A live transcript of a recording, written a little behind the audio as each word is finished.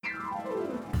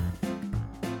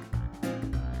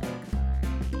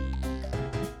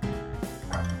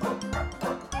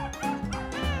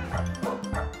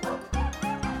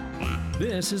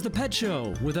This is The Pet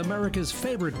Show with America's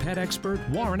favorite pet expert,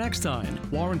 Warren Eckstein.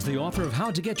 Warren's the author of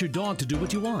How to Get Your Dog to Do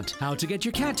What You Want, How to Get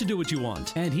Your Cat to Do What You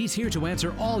Want, and he's here to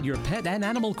answer all your pet and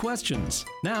animal questions.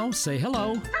 Now, say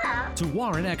hello to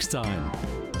Warren Eckstein.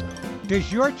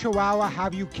 Does your Chihuahua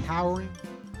have you cowering?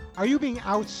 Are you being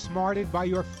outsmarted by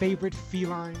your favorite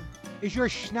feline? Is your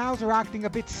Schnauzer acting a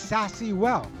bit sassy?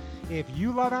 Well, if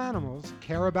you love animals,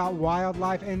 care about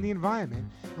wildlife and the environment,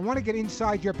 and want to get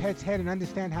inside your pet's head and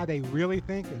understand how they really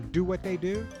think and do what they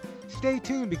do, stay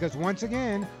tuned because once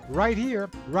again, right here,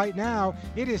 right now,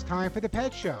 it is time for The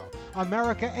Pet Show,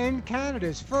 America and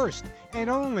Canada's first and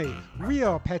only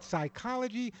real pet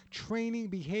psychology, training,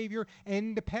 behavior,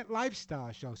 and the pet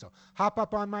lifestyle show. So hop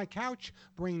up on my couch,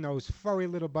 bring those furry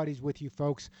little buddies with you,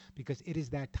 folks, because it is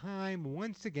that time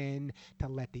once again to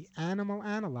let the animal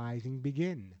analyzing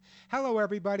begin. Hello,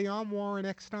 everybody. I'm Warren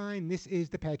Eckstein. This is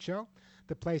The Pet Show,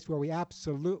 the place where we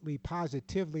absolutely,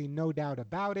 positively, no doubt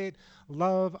about it,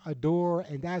 love, adore,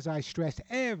 and as I stress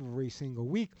every single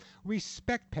week,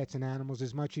 respect pets and animals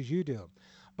as much as you do.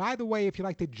 By the way, if you'd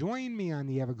like to join me on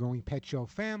the ever-growing Pet Show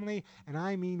family, and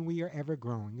I mean we are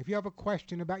ever-growing, if you have a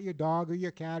question about your dog or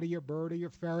your cat or your bird or your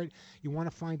ferret, you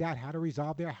want to find out how to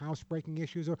resolve their housebreaking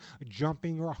issues or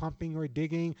jumping or humping or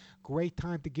digging, great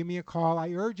time to give me a call.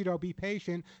 I urge you, though, be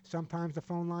patient. Sometimes the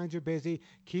phone lines are busy.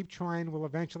 Keep trying. We'll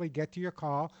eventually get to your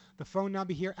call. The phone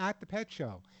number here at the Pet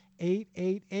Show,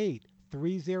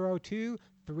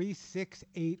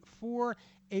 888-302-3684.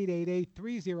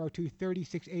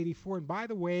 888-302-3684. And by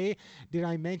the way, did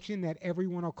I mention that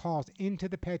everyone who calls into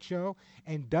the Pet Show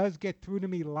and does get through to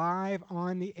me live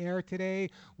on the air today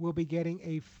will be getting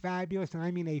a fabulous, and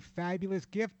I mean a fabulous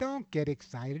gift. Don't get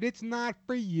excited. It's not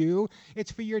for you.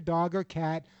 It's for your dog or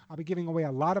cat. I'll be giving away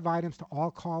a lot of items to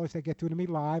all callers that get through to me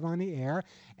live on the air.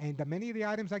 And many of the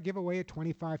items I give away are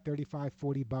 $25, $35,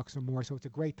 $40 or more. So it's a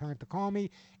great time to call me,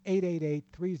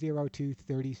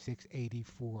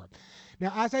 888-302-3684.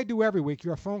 Now, as I do every week,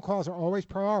 your phone calls are always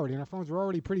priority, and our phones are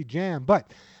already pretty jammed.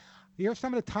 But here's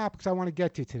some of the topics I want to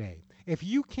get to today. If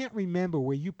you can't remember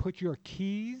where you put your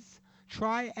keys,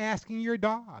 try asking your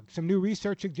dog. Some new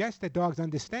research suggests that dogs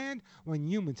understand when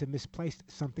humans have misplaced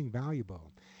something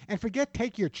valuable. And forget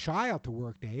Take Your Child to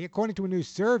Work Day. According to a new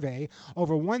survey,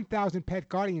 over 1,000 pet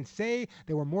guardians say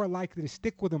they were more likely to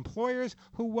stick with employers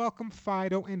who welcome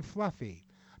Fido and Fluffy.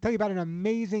 Tell you about an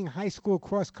amazing high school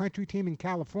cross-country team in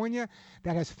California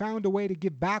that has found a way to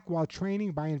give back while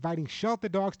training by inviting shelter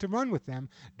dogs to run with them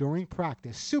during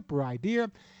practice. Super idea.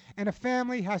 And a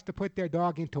family has to put their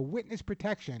dog into witness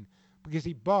protection because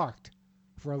he barked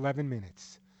for 11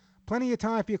 minutes. Plenty of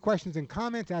time for your questions and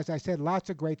comments. As I said,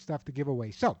 lots of great stuff to give away.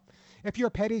 So, if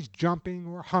your pet is jumping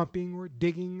or humping or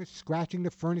digging or scratching the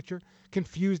furniture,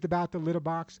 confused about the litter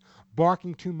box,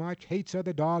 barking too much, hates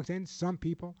other dogs and some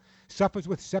people, suffers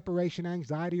with separation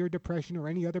anxiety or depression or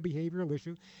any other behavioral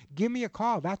issue, give me a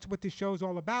call. That's what this show's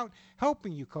all about,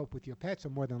 helping you cope with your pets, or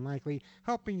more than likely,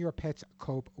 helping your pets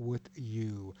cope with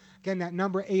you. Again, that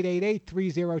number,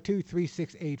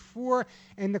 888-302-3684.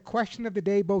 And the question of the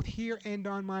day, both here and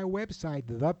on my website,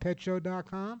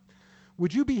 thepetshow.com,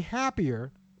 would you be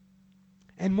happier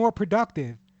and more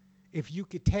productive if you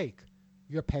could take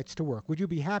your pets to work? Would you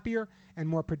be happier and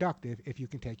more productive if you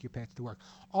can take your pets to work?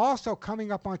 Also,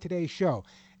 coming up on today's show,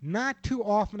 not too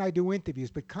often I do interviews,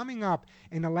 but coming up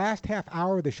in the last half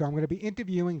hour of the show, I'm going to be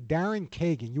interviewing Darren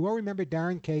Kagan. You all remember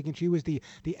Darren Kagan. She was the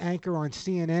anchor on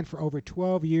CNN for over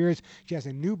 12 years. She has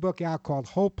a new book out called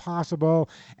Hope Possible,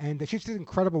 and she's an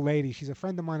incredible lady. She's a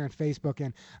friend of mine on Facebook,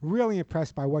 and really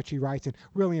impressed by what she writes and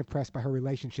really impressed by her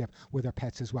relationship with her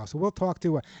pets as well. So we'll talk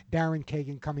to Darren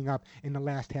Kagan coming up in the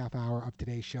last half hour of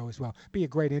today's show as well. Be a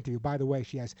great interview. By the way,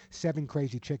 she has 7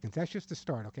 crazy chickens. That's just the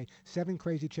start, okay? 7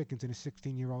 crazy chickens and a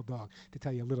 16-year-old dog, to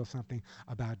tell you a little something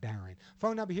about Darren.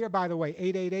 Phone number here, by the way,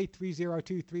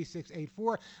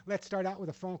 888-302-3684. Let's start out with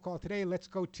a phone call today. Let's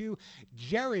go to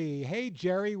Jerry. Hey,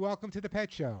 Jerry, welcome to the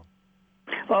Pet Show.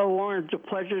 Oh, Warren, it's a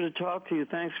pleasure to talk to you.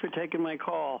 Thanks for taking my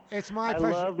call. It's my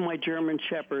pleasure. I love my German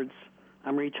Shepherds.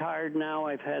 I'm retired now.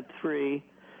 I've had 3.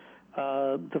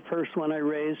 The first one I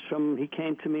raised he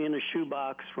came to me in a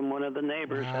shoebox from one of the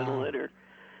neighbors as a litter.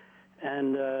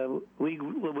 And we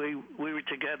were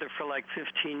together for like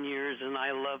 15 years, and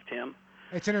I loved him.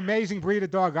 It's an amazing breed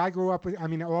of dog. I grew up with,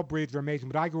 all breeds are amazing,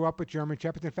 but I grew up with German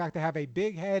Shepherds. In fact, I have a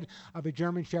big head of a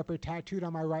German Shepherd tattooed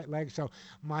on my right leg, so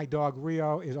my dog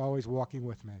Rio is always walking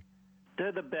with me.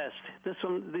 They're the best.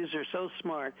 These are so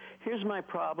smart. Here's my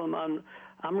problem.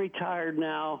 I'm retired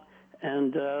now,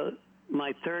 and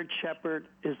my third Shepherd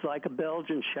is like a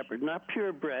Belgian Shepherd, not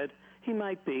purebred. He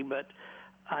might be, but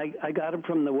I got him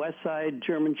from the West Side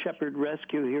German Shepherd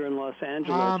Rescue here in Los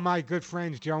Angeles. Ah, my good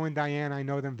friends Joe and Diane. I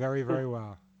know them very, very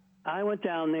well. I went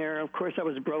down there. Of course, I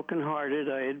was brokenhearted.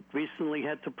 I had recently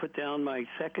had to put down my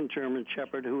second German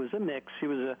Shepherd, who was a mix. He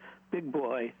was a big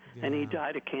boy, and he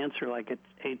died of cancer like at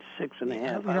age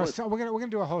 6.5. So we're gonna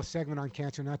do a whole segment on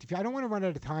cancer. I don't want to run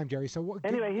out of time, Jerry. So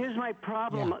anyway, here's my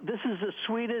problem. Yeah. This is the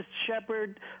sweetest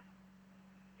shepherd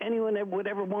anyone would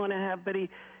ever want to have, but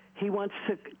he wants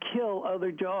to kill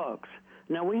other dogs.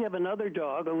 Now we have another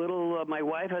dog, a little. My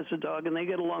wife has a dog, and they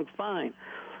get along fine.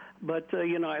 But,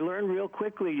 I learned real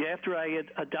quickly after I had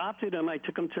adopted him, I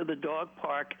took him to the dog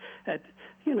park to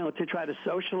try to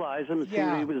socialize him and see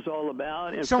what he was all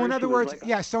about. And so in other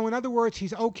words,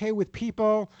 he's okay with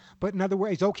people, but in other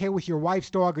words, he's okay with your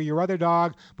wife's dog or your other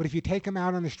dog. But if you take him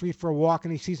out on the street for a walk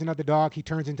and he sees another dog, he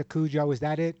turns into Cujo. Is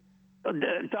that it?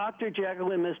 Dr.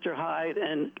 Jekyll and Mr. Hyde.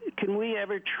 And can we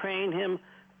ever train him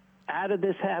out of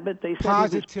this habit? They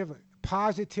said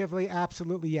Positively,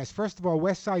 absolutely, yes. First of all,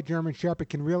 West Side German Shepherd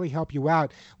can really help you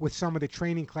out with some of the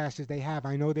training classes they have.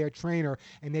 I know their trainer,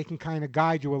 and they can kind of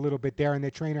guide you a little bit there, and their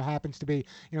trainer happens to be,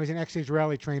 he's an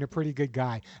ex-Israeli trainer, pretty good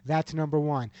guy. That's number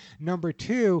one. Number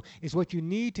two is what you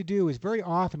need to do is very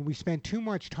often we spend too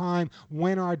much time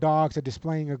when our dogs are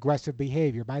displaying aggressive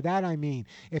behavior. By that I mean,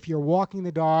 if you're walking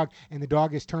the dog and the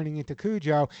dog is turning into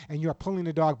Cujo, and you're pulling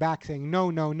the dog back saying,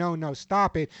 no, no, no, no,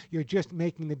 stop it, you're just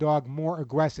making the dog more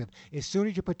aggressive. As soon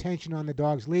as you put tension on the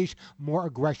dog's leash, more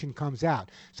aggression comes out.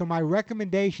 So my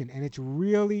recommendation, and it's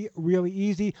really, really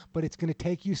easy, but it's going to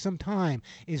take you some time,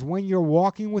 is when you're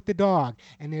walking with the dog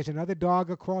and there's another dog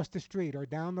across the street or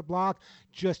down the block,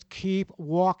 just keep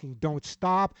walking. Don't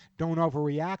stop. Don't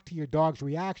overreact to your dog's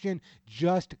reaction.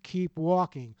 Just keep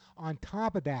walking. On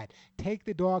top of that, take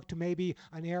the dog to maybe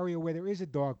an area where there is a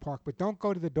dog park, but don't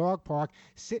go to the dog park.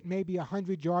 Sit maybe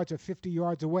 100 yards or 50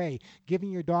 yards away,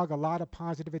 giving your dog a lot of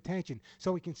positive attention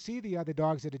so he can see the other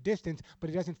dogs at a distance, but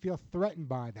he doesn't feel threatened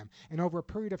by them. And over a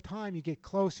period of time, you get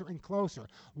closer and closer.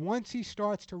 Once he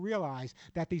starts to realize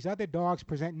that these other dogs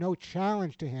present no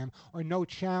challenge to him or no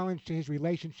challenge to his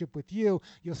relationship with you,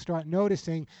 you'll start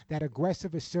noticing that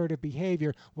aggressive, assertive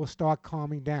behavior will start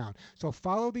calming down. So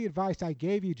follow the advice I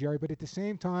gave you, Jerry, but at the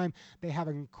same time, they have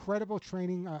an incredible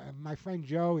training. My friend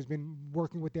Joe has been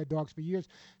working with their dogs for years,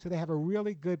 so they have a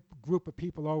really good group of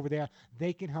people over there.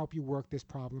 They can help you work this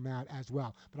problem out as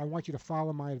well. But I want you to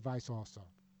follow my advice also.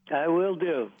 I will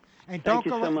do. And Thank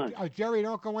you so much. Jerry,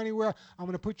 don't go anywhere. I'm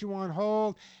going to put you on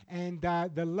hold. And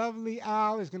the lovely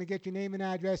Al is going to get your name and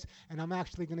address. And I'm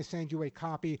actually going to send you a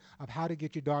copy of How to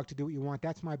Get Your Dog to Do What You Want.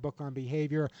 That's my book on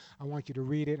behavior. I want you to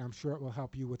read it. I'm sure it will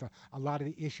help you with a lot of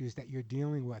the issues that you're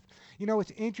dealing with.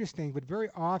 It's interesting, but very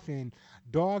often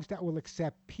dogs that will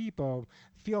accept people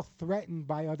feel threatened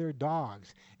by other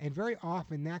dogs. And very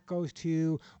often that goes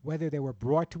to whether they were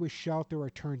brought to a shelter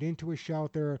or turned into a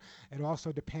shelter. It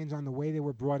also depends on the way they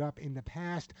were brought up in the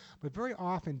past. But very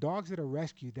often dogs that are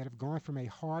rescued that have gone from a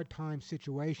hard time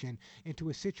situation into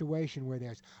a situation where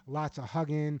there's lots of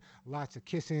hugging, lots of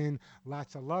kissing,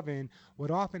 lots of loving,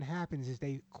 what often happens is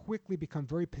they quickly become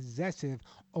very possessive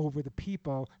over the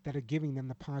people that are giving them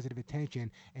the positive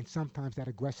attention. And sometimes that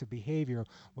aggressive behavior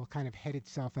will kind of head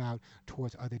itself out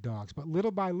towards other dogs. But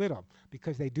little by little,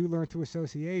 because they do learn through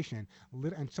association,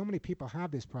 and so many people have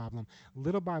this problem,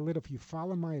 little by little, if you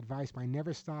follow my advice by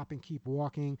never stopping, keep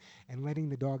walking, and letting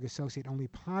the dog associate only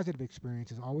positive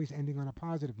experiences, always ending on a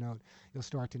positive note, you'll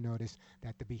start to notice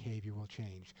that the behavior will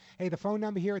change. Hey, the phone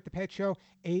number here at the Pet Show,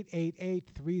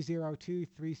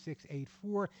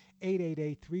 888-302-3684,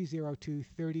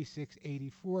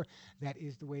 888-302-3684. That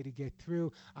is the way to get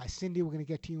through. Cindy, we're going to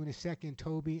get to you in a second.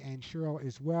 Toby and Cheryl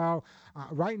as well.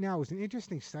 Right now, it was an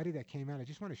interesting study that came out. I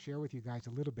just want to share with you guys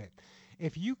a little bit.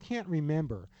 If you can't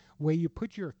remember where you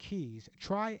put your keys,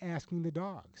 try asking the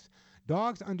dogs.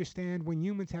 Dogs understand when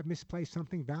humans have misplaced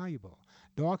something valuable.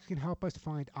 Dogs can help us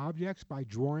find objects by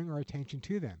drawing our attention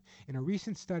to them. In a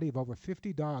recent study of over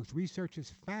 50 dogs,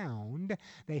 researchers found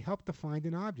they helped to find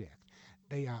an object.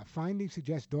 The findings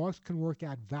suggest dogs can work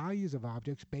out values of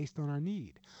objects based on our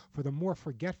need. For the more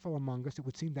forgetful among us, it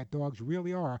would seem that dogs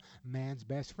really are man's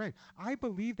best friend. I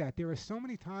believe that. There are so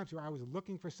many times where I was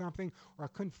looking for something or I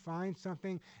couldn't find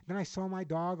something. Then I saw my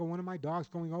dog or one of my dogs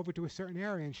going over to a certain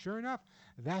area, and sure enough,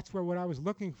 that's where what I was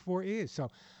looking for is. So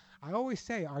I always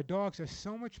say our dogs are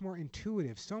so much more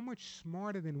intuitive, so much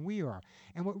smarter than we are.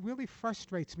 And what really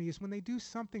frustrates me is when they do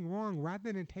something wrong,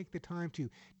 rather than take the time to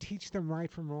teach them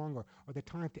right from wrong, or the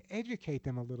time to educate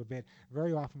them a little bit,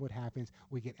 very often what happens,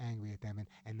 we get angry at them,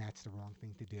 and that's the wrong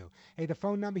thing to do. Hey, the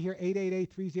phone number here,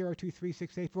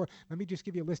 888-302-3684. Let me just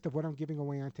give you a list of what I'm giving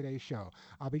away on today's show.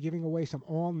 I'll be giving away some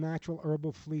all-natural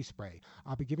herbal flea spray.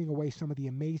 I'll be giving away some of the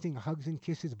amazing Hugs and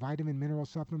Kisses vitamin mineral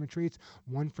supplement treats,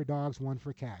 one for dogs, one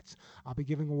for cats. I'll be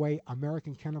giving away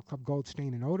American Kennel Club Gold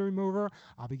Stain and Odor Remover.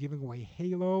 I'll be giving away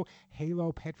Halo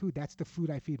pet food. That's the food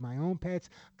I feed my own pets.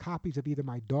 Copies of either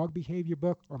my dog behavior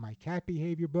book or my cat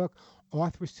behavior book.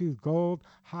 Arthrosoothe Gold,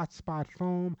 Hotspot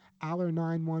Foam, Aller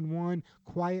 911,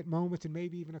 Quiet Moments, and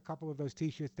maybe even a couple of those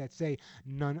t-shirts that say,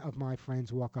 none of my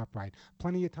friends walk upright.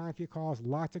 Plenty of time for your calls.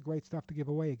 Lots of great stuff to give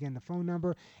away. Again, the phone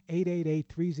number,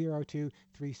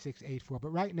 888-302-3684.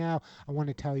 But right now, I want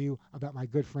to tell you about my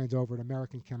good friends over at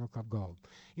American Kennel Club Gold.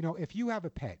 You know, if you have a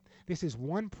pet, this is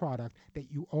one product that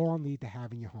you all need to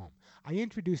have in your home. I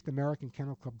introduced American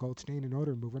Kennel Club Gold Stain and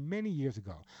Odor Remover many years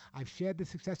ago. I've shared the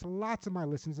success lots of my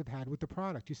listeners have had with the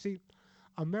product. You see,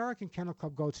 American Kennel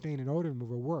Club Gold Stain and Odor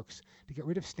Remover works to get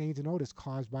rid of stains and odors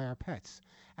caused by our pets.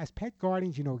 As pet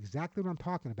guardians, you know exactly what I'm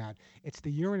talking about. It's the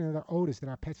urine and other odors that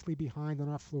our pets leave behind on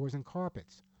our floors and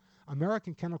carpets.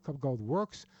 American Kennel Club Gold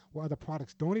works where other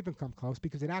products don't even come close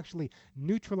because it actually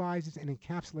neutralizes and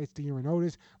encapsulates the urine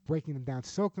odors, breaking them down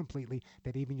so completely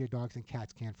that even your dogs and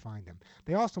cats can't find them.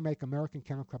 They also make American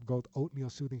Kennel Club Gold Oatmeal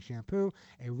Soothing Shampoo,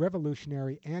 a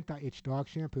revolutionary anti-itch dog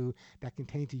shampoo that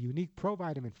contains a unique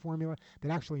provitamin formula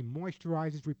that actually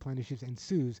moisturizes, replenishes, and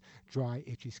soothes dry,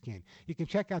 itchy skin. You can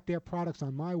check out their products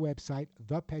on my website,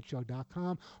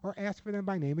 thepetshow.com, or ask for them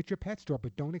by name at your pet store,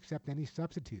 but don't accept any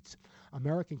substitutes.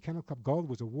 American Kennel Club Gold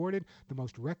was awarded the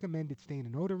most recommended stain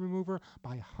and odor remover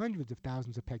by hundreds of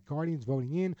thousands of pet guardians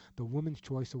voting in the Women's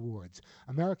Choice Awards.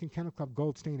 American Kennel Club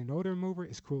Gold Stain and Odor Remover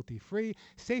is cruelty-free,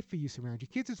 safe for use around your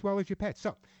kids as well as your pets.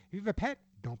 So, if you have a pet,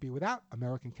 don't be without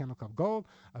American Kennel Club Gold,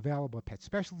 available at pet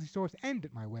specialty stores and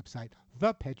at my website,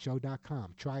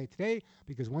 thepetshow.com. Try it today,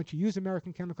 because once you use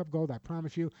American Kennel Club Gold, I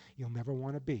promise you, you'll never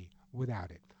want to be without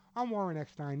it. I'm Warren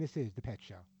Eckstein. This is The Pet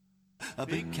Show. A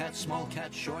big cat, small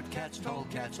cat, short cats, tall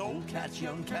cats, old cats,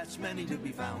 young cats, many to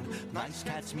be found. Nice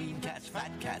cats, mean cats,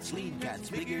 fat cats, lean cats,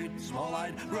 big-eared,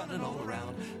 small-eyed, running all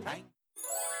around.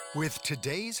 With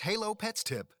today's Halo Pets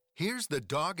tip, here's the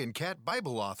dog and cat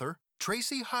Bible author,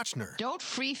 Tracy Hotchner. Don't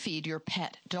free feed your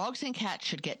pet. Dogs and cats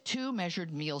should get 2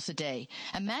 measured meals a day.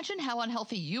 Imagine how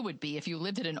unhealthy you would be if you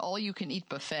lived at an all-you-can-eat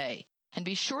buffet. And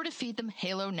be sure to feed them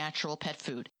Halo Natural Pet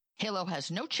Food. Halo has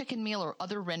no chicken meal or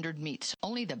other rendered meats,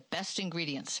 only the best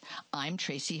ingredients. I'm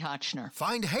Tracy Hotchner.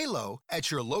 Find Halo at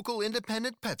your local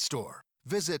independent pet store.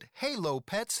 Visit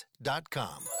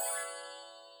halopets.com.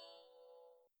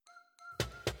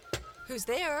 Who's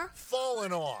there?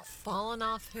 Falling off. Falling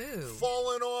off who?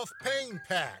 Falling off pain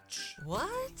patch.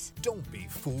 What? Don't be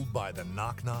fooled by the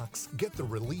knock-knocks. Get the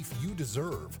relief you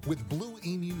deserve with Blue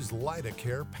Emu's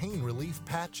Lidocare pain relief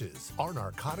patches. Our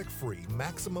narcotic-free,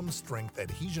 maximum-strength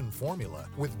adhesion formula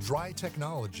with dry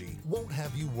technology won't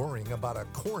have you worrying about a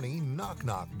corny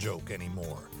knock-knock joke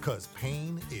anymore. 'Cause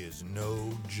pain is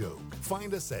no joke.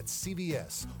 Find us at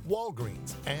CVS,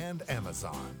 Walgreens, and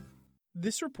Amazon.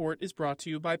 This report is brought to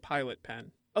you by Pilot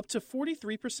Pen. Up to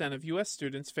 43% of U.S.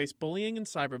 students face bullying and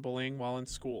cyberbullying while in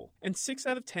school, and 6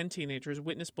 out of 10 teenagers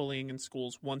witness bullying in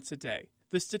schools once a day.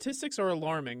 The statistics are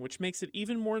alarming, which makes it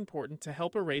even more important to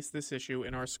help erase this issue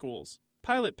in our schools.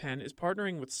 Pilot Pen is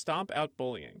partnering with Stomp Out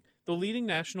Bullying, the leading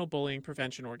national bullying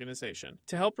prevention organization,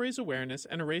 to help raise awareness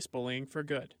and erase bullying for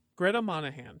good. Greta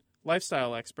Monahan,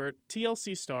 lifestyle expert,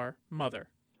 TLC star, mother.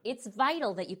 It's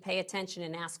vital that you pay attention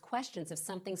and ask questions if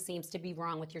something seems to be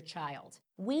wrong with your child.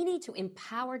 We need to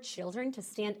empower children to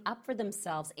stand up for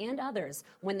themselves and others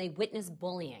when they witness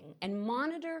bullying, and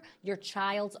monitor your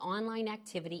child's online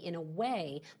activity in a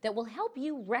way that will help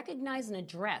you recognize and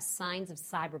address signs of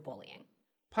cyberbullying.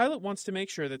 Pilot wants to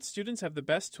make sure that students have the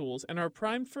best tools and are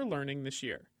primed for learning this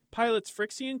year. Pilot's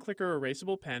Frixion Clicker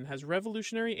erasable pen has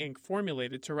revolutionary ink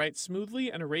formulated to write smoothly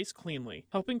and erase cleanly,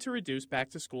 helping to reduce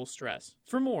back-to-school stress.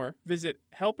 For more, visit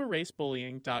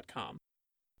helperasebullying.com.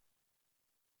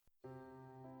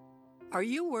 Are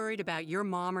you worried about your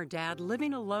mom or dad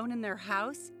living alone in their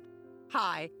house?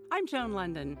 Hi, I'm Joan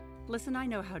London. Listen, I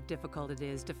know how difficult it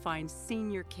is to find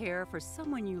senior care for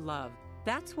someone you love.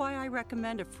 That's why I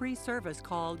recommend a free service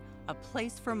called A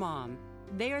Place for Mom.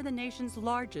 They are the nation's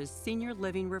largest senior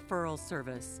living referral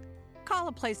service. Call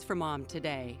A Place for Mom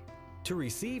today. To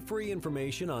receive free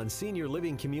information on senior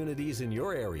living communities in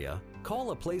your area,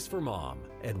 call A Place for Mom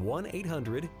at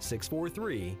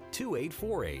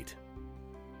 1-800-643-2848.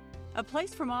 A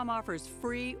Place for Mom offers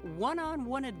free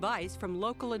one-on-one advice from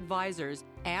local advisors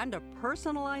and a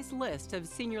personalized list of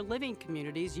senior living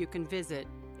communities you can visit.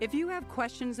 If you have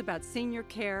questions about senior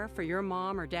care for your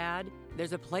mom or dad,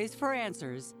 there's a place for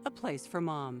answers, A Place for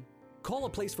Mom. Call A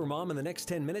Place for Mom in the next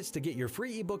 10 minutes to get your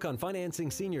free ebook on financing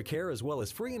senior care as well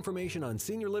as free information on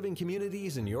senior living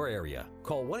communities in your area.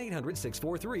 Call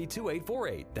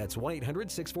 1-800-643-2848. That's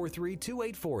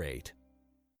 1-800-643-2848.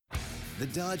 The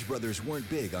Dodge brothers weren't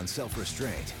big on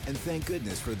self-restraint, and thank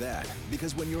goodness for that,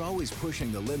 because when you're always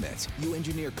pushing the limits, you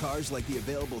engineer cars like the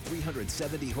available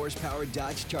 370-horsepower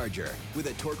Dodge Charger with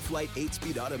a TorqueFlite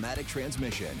 8-speed automatic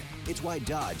transmission. It's why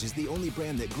Dodge is the only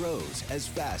brand that grows as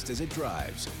fast as it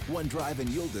drives. One drive and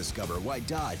you'll discover why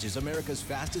Dodge is America's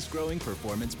fastest-growing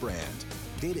performance brand.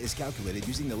 Data is calculated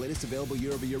using the latest available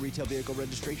year-over-year retail vehicle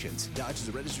registrations. Dodge is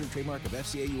a registered trademark of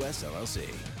FCA US LLC.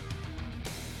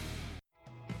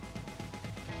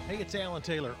 Hey, it's Alan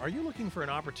Taylor. Are you looking for an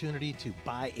opportunity to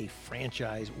buy a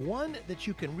franchise, one that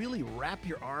you can really wrap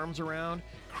your arms around?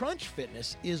 Crunch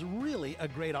Fitness is really a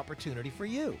great opportunity for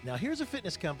you. Now, here's a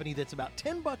fitness company that's about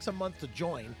 $10 a month to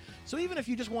join, so even if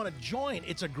you just want to join,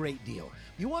 it's a great deal.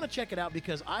 You want to check it out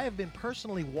because I have been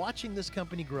personally watching this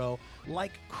company grow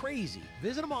like crazy.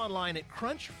 Visit them online at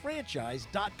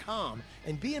crunchfranchise.com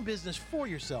and be in business for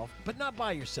yourself, but not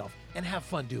by yourself, and have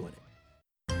fun doing it.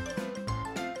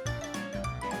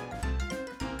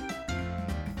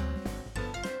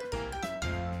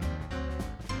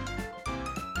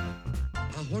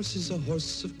 A horse is a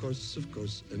horse, of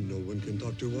course, and no one can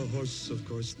talk to a horse, of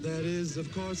course. That is,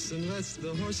 of course, unless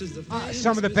the horse is the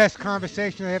Some of the best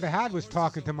conversation I ever had was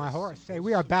talking to my horse. Hey,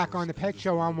 we are back on the Pet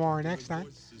Show. I'm Warren Eckstein.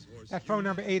 That phone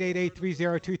number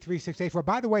 888-302-3684.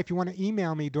 By the way, if you want to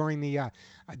email me during the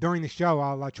show,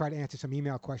 I'll try to answer some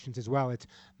email questions as well. It's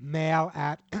mail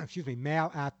at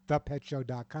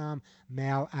thepetshow.com.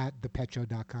 Mail at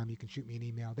thepetshow.com. You can shoot me an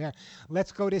email there.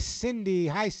 Let's go to Cindy.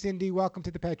 Hi, Cindy. Welcome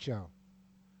to the Pet Show.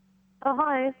 Oh,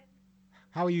 hi.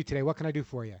 How are you today? What can I do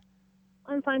for you?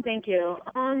 I'm fine, thank you.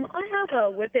 I have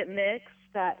a Whippet mix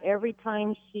that every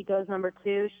time she goes number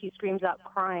 2, she screams out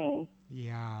crying.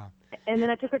 Yeah. And then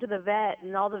I took her to the vet,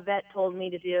 and all the vet told me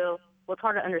to do, well, it's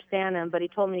hard to understand him, but he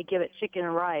told me to give it chicken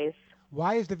and rice.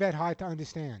 Why is the vet hard to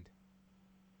understand?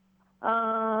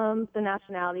 The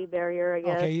nationality barrier, I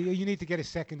guess. Okay, you need to get a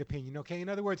second opinion, okay? In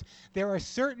other words, there are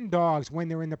certain dogs, when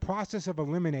they're in the process of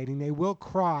eliminating, they will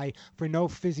cry for no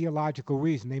physiological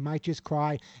reason. They might just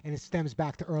cry, and it stems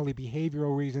back to early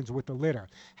behavioral reasons with the litter.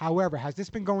 However, has this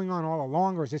been going on all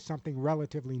along, or is this something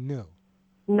relatively new?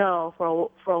 No, for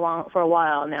a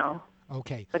while now.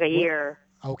 Okay. Like a year.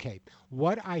 Okay.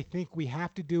 What I think we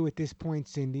have to do at this point,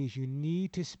 Cindy, is you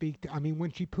need to speak to,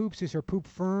 when she poops, is her poop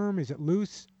firm? Is it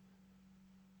loose?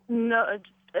 No,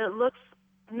 it looks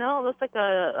like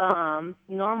a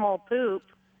normal poop.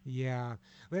 Yeah.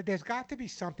 There's got to be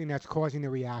something that's causing the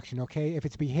reaction, okay? If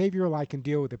it's behavioral, I can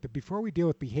deal with it. But before we deal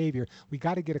with behavior, we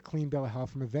got to get a clean bill of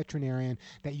health from a veterinarian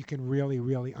that you can really,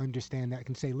 really understand, that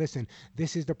can say, listen,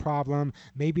 this is the problem.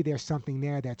 Maybe there's something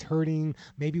there that's hurting.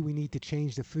 Maybe we need to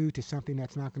change the food to something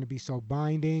that's not going to be so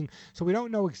binding. So we don't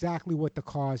know exactly what the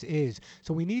cause is.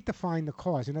 So we need to find the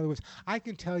cause. In other words, I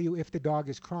can tell you if the dog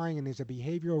is crying and there's a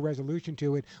behavioral resolution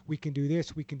to it, we can do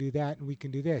this, we can do that, and we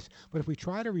can do this. But if we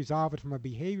try to resolve it from a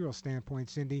behavioral standpoint,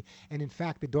 Cindy, and in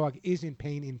fact the dog is in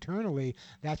pain internally,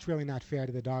 that's really not fair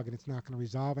to the dog, and it's not going to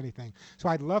resolve anything. So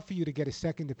I'd love for you to get a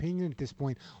second opinion at this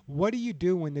point. What do you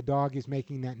do when the dog is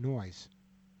making that noise?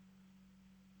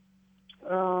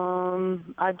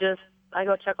 I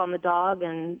go check on the dog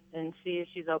and see if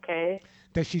she's okay.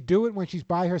 Does she do it when she's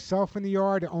by herself in the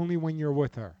yard, or only when you're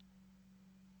with her?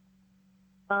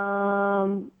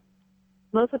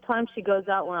 Most of the time she goes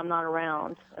out when I'm not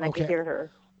around, and I can hear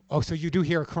her. Oh, so you do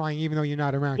hear her crying even though you're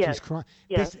not around. Yes. She's crying.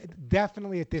 Yes.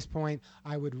 Definitely at this point,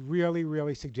 I would really,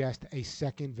 really suggest a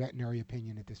second veterinary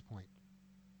opinion at this point.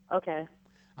 Okay.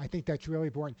 I think that's really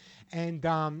important. And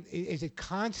is it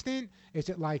constant? Is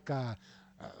it like,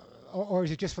 or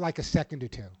is it just for like a second or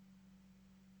two?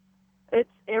 It's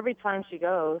every time she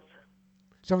goes.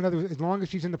 So in other words, as long as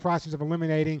she's in the process of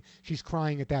eliminating, she's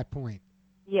crying at that point.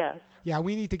 Yes. Yeah,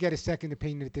 we need to get a second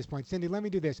opinion at this point. Cindy, let me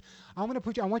do this. I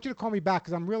want you to call me back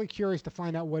because I'm really curious to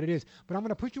find out what it is. But I'm going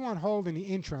to put you on hold in the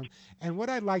interim. And what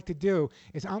I'd like to do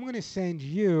is I'm going to send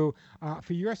you,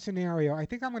 for your scenario, I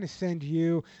think I'm going to send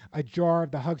you a jar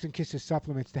of the Hugs and Kisses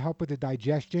supplements to help with the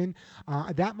digestion.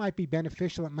 That might be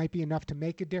beneficial. It might be enough to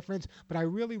make a difference. But I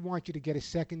really want you to get a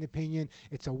second opinion.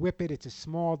 It's a whippet. It's a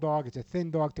small dog. It's a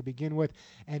thin dog to begin with.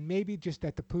 And maybe just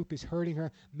that the poop is hurting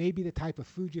her. Maybe the type of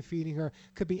food you're feeding her.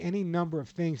 Could be any number of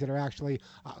things that are actually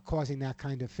causing that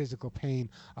kind of physical pain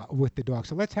with the dog.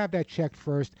 So let's have that checked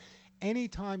first.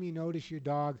 Anytime you notice your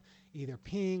dog either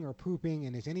peeing or pooping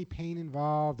and there's any pain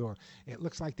involved, or it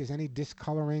looks like there's any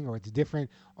discoloring or it's different,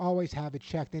 always have it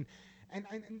checked. And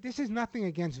this is nothing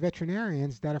against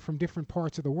veterinarians that are from different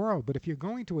parts of the world, but if you're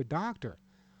going to a doctor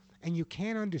and you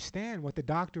can't understand what the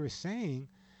doctor is saying,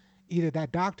 either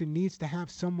that doctor needs to have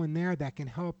someone there that can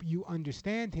help you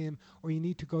understand him, or you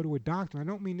need to go to a doctor. I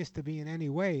don't mean this to be in any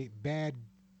way bad.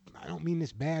 I don't mean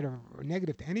this bad or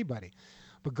negative to anybody.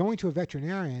 But going to a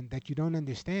veterinarian that you don't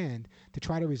understand to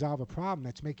try to resolve a problem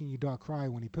that's making your dog cry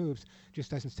when he poops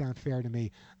just doesn't sound fair to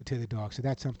me, to the dog. So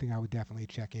that's something I would definitely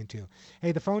check into.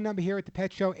 Hey, the phone number here at the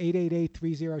Pet Show,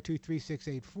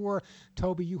 888-302-3684.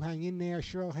 Toby, you hang in there.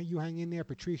 Cheryl, you hang in there.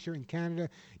 Patricia in Canada,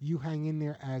 you hang in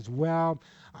there as well.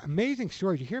 Amazing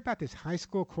stories. You hear about this high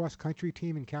school cross-country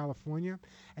team in California?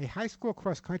 A high school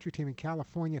cross-country team in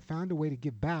California found a way to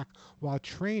give back while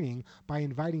training by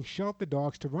inviting shelter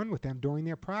dogs to run with them during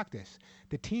their practice.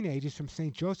 The teenagers from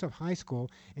St. Joseph High School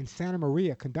in Santa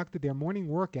Maria conducted their morning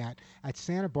workout at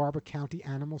Santa Barbara County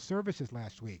Animal Services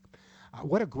last week.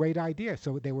 What a great idea.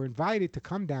 So they were invited to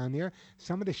come down there.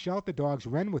 Some of the shelter dogs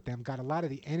ran with them, got a lot of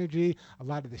the energy, a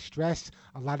lot of the stress,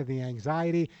 a lot of the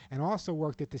anxiety, and also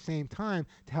worked at the same time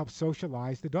to help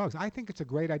socialize the dogs. I think it's a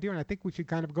great idea, and I think we should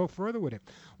kind of go further with it.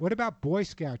 What about Boy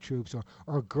Scout troops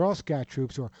or Girl Scout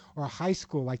troops or high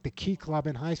school, like the Key Club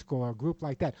in high school or a group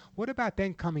like that? What about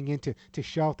them coming into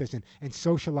shelters and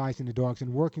socializing the dogs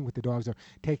and working with the dogs or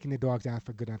taking the dogs out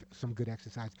for some good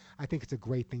exercise? I think it's a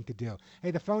great thing to do.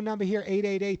 Hey, the phone number here,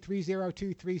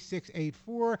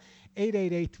 888-302-3684,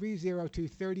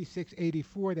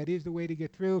 888-302-3684. That is the way to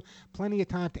get through. Plenty of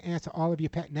time to answer all of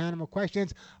your pet and animal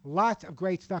questions. Lots of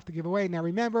great stuff to give away. Now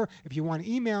remember, if you want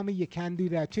to email me, you can do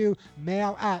that too.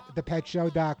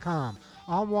 mail@thepetshow.com.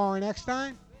 I'm Warren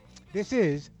Eckstein. This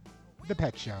is The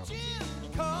Pet Show.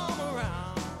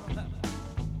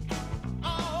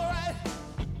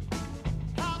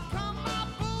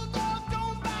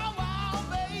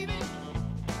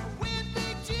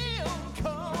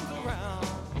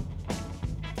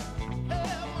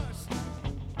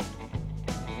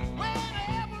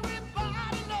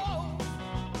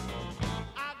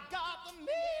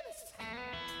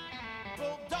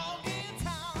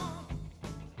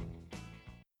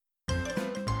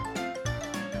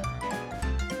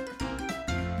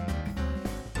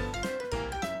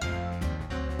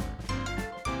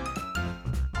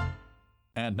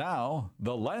 And now,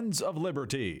 the Lens of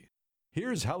Liberty.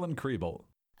 Here's Helen Kriebel.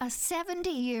 A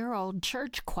 70-year-old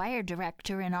church choir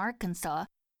director in Arkansas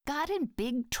got in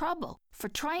big trouble for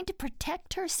trying to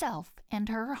protect herself and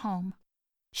her home.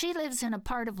 She lives in a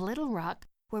part of Little Rock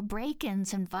where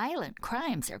break-ins and violent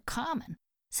crimes are common,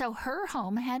 so her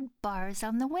home had bars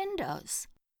on the windows.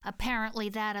 Apparently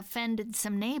that offended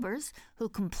some neighbors who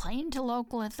complained to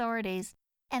local authorities,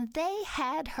 and they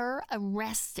had her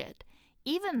arrested,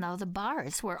 even though the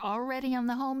bars were already on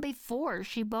the home before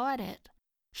she bought it.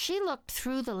 She looked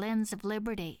through the lens of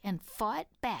liberty and fought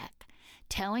back,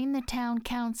 telling the town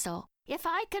council, "If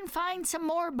I can find some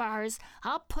more bars,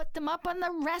 I'll put them up on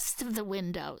the rest of the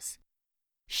windows."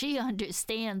 She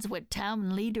understands what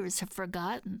town leaders have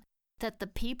forgotten, that the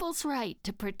people's right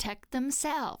to protect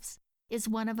themselves is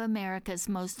one of America's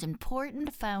most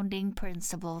important founding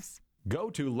principles. Go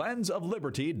to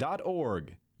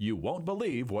lensofliberty.org. You won't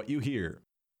believe what you hear.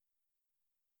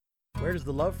 Where does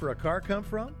the love for a car come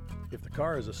from? If the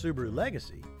car is a Subaru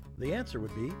Legacy, the answer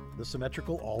would be the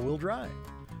symmetrical all-wheel drive.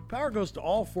 Power goes to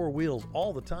all four wheels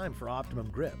all the time for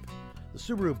optimum grip. The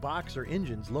Subaru Boxer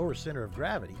engine's lower center of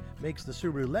gravity makes the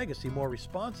Subaru Legacy more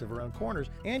responsive around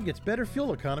corners and gets better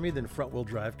fuel economy than front-wheel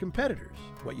drive competitors.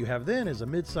 What you have then is a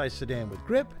mid-size sedan with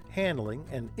grip, handling,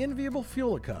 and enviable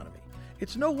fuel economy.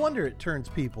 It's no wonder it turns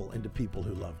people into people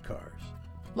who love cars.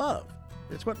 Love.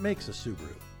 It's what makes a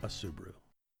Subaru a Subaru.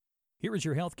 Here is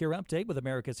your healthcare update with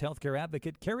America's healthcare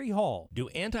advocate, Kerry Hall. Do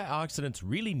antioxidants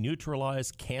really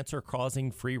neutralize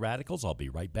cancer-causing free radicals? I'll be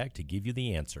right back to give you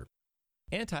the answer.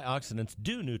 Antioxidants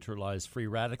do neutralize free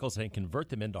radicals and convert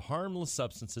them into harmless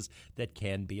substances that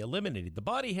can be eliminated. The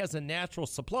body has a natural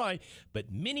supply,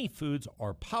 but many foods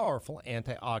are powerful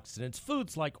antioxidants.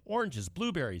 Foods like oranges,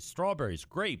 blueberries, strawberries,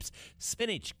 grapes,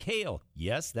 spinach, kale,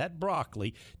 yes, that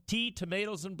broccoli, tea,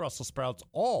 tomatoes, and Brussels sprouts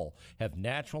all have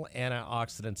natural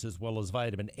antioxidants as well as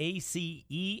vitamin A, C,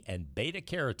 E, and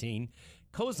beta-carotene,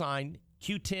 coenzyme,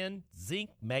 Q10,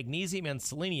 zinc, magnesium, and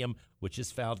selenium, which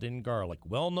is found in garlic.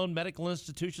 Well-known medical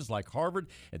institutions like Harvard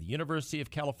and the University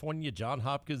of California, Johns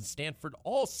Hopkins, Stanford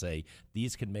all say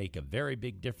these can make a very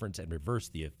big difference and reverse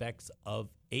the effects of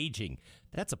aging.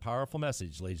 That's a powerful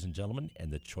message, ladies and gentlemen, and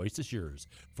the choice is yours.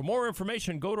 For more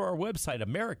information, go to our website,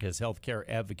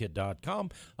 americashealthcareadvocate.com,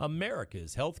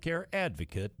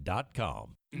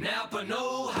 americashealthcareadvocate.com. Napa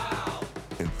know-how.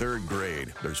 In third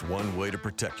grade, there's one way to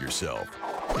protect yourself.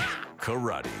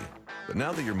 Karate. But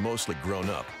now that you're mostly grown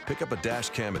up, pick up a dash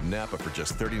cam at Napa for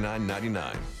just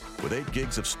 $39.99. With 8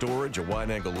 gigs of storage, a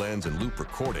wide-angle lens, and loop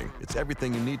recording, it's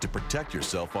everything you need to protect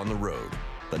yourself on the road.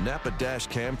 The Napa dash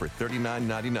cam for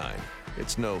 $39.99.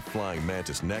 It's no flying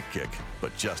mantis neck kick,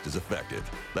 but just as effective.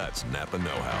 That's Napa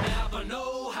know-how. Napa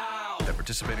know-how. At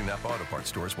participating Napa Auto Parts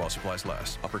stores while supplies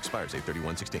last. Offer expires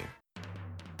 8/31/16.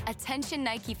 Attention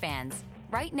Nike fans.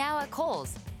 Right now at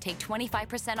Kohl's, take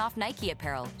 25% off Nike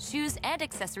apparel, shoes, and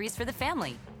accessories for the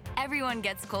family. Everyone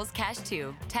gets Kohl's Cash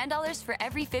too, $10 for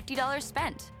every $50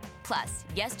 spent. Plus,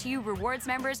 Yes to You Rewards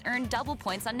members earn double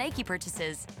points on Nike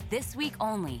purchases. This week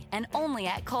only, and only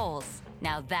at Kohl's.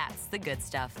 Now that's the good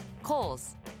stuff.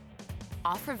 Kohl's.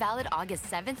 Offer valid August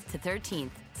 7th to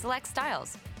 13th. Select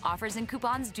styles. Offers and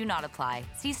coupons do not apply.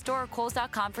 See store or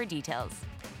kohls.com for details.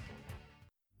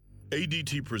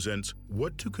 ADT presents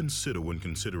What to Consider When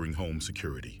Considering Home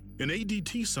Security. An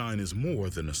ADT sign is more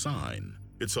than a sign.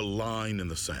 It's a line in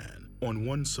the sand. On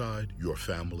one side, your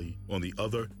family. On the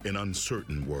other, an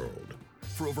uncertain world.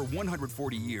 For over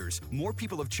 140 years, more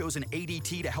people have chosen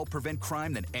ADT to help prevent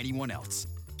crime than anyone else.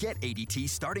 Get ADT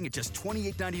starting at just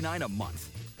 $28.99 a month.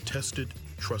 Tested,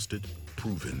 trusted,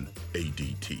 proven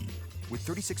ADT. With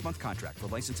 36-month contract for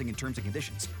licensing and terms and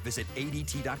conditions, visit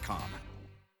ADT.com.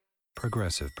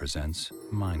 Progressive presents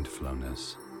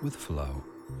Mindfulness with Flow.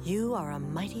 You are a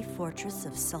mighty fortress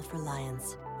of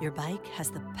self-reliance. Your bike has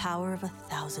the power of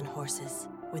 1,000 horses.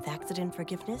 With accident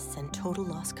forgiveness and total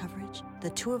loss coverage, the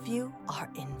two of you are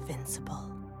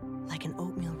invincible. Like an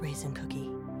oatmeal raisin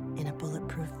cookie in a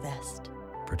bulletproof vest.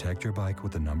 Protect your bike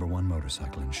with the #1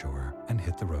 motorcycle insurer and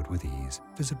hit the road with ease.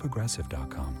 Visit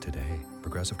Progressive.com today.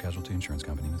 Progressive Casualty Insurance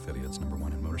Company and Affiliates,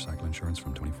 #1 in motorcycle insurance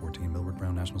from 2014 Millward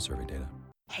Brown National Survey data.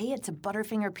 Hey, it's a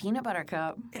Butterfinger peanut butter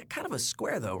cup. Yeah, kind of a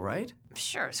square though, right?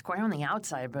 Sure, square on the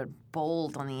outside, but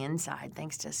bold on the inside,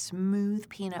 thanks to smooth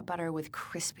peanut butter with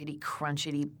crispity,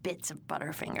 crunchity bits of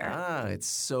Butterfinger. Ah, it's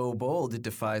so bold it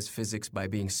defies physics by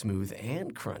being smooth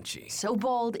and crunchy. So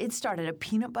bold, it started a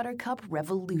peanut butter cup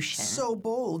revolution. So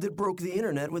bold, it broke the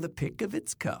internet with a pic of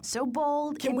its cup. So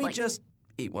bold, Can we just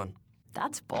eat one?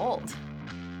 That's bold.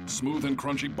 Smooth and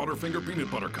crunchy Butterfinger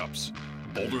peanut butter cups.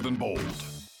 Bolder than bold.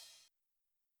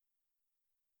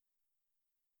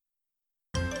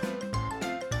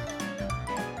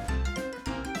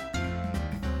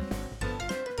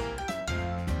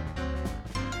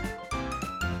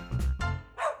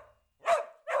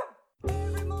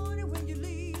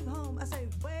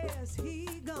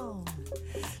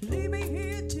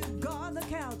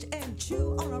 And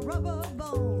chew on a rubber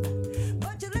bone.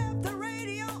 But you left the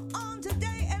radio on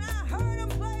today, and I heard him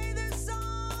play this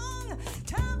song.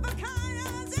 Time for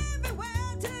kindness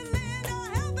everywhere to lend a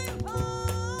helping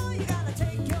paw. You gotta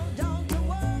take your dog to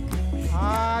work.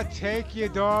 Take your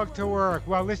dog to work.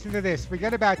 Well, listen to this.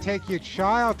 Forget about take your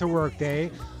child to work day.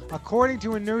 According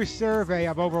to a new survey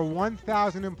of over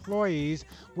 1,000 employees,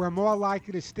 we're more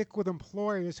likely to stick with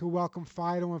employers who welcome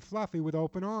Fido and Fluffy with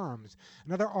open arms.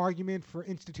 Another argument for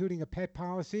instituting a pet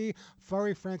policy,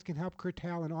 furry friends can help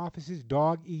curtail an office's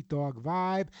dog-eat-dog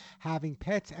vibe. Having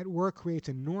pets at work creates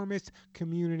enormous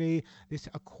community. This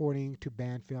according to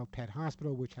Banfield Pet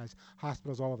Hospital, which has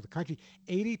hospitals all over the country.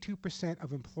 82%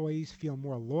 of employees feel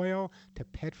more loyal to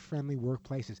pet-friendly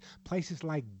workplaces. Places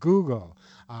like Google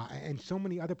and so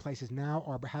many other places now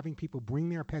are having people bring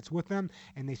their pets with them,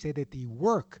 and they say that the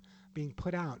work being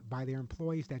put out by their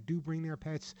employees that do bring their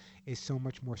pets is so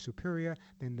much more superior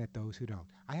than that those who don't.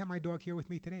 I have my dog here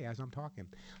with me today as I'm talking.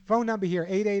 Phone number here,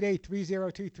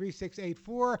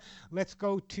 888-302-3684. Let's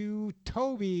go to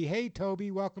Toby. Hey, Toby,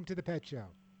 welcome to the Pet Show.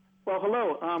 Well,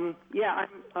 hello.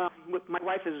 My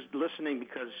wife is listening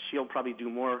because she'll probably do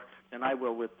more than I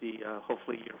will with the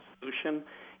hopefully your solution.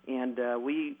 And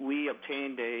we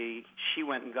obtained she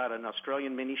went and got an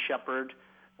Australian mini shepherd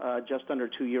just under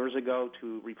 2 years ago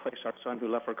to replace our son who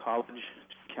left for college,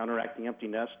 to counteract the empty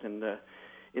nest, and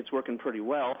it's working pretty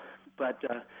well. But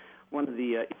one of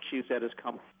the issues that has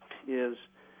come is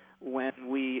when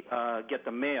we get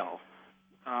the mail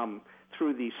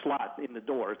through the slot in the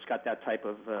door. It's got that type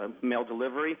of mail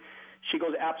delivery. She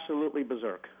goes absolutely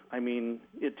berserk. I mean,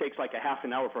 it takes like a half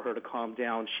an hour for her to calm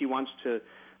down. She wants to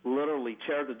literally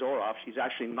tear the door off. She's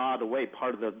actually gnawed away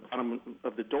part of the bottom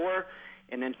of the door,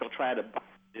 and then she'll try to bite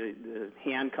the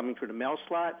hand coming through the mail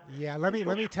slot. Yeah, let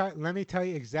me tell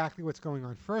you exactly what's going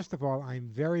on. First of all, I'm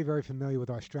very, very familiar with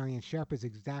Australian Shepherds.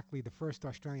 Exactly the first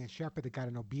Australian Shepherd that got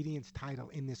an obedience title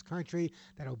in this country.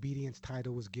 That obedience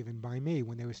title was given by me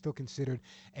when they were still considered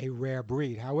a rare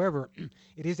breed. However,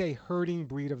 it is a herding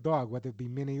breed of dog, whether it be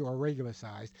mini or regular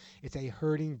sized. It's a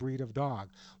herding breed of dog.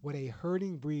 What a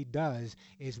herding breed does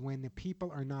is when the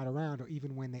people are not around, or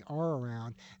even when they are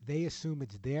around, they assume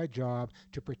it's their job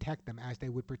to protect them as they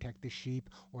would protect the sheep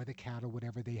or the cattle,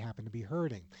 whatever they happen to be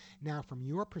herding. Now, from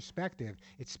your perspective,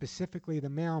 it's specifically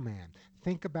the mailman.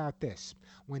 Think about this.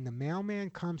 When the mailman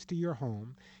comes to your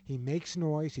home, he makes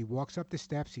noise, he walks up the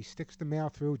steps, he sticks the mail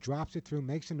through, drops it through,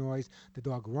 makes a noise, the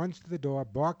dog runs to the door,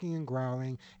 barking and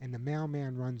growling, and the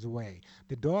mailman runs away.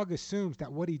 The dog assumes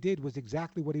that what he did was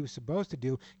exactly what he was supposed to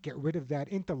do, get rid of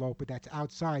that interloper that's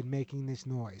outside making this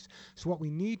noise. So what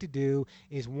we need to do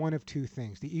is one of two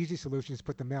things. The easy solution is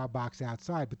put the mailbox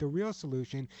outside, but the real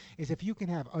solution is if you can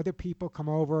have other people come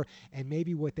over, and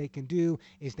maybe what they can do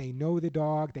is they know the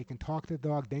dog, they can talk to the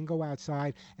dog, then go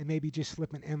outside and maybe just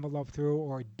slip an envelope through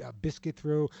or a biscuit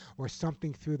through or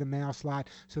something through the mail slot,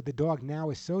 so the dog now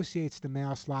associates the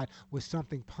mail slot with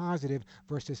something positive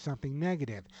versus something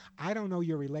negative. I don't know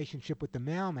your relationship with the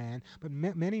mailman, but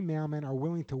many mailmen are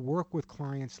willing to work with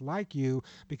clients like you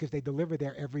because they deliver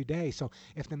there every day. So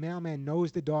if the mailman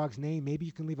knows the dog's name, maybe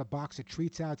you can leave a box of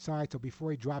treats outside, so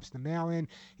before he drops the mail in,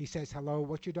 he says, hello,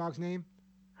 what's your dog's name?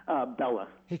 Bella.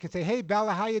 He can say, hey,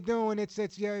 Bella, how you doing? It's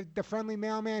the friendly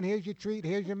mailman. Here's your treat.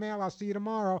 Here's your mail. I'll see you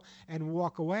tomorrow, and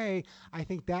walk away. I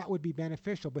think that would be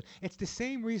beneficial. But it's the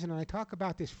same reason, and I talk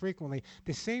about this frequently,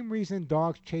 the same reason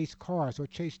dogs chase cars or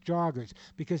chase joggers,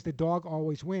 because the dog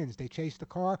always wins. They chase the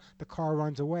car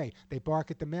runs away. They bark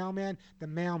at the mailman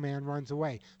runs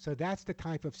away. So that's the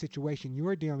type of situation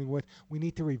you're dealing with. We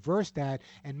need to reverse that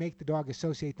and make the dog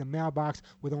associate the mailbox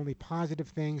with only positive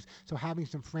things. So having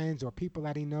some friends or people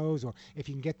that he knows, or if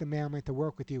you can get the mailman to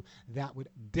work with you, that would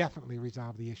definitely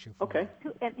resolve the issue for Okay.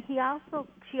 you. And she also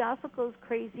goes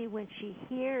crazy when she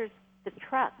hears the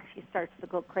truck. She starts to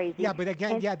go crazy. Yeah, but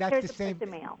again, that's the same. The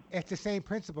mail. It's the same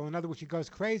principle. In other words, she goes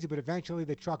crazy, but eventually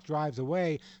the truck drives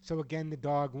away. So again, the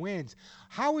dog wins.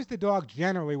 How is the dog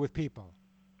generally with people?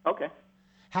 Okay.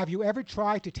 Have you ever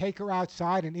tried to take her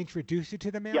outside and introduce her to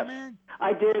the mailman? Yes,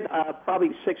 I did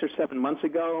probably 6 or 7 months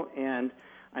ago, and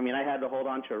I mean, I had to hold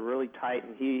on to her really tight,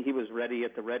 and he was ready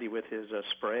at the ready with his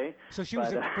spray. So she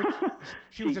was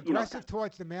she was aggressive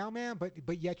towards the mailman,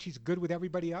 but yet she's good with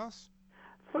everybody else?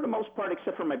 For the most part,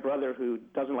 except for my brother, who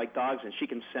doesn't like dogs, and she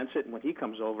can sense it. And when he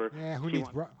comes over, yeah,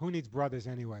 who needs brothers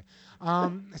anyway?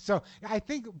 So I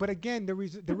think, but again,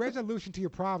 the resolution to your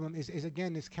problem is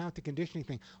again this counter conditioning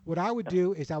thing. What I would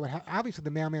do is I would obviously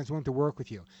the mailman's willing to work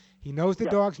with you. He knows the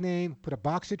dog's name. Put a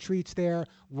box of treats there.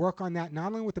 Work on that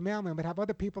not only with the mailman, but have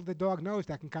other people the dog knows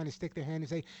that can kind of stick their hand and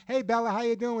say, "Hey, Bella, how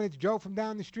you doing? It's Joe from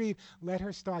down the street." Let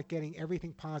her start getting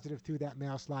everything positive through that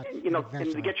mail slot. And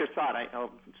to get your thought,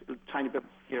 I'll a tiny bit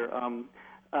here.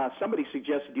 Somebody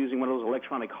suggested using one of those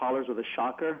electronic collars with a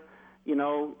shocker,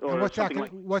 or what's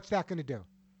something what's that going to do?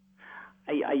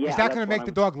 Yeah, is that going to make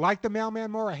the dog like the mailman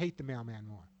more or hate the mailman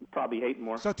more? Probably hate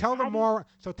more. So tell the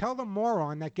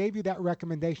moron that gave you that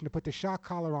recommendation to put the shock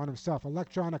collar on himself.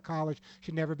 Electronic collars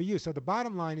should never be used. So the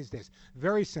bottom line is this: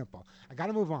 very simple. I got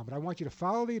to move on, but I want you to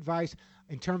follow the advice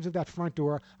in terms of that front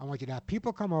door. I want you to have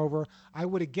people come over. I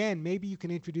would again, maybe you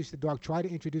can introduce the dog. Try to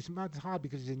introduce him. It's hard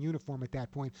because he's in uniform at that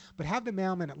point. But have the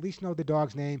mailman at least know the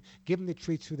dog's name. Give him the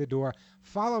treats through the door.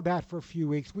 Follow that for a few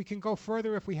weeks. We can go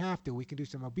further if we have to. We can do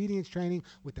some obedience training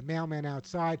with the mailman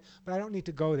outside. But I don't need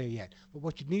to go there yet. But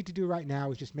what you need to do right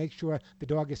now is just make sure the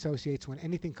dog associates when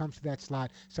anything comes to that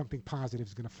slot, something positive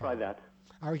is going to follow. Try that.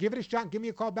 All right, give it a shot. Give me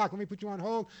a call back. Let me put you on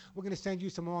hold. We're going to send you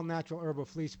some all-natural herbal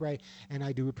flea spray, and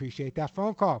I do appreciate that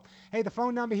phone call. Hey, the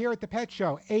phone number here at the Pet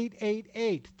Show,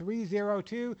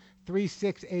 888-302-3700.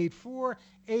 3684,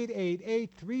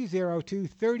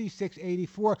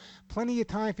 888-302-3684. Plenty of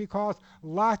time for your calls.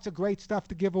 Lots of great stuff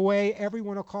to give away.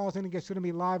 Everyone who calls in and gets to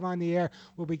be live on the air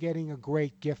will be getting a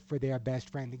great gift for their best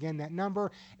friend. Again, that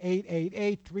number,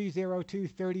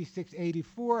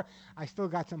 888-302-3684. I still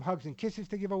got some hugs and kisses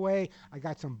to give away. I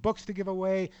got some books to give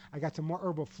away. I got some more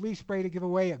herbal flea spray to give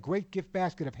away, a great gift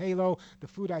basket of Halo, the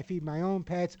food I feed my own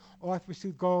pets,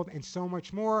 Orthopursuit Gold, and so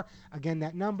much more. Again,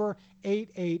 that number,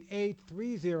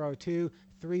 888-302-3684,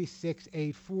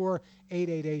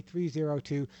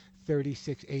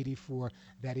 888-302-3684.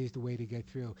 That is the way to get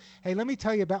through. Hey, let me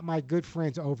tell you about my good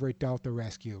friends over at Delta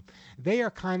Rescue. They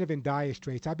are kind of in dire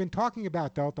straits. I've been talking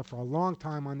about Delta for a long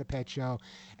time on the Pet Show,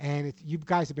 and you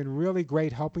guys have been really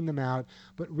great helping them out.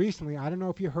 But recently, I don't know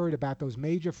if you heard about those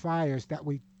major fires that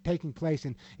we taking place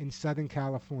in Southern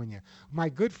California. My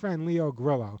good friend Leo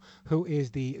Grillo, who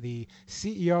is the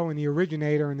CEO and the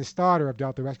originator and the starter of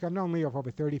Delta Rescue, I've known Leo for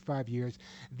over 35 years.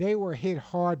 They were hit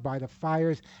hard by the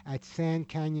fires at Sand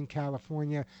Canyon,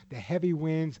 California, the heavy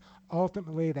winds.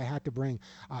 Ultimately, they had to bring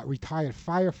retired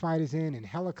firefighters in and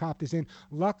helicopters in.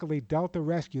 Luckily, Delta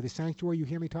Rescue, the sanctuary you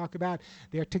hear me talk about,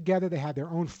 they're together. They had their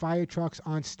own fire trucks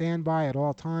on standby at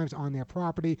all times on their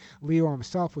property. Leo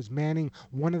himself was manning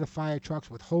one of the fire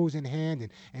trucks with hose in hand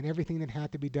and everything that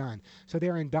had to be done. So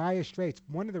they're in dire straits.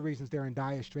 One of the reasons they're in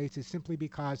dire straits is simply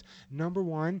because, number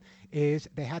one, is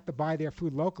they had to buy their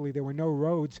food locally. There were no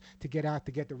roads to get out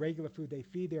to get the regular food they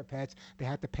feed their pets. They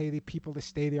had to pay the people to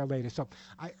stay there later. So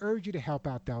I urge you to help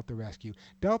out Delta Rescue.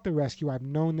 Delta Rescue, I've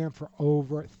known them for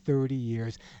over 30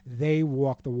 years. They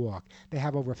walk the walk. They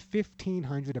have over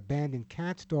 1,500 abandoned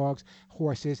cats, dogs,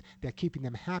 horses. They're keeping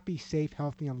them happy, safe,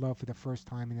 healthy, and loved for the first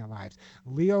time in their lives.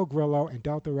 Leo Grillo and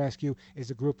Delta Rescue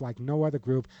is a group like no other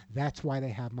group. That's why they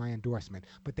have my endorsement.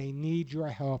 But they need your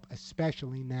help,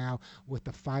 especially now with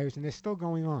the fires, and they're still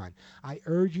going on. I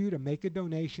urge you to make a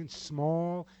donation,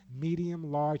 small,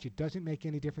 medium, large. It doesn't make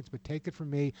any difference, but take it from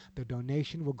me. The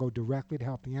donation will go directly to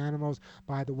help the animals.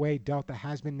 By the way, Delta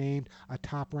has been named a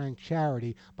top-ranked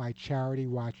charity by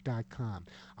CharityWatch.com.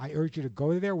 I urge you to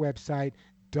go to their website,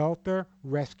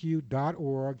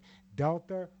 deltarescue.org,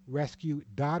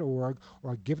 deltarescue.org,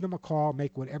 or give them a call.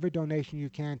 Make whatever donation you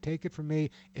can. Take it from me.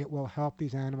 It will help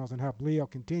these animals and help Leo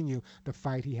continue the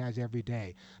fight he has every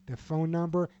day. The phone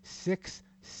number,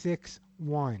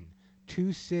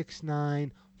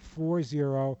 661-269-4010.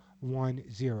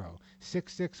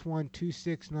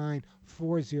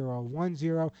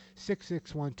 661-269-4010.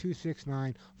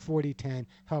 661-269-4010.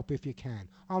 Help if you can.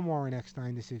 I'm Warren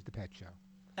Eckstein. This is The Pet Show.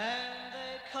 And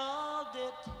they called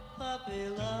it puppy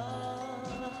love.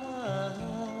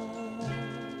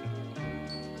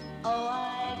 Oh,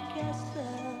 I guess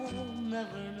they'll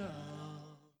never know.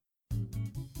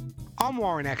 I'm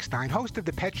Warren Eckstein, host of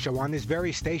The Pet Show on this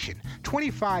very station.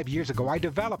 25 years ago, I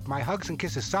developed my Hugs and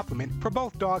Kisses supplement for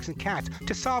both dogs and cats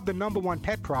to solve the number one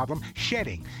pet problem,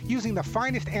 shedding. Using the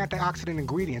finest antioxidant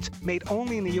ingredients made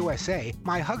only in the USA,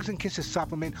 my Hugs and Kisses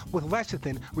supplement with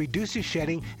lecithin reduces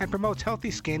shedding and promotes healthy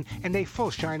skin and a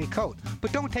full shiny coat.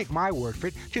 But don't take my word for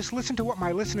it. Just listen to what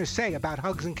my listeners say about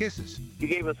Hugs and Kisses. You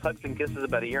gave us Hugs and Kisses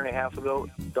about 1.5 years ago.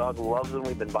 Dog loves them.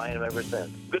 We've been buying them ever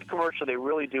since. Good commercial. They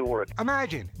really do work.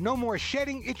 Imagine, no more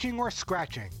shedding, itching, or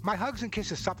scratching. My Hugs and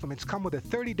Kisses supplements come with a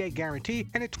 30-day guarantee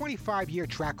and a 25-year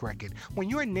track record. When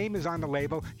your name is on the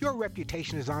label, your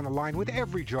reputation is on the line with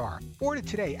every jar. Order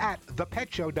today at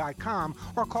thepetshow.com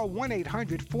or call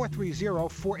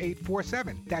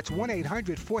 1-800-430-4847. That's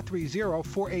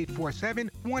 1-800-430-4847,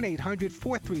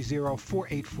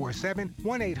 1-800-430-4847,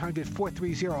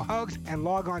 1-800-430-HUGS, and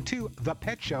log on to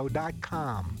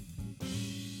thepetshow.com.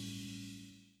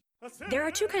 There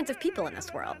are two kinds of people in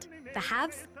this world, the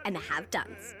haves and the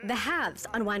have-dones. The haves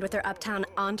unwind with their uptown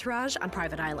entourage on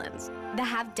private islands. The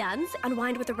have-dones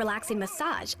unwind with a relaxing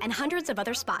massage and hundreds of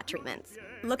other spa treatments.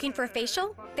 Looking for a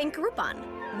facial? Think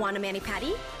Groupon. Want a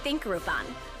mani-pedi? Think Groupon.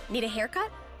 Need a haircut?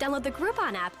 Download the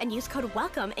Groupon app and use code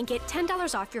WELCOME and get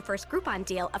 $10 off your first Groupon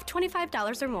deal of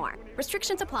 $25 or more.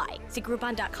 Restrictions apply. See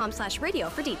Groupon.com/radio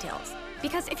for details.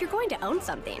 Because if you're going to own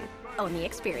something, own the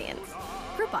experience.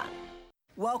 Groupon.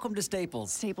 Welcome to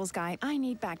Staples. Staples guy, I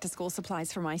need back-to-school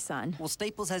supplies for my son. Well,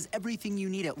 Staples has everything you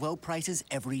need at low prices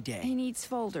every day. He needs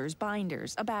folders,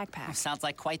 binders, a backpack. Sounds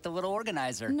like quite the little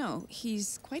organizer. No,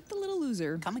 he's quite the little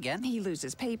loser. Come again? He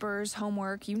loses papers,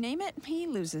 homework, you name it, he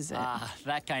loses it. Ah,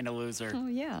 that kind of loser. Oh,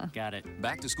 yeah. Got it.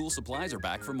 Back-to-school supplies are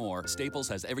back for more. Staples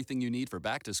has everything you need for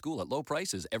back-to-school at low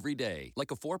prices every day.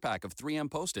 Like a 4-pack of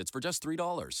 3M Post-its for just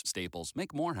 $3. Staples,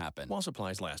 make more happen. While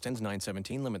supplies last. Ends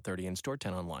 9/17, limit 30 in store,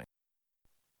 10 online.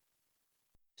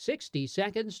 60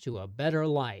 seconds to a better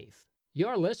life.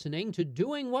 You're listening to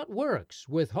Doing What Works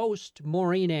with host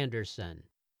Maureen Anderson.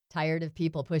 Tired of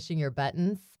people pushing your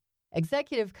buttons?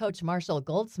 Executive coach Marshall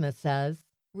Goldsmith says,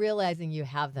 realizing you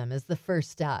have them is the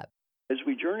first step. As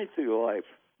we journey through life,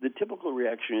 the typical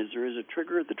reaction is there is a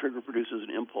trigger, the trigger produces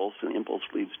an impulse, and the impulse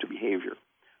leads to behavior.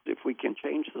 If we can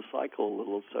change the cycle a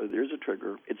little, so there's a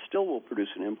trigger, it still will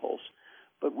produce an impulse,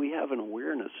 but we have an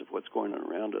awareness of what's going on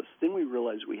around us. Then we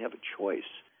realize we have a choice.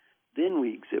 Then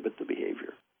we exhibit the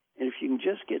behavior. And if you can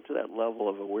just get to that level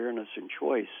of awareness and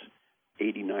choice,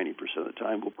 80-90% of the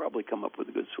time, we'll probably come up with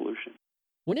a good solution.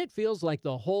 When it feels like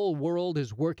the whole world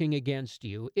is working against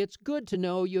you, it's good to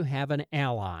know you have an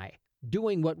ally.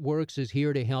 Doing What Works is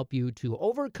here to help you to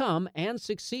overcome and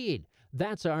succeed.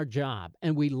 That's our job,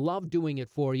 and we love doing it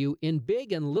for you in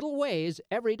big and little ways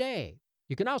every day.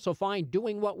 You can also find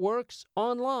Doing What Works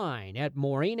online at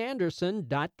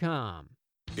MaureenAnderson.com.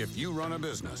 If you run a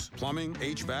business, plumbing,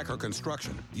 HVAC, or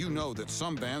construction, you know that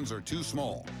some vans are too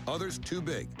small, others too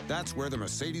big. That's where the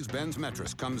Mercedes-Benz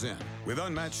Metris comes in. With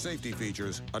unmatched safety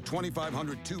features, a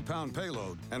 2,500 2-pound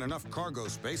payload, and enough cargo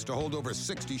space to hold over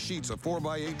 60 sheets of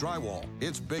 4x8 drywall,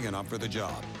 it's big enough for the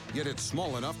job. Yet it's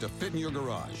small enough to fit in your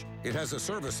garage. It has a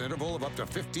service interval of up to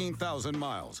 15,000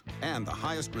 miles and the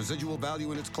highest residual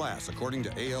value in its class, according to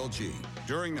ALG.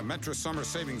 During the Metris Summer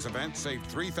Savings Event, save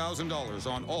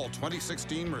 $3,000 on all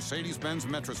 2016 Mercedes-Benz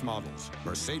Metris models.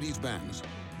 Mercedes-Benz.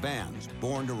 Vans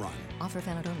born to run. Offer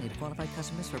valid only to qualified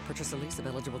customers for purchase or lease of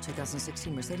eligible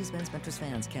 2016 Mercedes-Benz Metris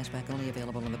vans. Cashback only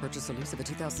available on the purchase or lease of a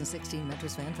 2016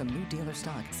 Metris van from new dealer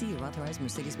stock. See your authorized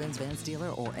Mercedes-Benz Vans dealer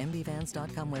or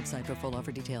mbvans.com website for full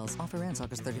offer details. Offer ends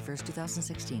August 31st,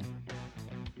 2016.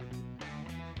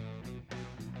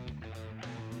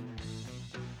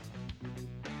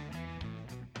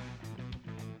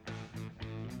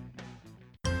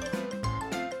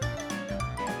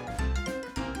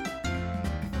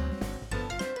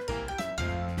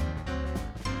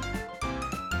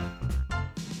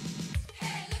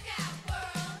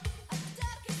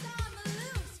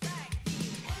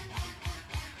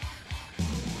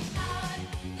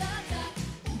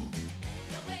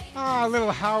 Ah,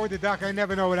 little Howard the Duck. I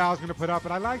never know what I was going to put up,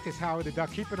 but I like this Howard the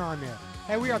Duck. Keep it on there.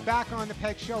 Hey, we are back on the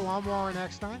Pet Show. I'm Warren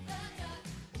Eckstein.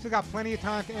 Still got plenty of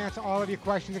time to answer all of your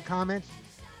questions and comments.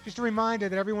 Just a reminder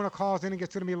that everyone who calls in and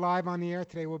gets to be live on the air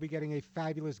today will be getting a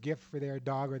fabulous gift for their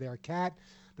dog or their cat.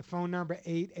 The phone number,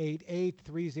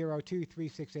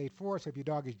 888-302-3684. So if your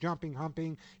dog is jumping,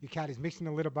 humping, your cat is mixing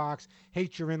the litter box,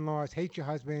 hates your in-laws, hates your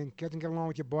husband, doesn't get along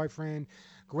with your boyfriend,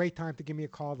 great time to give me a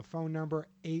call. The phone number,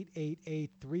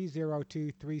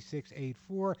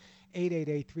 888-302-3684,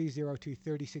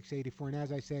 888-302-3684. And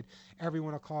as I said,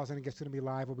 everyone who calls in and gets to be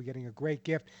live will be getting a great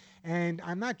gift. And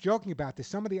I'm not joking about this.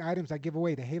 Some of the items I give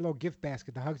away, the Halo gift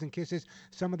basket, the Hugs and Kisses,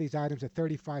 some of these items are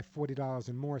 $35, $40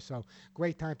 and more. So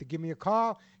great time to give me a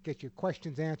call, get your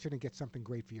questions answered, and get something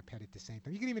great for your pet at the same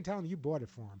time. You can even tell them you bought it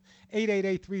for them.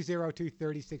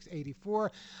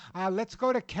 888-302-3684. Let's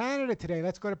go to Canada today.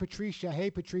 Let's go to Patricia. Hey,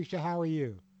 Patricia, how are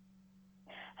you?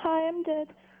 Hi, I'm good.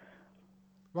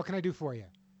 What can I do for you?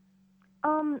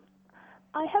 I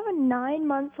have a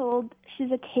 9-month-old.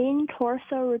 She's a cane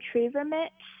torso retriever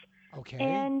mix. Okay.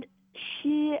 And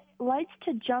she likes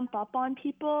to jump up on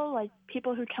people, like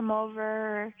people who come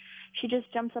over. She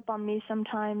just jumps up on me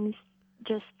sometimes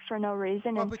just for no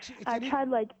reason. Well, and I tried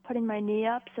putting my knee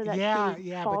up so that she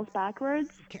falls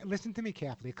backwards. Listen to me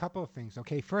carefully. A couple of things,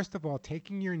 okay? First of all,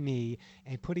 taking your knee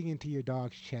and putting it into your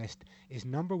dog's chest is,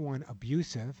 number one,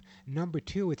 abusive. Number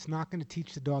two, it's not going to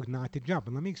teach the dog not to jump.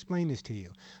 And let me explain this to you.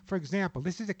 For example,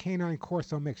 this is a canine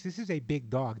corso mix. This is a big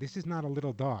dog. This is not a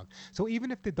little dog. So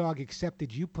even if the dog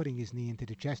accepted you putting his knee into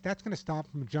the chest, that's going to stop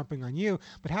him from jumping on you.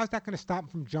 But how's that going to stop him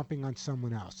from jumping on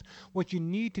someone else? What you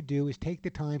need to do is take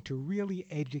the time to really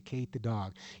educate the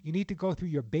dog. You need to go through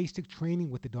your basic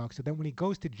training with the dog so that when he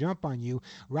goes to jump on you,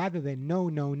 rather than no,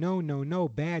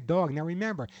 bad dog. Now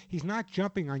remember, he's not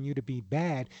jumping on you to be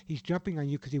bad. He's jumping on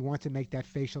you because he wants to make that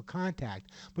facial contact.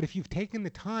 But if you've taken the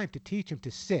time to teach him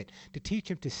to sit, to teach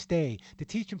him to stay, to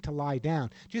teach him to lie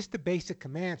down, just the basic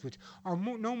commands, which are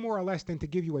no more or less than to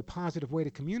give you a positive way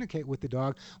to communicate with the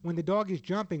dog, when the dog is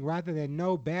jumping, rather than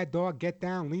no, bad dog, get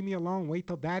down, leave me alone, wait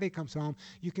till daddy comes home,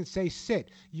 you can say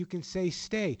sit, you can say say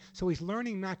stay. So he's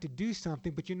learning not to do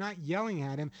something, but you're not yelling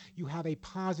at him. You have a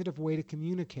positive way to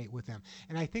communicate with him.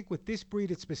 And I think with this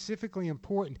breed, it's specifically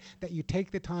important that you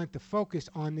take the time to focus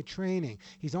on the training.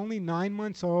 He's only 9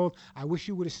 months old. I wish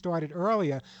you would have started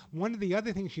earlier. One of the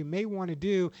other things you may want to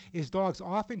do is dogs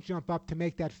often jump up to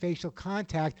make that facial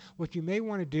contact. What you may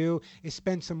want to do is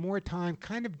spend some more time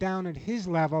kind of down at his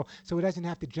level so he doesn't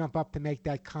have to jump up to make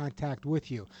that contact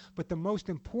with you. But the most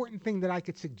important thing that I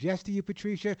could suggest to you,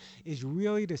 Patricia, is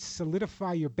really to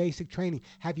solidify your basic training.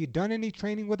 Have you done any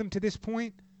training with him to this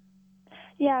point?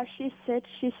 Yeah, she sits,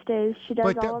 she stays, she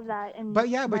does all of that. And my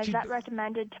you, vet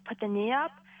recommended to put the knee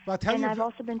up. And I've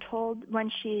also been told when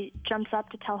she jumps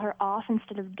up to tell her off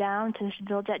instead of down, so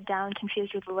they'll get down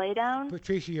confused with lay down.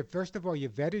 Patricia, first of all, your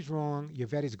vet is wrong. Your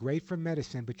vet is great for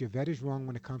medicine, but your vet is wrong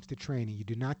when it comes to training. You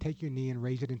do not take your knee and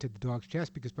raise it into the dog's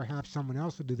chest because perhaps someone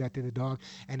else will do that to the dog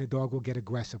and the dog will get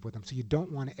aggressive with them. So you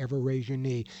don't want to ever raise your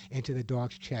knee into the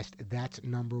dog's chest. That's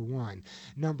number one.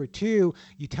 Number two,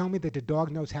 you tell me that the dog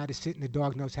knows how to sit and the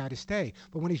dog knows how to stay.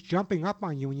 But when he's jumping up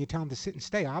on you and you tell him to sit and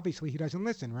stay, obviously he doesn't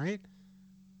listen, right?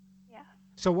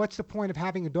 So what's the point of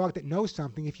having a dog that knows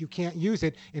something if you can't use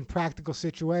it in practical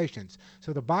situations?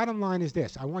 So the bottom line is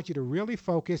this. I want you to really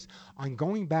focus on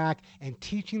going back and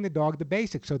teaching the dog the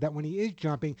basics so that when he is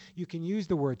jumping, you can use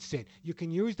the word sit, you can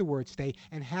use the word stay,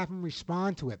 and have him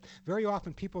respond to it. Very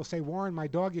often people say, Warren, my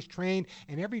dog is trained,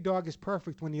 and every dog is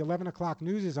perfect when the 11 o'clock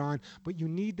news is on, but you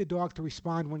need the dog to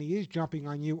respond when he is jumping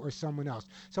on you or someone else.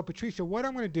 So Patricia, what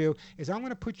I'm going to do is I'm going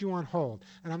to put you on hold,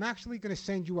 and I'm actually going to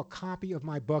send you a copy of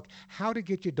my book, How to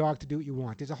Get Your Dog to Do What You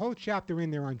Want. There's a whole chapter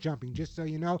in there on jumping, just so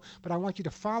you know, but I want you to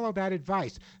follow that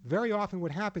advice. Very often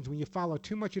what happens when you follow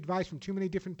too much advice from too many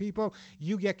different people,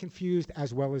 you get confused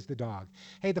as well as the dog.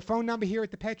 Hey, the phone number here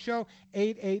at the Pet Show,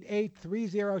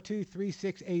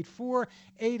 888-302-3684,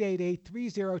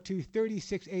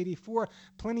 888-302-3684.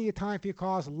 Plenty of time for your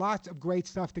calls. Lots of great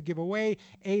stuff to give away.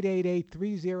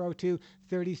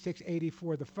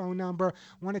 888-302-3684, the phone number.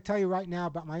 I want to tell you right now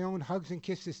about my own Hugs and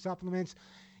Kisses supplements.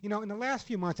 You know, in the last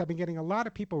few months, I've been getting a lot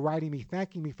of people writing me,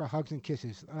 thanking me for Hugs and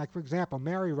Kisses. Like, for example,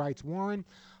 Mary writes, Warren,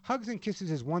 Hugs and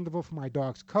Kisses is wonderful for my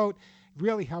dog's coat. It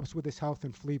really helps with his health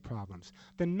and flea problems.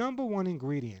 The number one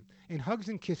ingredient in Hugs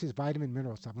and Kisses vitamin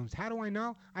mineral supplements, how do I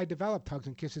know? I developed Hugs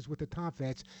and Kisses with the top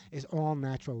vets, is all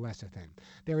natural lecithin.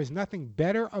 There is nothing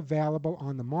better available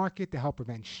on the market to help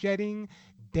prevent shedding,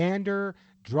 dander,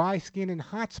 dry skin, and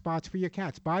hot spots for your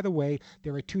cats. By the way,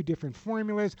 there are 2 different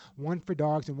formulas, one for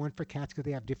dogs and one for cats because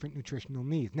they have different nutritional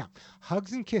needs. Now,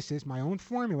 Hugs and Kisses, my own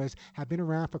formulas, have been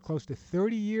around for close to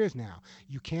 30 years now.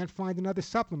 You can't find another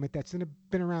supplement that's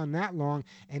been around that long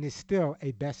and is still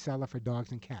a bestseller for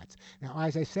dogs and cats. Now,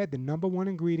 as I said, the number one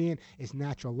ingredient is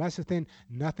natural lecithin,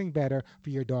 nothing better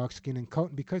for your dog's skin and coat.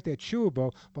 And because they're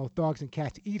chewable, both dogs and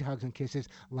cats eat Hugs and Kisses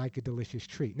like a delicious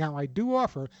treat. Now, I do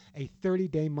offer a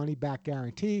 30-day money-back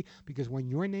guarantee because when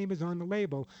your name is on the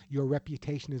label, your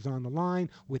reputation is on the line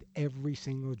with every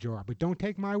single jar. But don't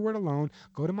take my word alone.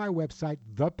 Go to my website,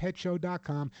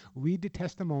 thepetshow.com. Read the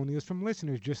testimonials from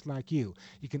listeners just like you.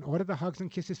 You can order the Hugs and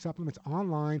Kisses supplements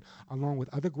online along with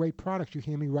other great products you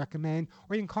hear me recommend,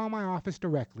 or you can call my office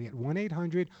directly at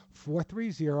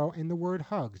 1-800-430 and the word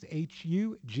HUGS,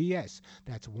 H-U-G-S.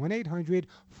 That's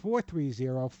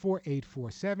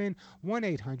 1-800-430-4847,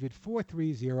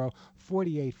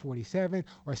 1-800-430-4847,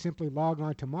 or simply log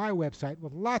on to my website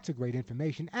with lots of great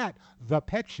information at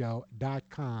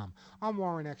thepetshow.com. I'm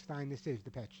Warren Eckstein. This is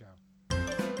The Pet Show.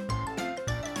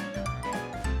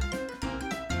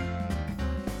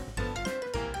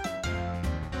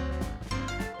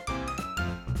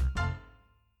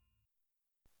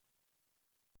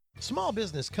 Small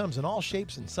business comes in all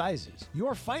shapes and sizes.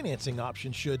 Your financing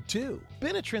option should too.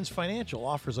 Benetrends Financial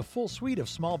offers a full suite of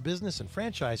small business and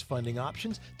franchise funding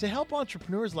options to help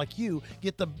entrepreneurs like you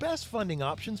get the best funding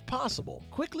options possible,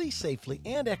 quickly, safely,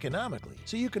 and economically,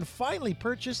 so you can finally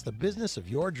purchase the business of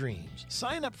your dreams.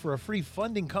 Sign up for a free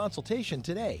funding consultation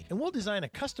today, and we'll design a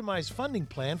customized funding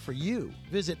plan for you.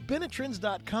 Visit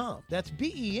Benetrends.com. That's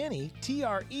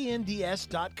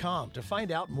BENETRENDS.com to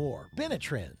find out more.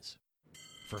 Benetrends.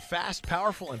 For fast,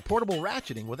 powerful, and portable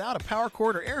ratcheting without a power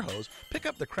cord or air hose, pick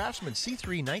up the Craftsman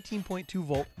C3 19.2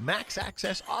 volt Max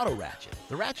Access Auto Ratchet.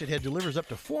 The ratchet head delivers up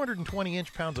to 420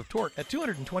 inch-pounds of torque at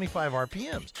 225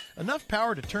 RPMs, enough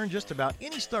power to turn just about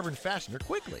any stubborn fastener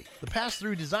quickly. The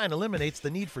pass-through design eliminates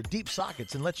the need for deep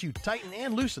sockets and lets you tighten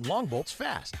and loosen long bolts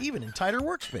fast, even in tighter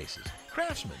workspaces.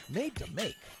 Craftsman, made to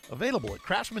make. Available at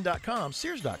Craftsman.com,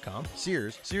 Sears.com,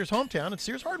 Sears, Sears Hometown, and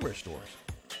Sears Hardware stores.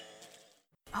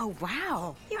 Oh,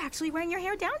 wow. You're actually wearing your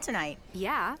hair down tonight.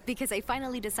 Yeah, because I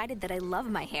finally decided that I love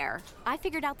my hair. I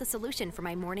figured out the solution for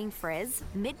my morning frizz,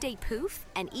 midday poof,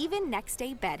 and even next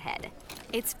day bedhead.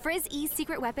 It's Frizz E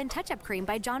Secret Weapon Touch-Up Cream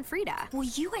by John Frieda. Well,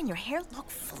 you and your hair look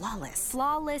flawless.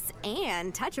 Flawless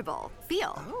and touchable.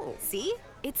 Feel. Oh. See?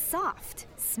 It's soft,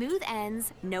 smooth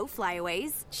ends, no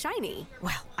flyaways, shiny.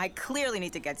 Well, I clearly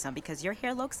need to get some because your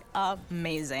hair looks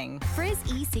amazing. Frizz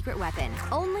E Secret Weapon,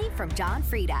 only from John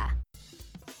Frieda.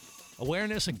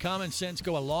 Awareness and common sense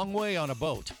go a long way on a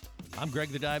boat. I'm Greg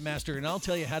the Dive Master, and I'll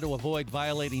tell you how to avoid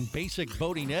violating basic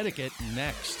boating etiquette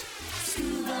next.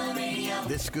 Scuba Radio.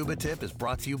 This scuba tip is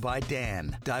brought to you by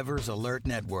DAN, Divers Alert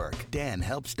Network. DAN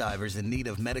helps divers in need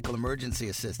of medical emergency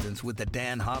assistance with the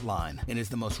DAN hotline and is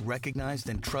the most recognized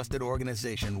and trusted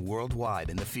organization worldwide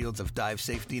in the fields of dive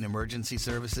safety and emergency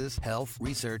services, health,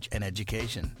 research, and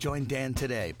education. Join DAN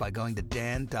today by going to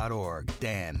dan.org.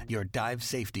 DAN, your dive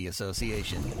safety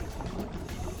association.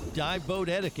 Dive boat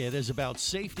etiquette is about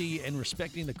safety and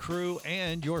respecting the crew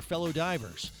and your fellow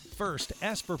divers. First,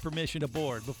 ask for permission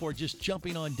aboard before just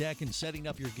jumping on deck and setting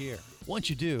up your gear. Once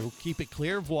you do, keep it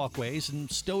clear of walkways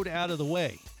and stowed out of the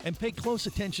way. And pay close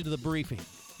attention to the briefing.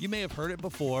 You may have heard it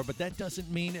before, but that doesn't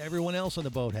mean everyone else on the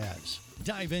boat has.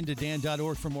 Dive into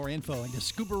dan.org for more info and to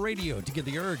Scuba Radio to get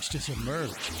the urge to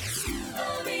submerge.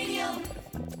 Scuba Radio.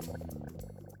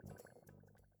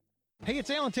 Hey,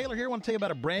 it's Alan Taylor here. I want to tell you about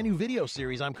a brand new video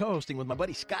series I'm co-hosting with my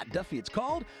buddy Scott Duffy. It's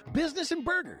called Business and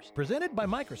Burgers, presented by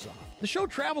Microsoft. The show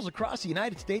travels across the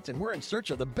United States, and we're in search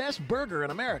of the best burger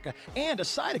in America and a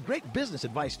side of great business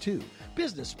advice, too.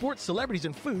 Business, sports, celebrities,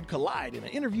 and food collide in an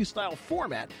interview-style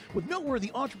format with noteworthy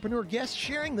entrepreneur guests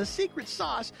sharing the secret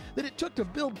sauce that it took to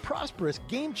build prosperous,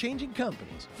 game-changing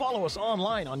companies. Follow us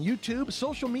online on YouTube,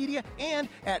 social media, and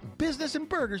at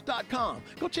businessandburgers.com.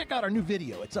 Go check out our new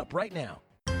video. It's up right now.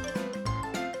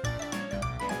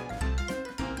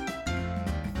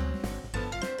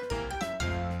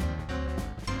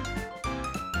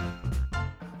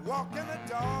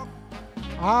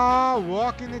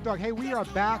 Walking the dog. Hey, we are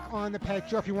back on the Pet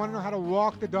Show. If you want to know how to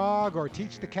walk the dog or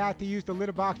teach the cat to use the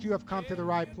litter box, you have come to the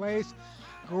right place.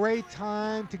 Great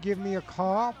time to give me a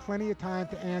call. Plenty of time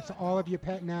to answer all of your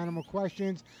pet and animal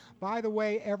questions. By the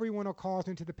way, everyone who calls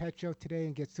into the Pet Show today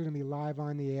and gets through to me live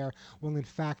on the air will in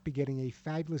fact be getting a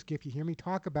fabulous gift. You hear me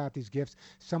talk about these gifts.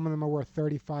 Some of them are worth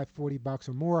 $35, $40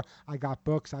 or more. I got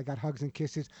books. I got hugs and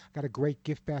kisses. Got a great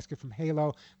gift basket from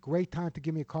Halo. Great time to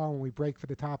give me a call when we break for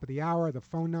the top of the hour. The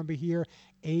phone number here,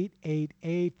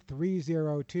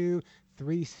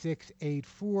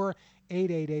 888-302-3684,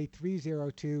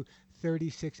 888-302-3684.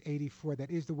 That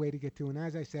is the way to get through. And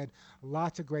as I said,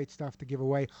 lots of great stuff to give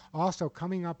away. Also,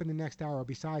 coming up in the next hour,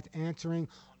 besides answering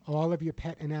all of your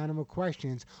pet and animal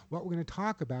questions, what we're going to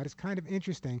talk about is kind of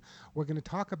interesting. We're going to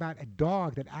talk about a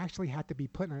dog that actually had to be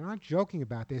put, and I'm not joking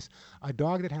about this, a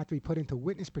dog that had to be put into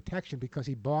witness protection because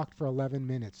he barked for 11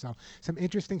 minutes. So some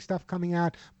interesting stuff coming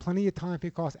out. Plenty of time for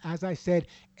your calls. As I said,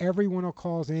 everyone who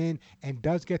calls in and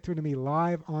does get through to me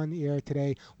live on the air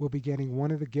today will be getting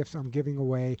one of the gifts I'm giving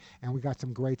away, and we got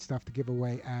some great stuff to give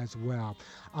away as well.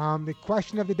 The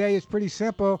question of the day is pretty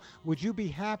simple. Would you be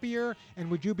happier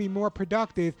and would you be more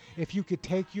productive if you could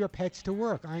take your pets to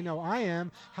work? I know I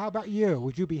am. How about you?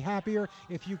 Would you be happier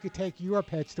if you could take your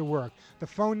pets to work? The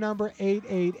phone number,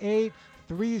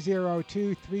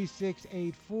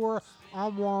 888-302-3684.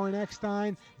 I'm Warren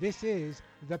Eckstein. This is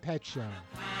The Pet Show.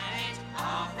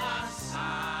 Of the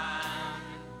sun,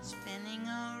 spinning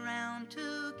around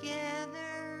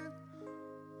together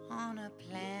on a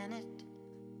planet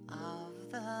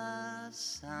of the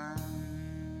sun.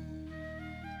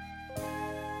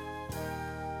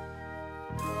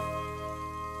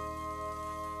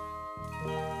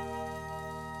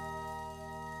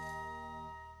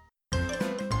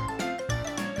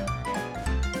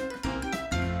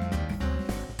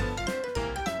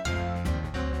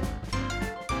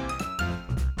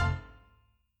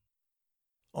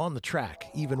 On the track,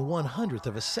 even 1/100th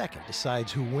of a second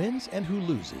decides who wins and who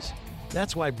loses.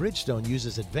 That's why Bridgestone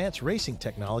uses advanced racing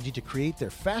technology to create their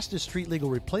fastest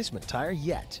street-legal replacement tire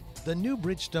yet, the new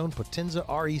Bridgestone Potenza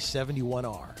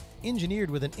RE71R. Engineered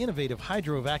with an innovative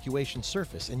hydro-evacuation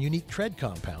surface and unique tread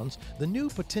compounds, the new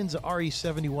Potenza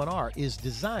RE71R is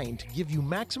designed to give you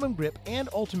maximum grip and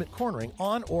ultimate cornering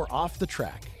on or off the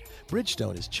track.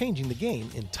 Bridgestone is changing the game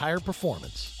in tire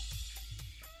performance.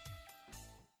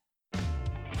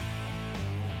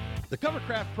 The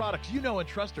Covercraft products you know and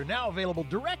trust are now available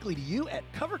directly to you at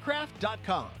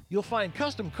covercraft.com. You'll find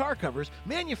custom car covers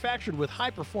manufactured with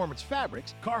high-performance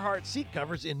fabrics, Carhartt seat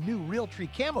covers in new Realtree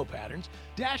camo patterns,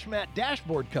 Dash Mat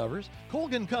dashboard covers,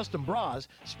 Colgan custom bras,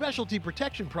 specialty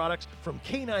protection products from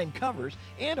K9 Covers,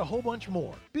 and a whole bunch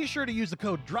more. Be sure to use the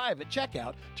code DRIVE at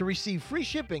checkout to receive free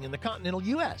shipping in the continental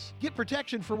U.S. Get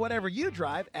protection for whatever you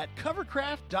drive at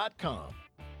covercraft.com.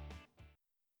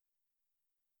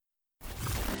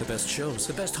 The best shows,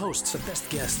 the best hosts, the best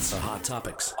guests, the hot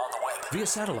topics. On the web, via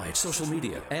satellite, social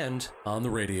media, and on the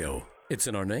radio. It's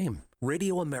in our name,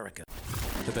 Radio America.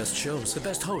 The best shows, the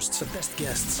best hosts, the best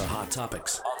guests, the hot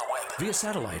topics. On the web, via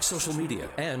satellite, social media,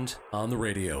 and on the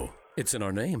radio. It's in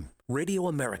our name, Radio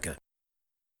America.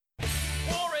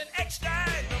 Warren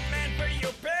Eckstein, the man for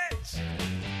your pets.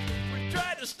 We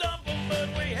tried to stumble, but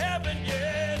we haven't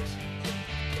yet.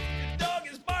 Your dog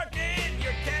is barking,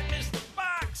 your cat missed the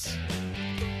box.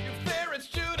 Your ferret's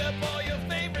chewed up all your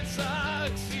favorite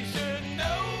socks. He sure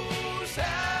knows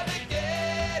how to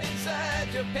get inside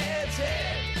your pet's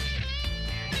head.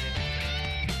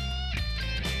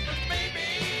 But maybe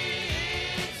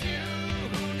it's you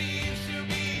who needs to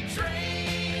be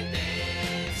trained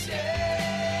instead.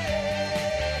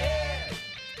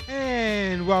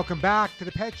 And welcome back to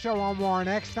the Pet Show. I'm Warren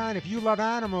Eckstein. If you love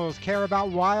animals, care about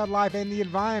wildlife and the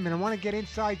environment, and want to get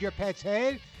inside your pet's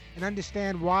head and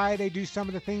understand why they do some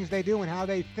of the things they do and how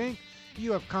they think,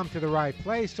 you have come to the right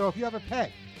place. So if you have a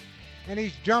pet and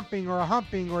he's jumping or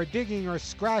humping or digging or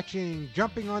scratching,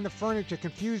 jumping on the furniture,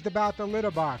 confused about the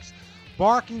litter box,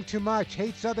 barking too much,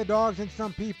 hates other dogs and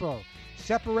some people,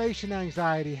 separation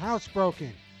anxiety,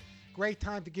 housebroken, great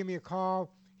time to give me a call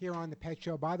here on the Pet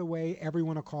Show. By the way,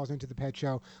 everyone who calls into the Pet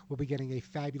Show will be getting a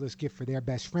fabulous gift for their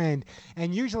best friend.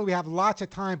 And usually we have lots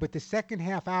of time, but the second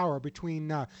half hour today,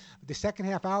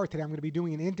 I'm going to be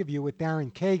doing an interview with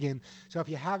Darren Kagan. So if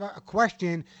you have a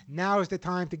question, now is the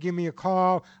time to give me a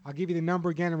call. I'll give you the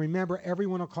number again. And remember,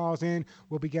 everyone who calls in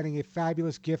will be getting a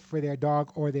fabulous gift for their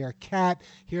dog or their cat.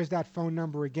 Here's that phone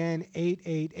number again,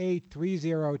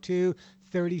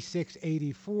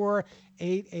 888-302-3684,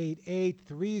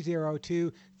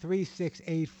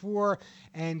 888-302-3684,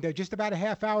 and just about a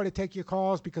half hour to take your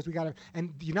calls because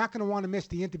and you're not going to want to miss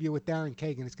the interview with Darren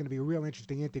Kagan. It's going to be a real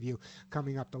interesting interview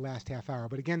coming up the last half hour.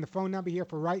 But again, the phone number here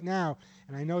for right now,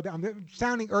 and I know that I'm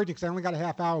sounding urgent because I only got a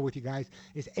half hour with you guys,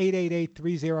 is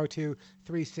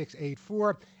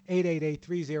 888-302-3684,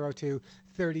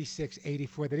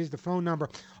 888-302-3684. That is the phone number.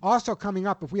 Also coming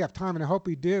up, if we have time, and I hope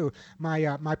we do,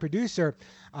 my producer,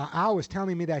 Al, was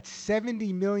telling me that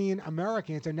 70 million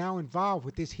Americans are now involved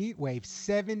with this heat wave.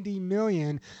 70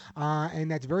 million,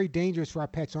 and that's very dangerous for our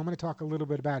pets. So I'm going to talk a little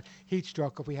bit about heat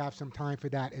stroke if we have some time for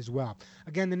that as well.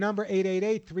 Again, the number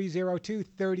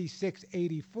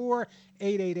 888-302-3684,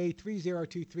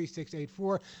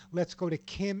 888-302-3684. Let's go to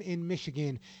Kim in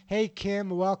Michigan. Hey, Kim,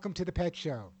 welcome to the Pet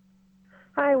Show.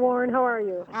 Hi, Warren. How are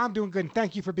you? I'm doing good, and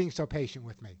thank you for being so patient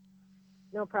with me.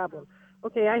 No problem.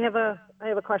 Okay, I have a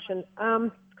question.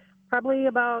 Probably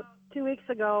about 2 weeks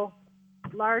ago,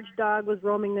 large dog was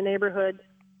roaming the neighborhood.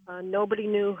 Nobody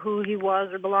knew who he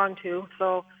was or belonged to.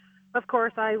 So, of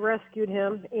course, I rescued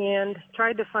him and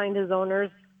tried to find his owners.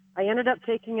 I ended up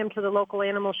taking him to the local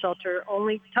animal shelter,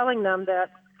 only telling them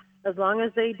that as long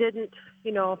as they didn't,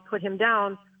 put him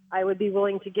down, I would be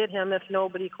willing to get him if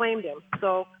nobody claimed him.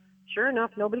 So, sure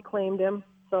enough, nobody claimed him.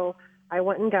 So I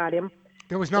went and got him.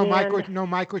 There was no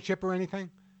microchip or anything?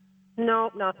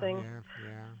 No, nothing. Yeah.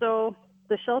 So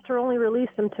the shelter only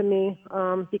released him to me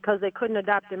because they couldn't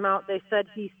adopt him out. They said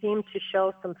he seemed to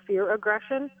show some fear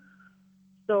aggression.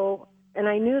 So, and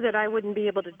I knew that I wouldn't be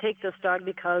able to take this dog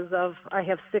because I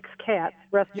have 6 cats,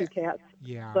 rescue cats.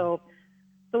 Yeah. So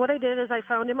what I did is I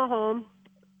found him a home.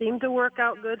 Seemed to work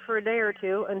out good for a day or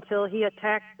two until he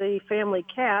attacked the family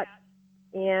cat,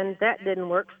 and that didn't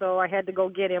work. So I had to go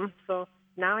get him. So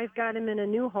now I've got him in a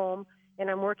new home, and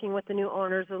I'm working with the new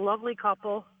owners, a lovely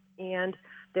couple, and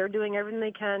they're doing everything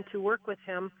they can to work with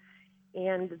him.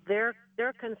 And their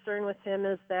concern with him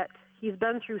is that he's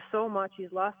been through so much.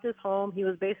 He's lost his home. He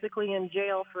was basically in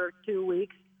jail for 2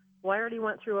 weeks. Well, I already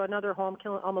went through another home,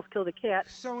 almost killed a cat.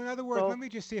 So in other words, let me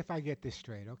just see if I get this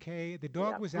straight, okay? The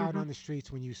dog was out on the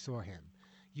streets when you saw him.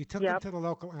 You took him to the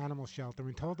local animal shelter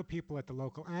and told the people at the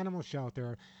local animal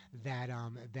shelter that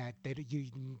you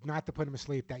not to put him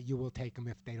asleep, that you will take him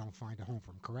if they don't find a home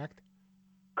for him, correct?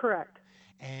 Correct.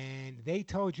 And they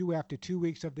told you after 2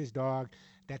 weeks of this dog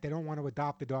that they don't want to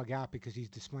adopt the dog out because he's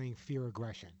displaying fear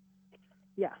aggression.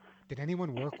 Yes. Did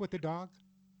anyone work with the dog?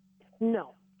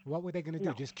 No. What were they going to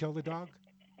do? Just kill the dog?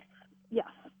 Yes.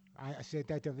 I said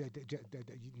that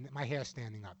my hair's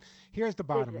standing up. Here's the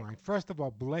bottom line. First of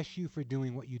all, bless you for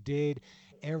doing what you did.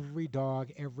 Every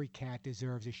dog, every cat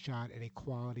deserves a shot at a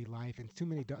quality life. And too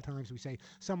many times we say,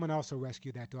 someone else will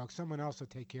rescue that dog. Someone else will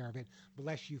take care of it.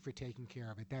 Bless you for taking care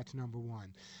of it. That's number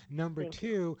one. Number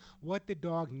two, what the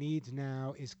dog needs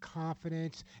now is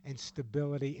confidence and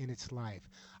stability in its life.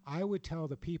 I would tell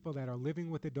the people that are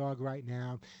living with the dog right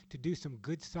now to do some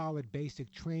good, solid,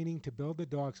 basic training to build the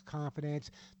dog's confidence,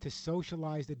 to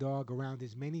socialize the dog around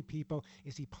as many people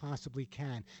as he possibly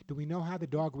can. Do we know how the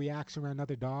dog reacts around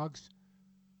other dogs?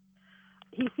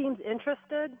 He seems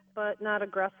interested, but not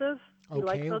aggressive. He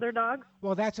likes other dogs.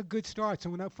 Well, that's a good start.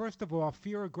 So, first of all,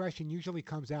 fear aggression usually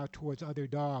comes out towards other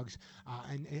dogs.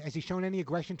 And has he shown any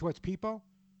aggression towards people?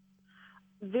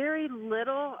 Very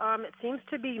little. It seems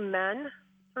to be men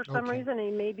for some reason,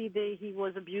 and maybe he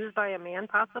was abused by a man,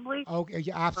 possibly. Okay,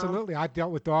 yeah, absolutely. I've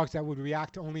dealt with dogs that would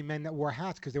react to only men that wore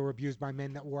hats because they were abused by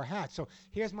men that wore hats. So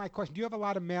here's my question. Do you have a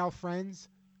lot of male friends?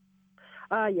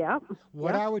 Yeah.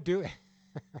 What I would do...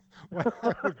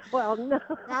 Well, no.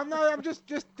 I'm just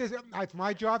it's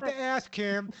my job to ask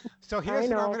him. So here's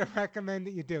what I'm going to recommend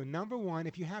that you do. Number one,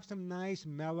 if you have some nice,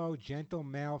 mellow, gentle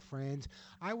male friends,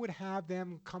 I would have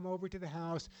them come over to the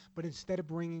house, but instead of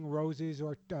bringing roses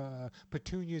or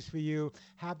petunias for you,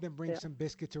 have them bring some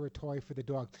biscuits or a toy for the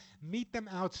dog. Meet them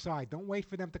outside. Don't wait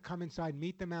for them to come inside.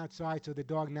 Meet them outside so the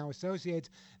dog now associates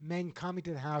men coming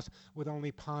to the house with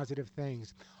only positive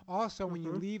things. Also, when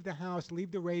you leave the house,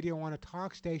 leave the radio on a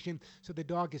talk station so the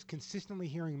dog is consistently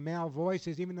hearing male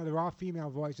voices, even though there are female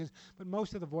voices, but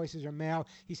most of the voices are male.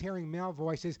 He's hearing male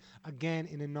voices, again,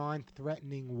 in a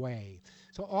non-threatening way.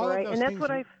 So all of those and that's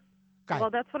things...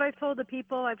 that's what I've told the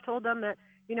people. I've told them that,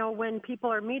 when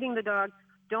people are meeting the dog,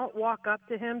 don't walk up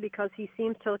to him because he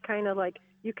seems to kind of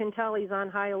you can tell he's on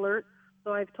high alert.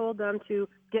 So I've told them to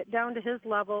get down to his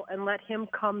level and let him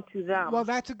come to them. Well,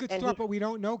 that's a good start, but we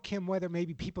don't know, Kim, whether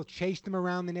maybe people chased him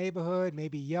around the neighborhood,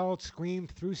 maybe yelled,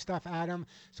 screamed, threw stuff at him.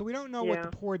 So we don't know what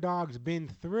the poor dog's been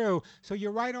through. So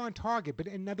you're right on target. But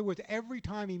in other words, every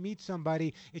time he meets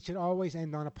somebody, it should always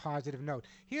end on a positive note.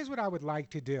 Here's what I would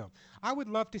like to do. I would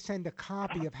love to send a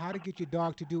copy of How to Get Your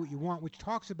Dog to Do What You Want, which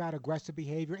talks about aggressive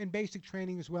behavior and basic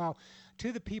training as well,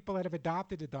 to the people that have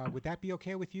adopted a dog. Would that be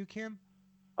okay with you, Kim?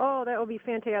 Oh, that would be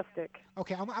fantastic.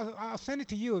 Okay, I'll send it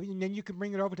to you, and then you can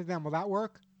bring it over to them. Will that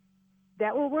work?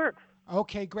 That will work.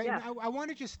 Okay, great. Yeah. I want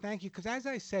to just thank you because, as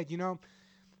I said,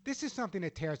 this is something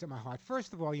that tears at my heart.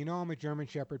 First of all, I'm a German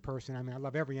Shepherd person. I mean, I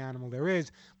love every animal there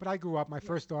is, but I grew up, my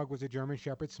first dog was a German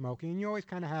Shepherd, Smokey, and you always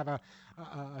kind of have a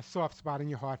soft spot in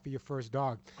your heart for your first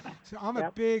dog. So I'm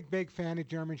a big fan of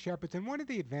German Shepherds, and one of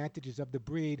the advantages of the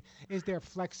breed is their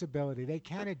flexibility. They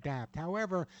can adapt.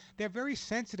 However, they're very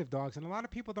sensitive dogs, and a lot of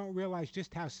people don't realize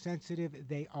just how sensitive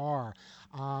they are.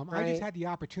 I just had the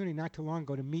opportunity not too long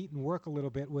ago to meet and work a little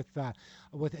bit with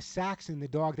Saxon, the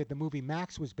dog that the movie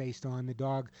Max was based on, the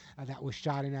dog that was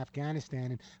shot in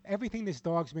Afghanistan. And everything this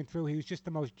dog's been through, he was just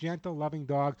the most gentle, loving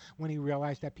dog when he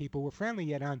realized that people were friendly.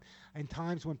 Yet in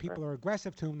times when people are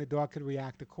aggressive to him, the dog could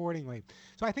react accordingly.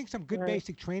 So I think some good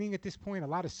basic training at this point, a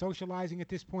lot of socializing at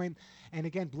this point. And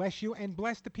again, bless you and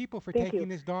bless the people for taking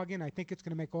this dog in. I think it's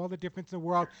going to make all the difference in the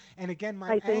world. And again,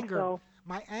 my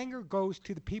anger goes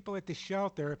to the people at the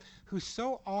shelter who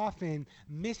so often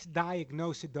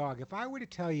misdiagnose a dog. If I were to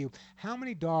tell you how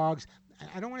many dogs,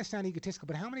 I don't want to sound egotistical,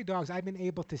 but how many dogs I've been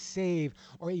able to save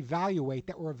or evaluate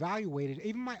that were evaluated.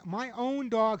 Even my own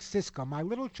dog, Cisco, my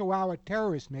little Chihuahua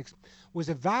terrorist mix, was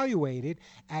evaluated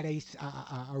at a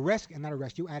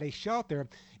shelter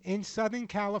in Southern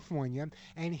California,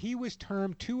 and he was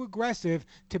termed too aggressive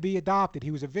to be adopted. He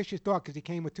was a vicious dog because he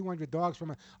came with 200 dogs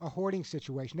from a hoarding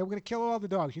situation. They were going to kill all the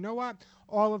dogs. You know what?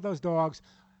 All of those dogs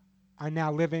are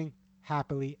now living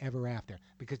happily ever after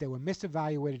because they were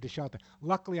misevaluated at the shelter.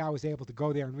 Luckily, I was able to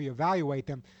go there and reevaluate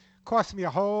them. Cost me a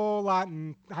whole lot,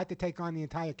 and I had to take on the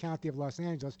entire county of Los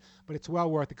Angeles, but it's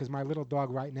well worth it because my little dog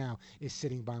right now is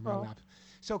sitting by my lap.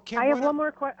 So, Kim, I have one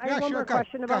more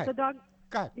question about the dog.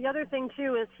 Go ahead. The other thing,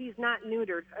 too, is he's not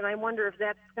neutered, and I wonder if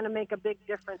that's going to make a big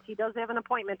difference. He does have an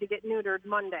appointment to get neutered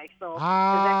Monday. So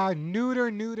neuter.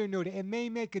 It may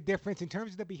make a difference in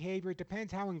terms of the behavior. It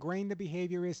depends how ingrained the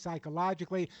behavior is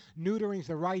psychologically. Neutering is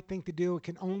the right thing to do. It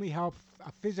can only help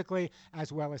physically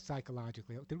as well as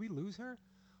psychologically. Did we lose her?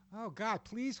 Oh, God,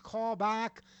 please call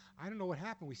back. I don't know what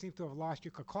happened. We seem to have lost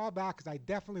you. Call back because I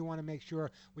definitely want to make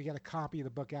sure we get a copy of the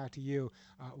book out to you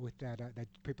with that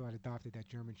people that adopted that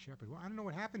German Shepherd. Well, I don't know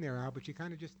what happened there, Al, but she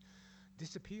kind of just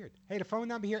disappeared. Hey, the phone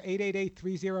number here,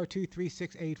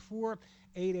 888-302-3684,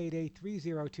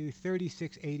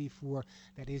 888-302-3684.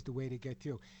 That is the way to get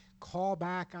through. call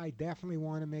back. I definitely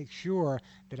want to make sure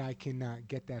that I can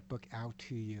get that book out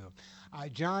to you.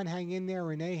 John, hang in there.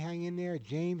 Renee, hang in there.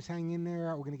 James, hang in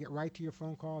there. We're going to get right to your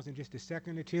phone calls in just a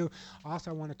second or two.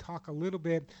 Also, I want to talk a little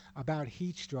bit about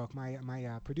heat stroke. My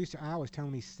producer Al was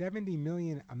telling me 70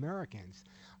 million Americans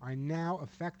are now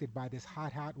affected by this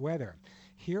hot weather.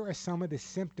 Here are some of the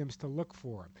symptoms to look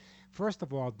for. First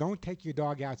of all, don't take your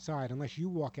dog outside unless you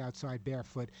walk outside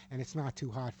barefoot and it's not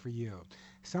too hot for you.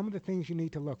 Some of the things you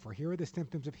need to look for. Here are the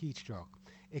symptoms of heat stroke: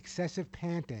 excessive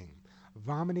panting,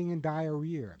 vomiting and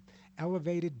diarrhea,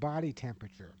 elevated body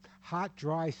temperature, hot,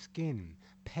 dry skin,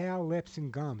 pale lips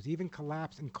and gums, even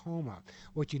collapse and coma.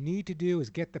 What you need to do is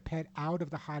get the pet out of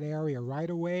the hot area right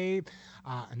away,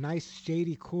 a nice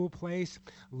shady cool place.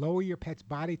 Lower your pet's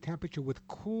body temperature with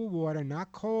cool water,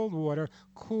 not cold water,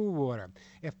 cool water.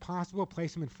 If possible,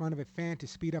 place him in front of a fan to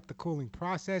speed up the cooling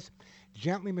process.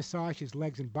 Gently massage his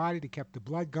legs and body to keep the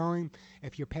blood going.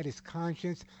 If your pet is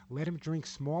conscious, let him drink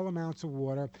small amounts of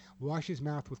water. Wash his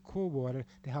mouth with cool water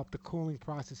to help the cooling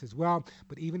process as well.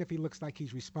 But even if he looks like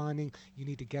he's responding, you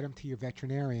need to get him to your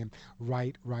veterinarian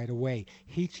right away.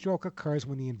 Heat stroke occurs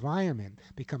when the environment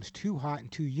becomes too hot and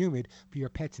too humid for your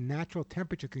pet's natural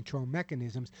temperature control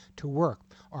mechanisms to work.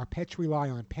 Our pets rely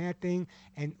on panting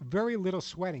and very little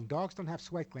sweating. Dogs don't have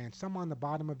sweat glands, some on the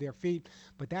bottom of their feet,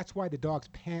 but that's why the dogs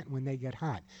pant when they get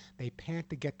hot. They pant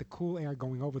to get the cool air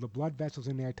going over the blood vessels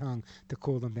in their tongue to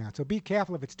cool them down. So be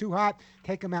careful. If it's too hot,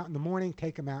 take them out in the morning,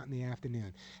 take them out in the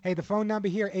afternoon. Hey, the phone number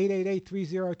here,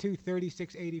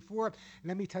 888-302-3684.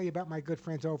 Let me tell you about my good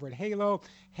friends over at Halo.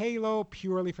 Halo,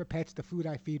 purely for pets, the food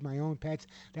I feed my own pets.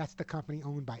 That's the company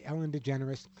owned by Ellen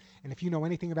DeGeneres. And if you know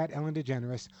anything about Ellen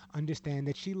DeGeneres, understand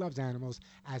that she loves animals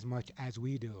as much as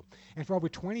we do. And for over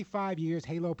 25 years,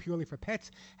 Halo, purely for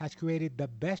pets, has created the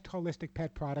best holistic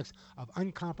pet products of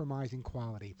uncompromising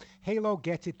quality. Halo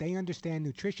gets it. They understand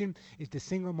nutrition is the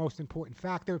single most important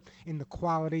factor in the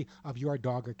quality of your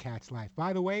dog or cat's life.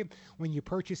 By the way, when you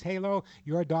purchase Halo,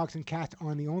 your dogs and cats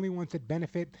aren't the only ones that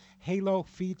benefit. Halo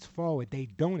feeds forward. They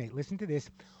donate, listen to this,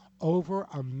 over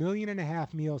 1.5 million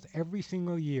meals every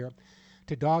single year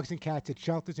to dogs and cats at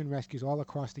shelters and rescues all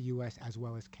across the U.S. as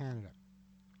well as Canada.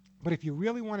 But if you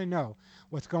really want to know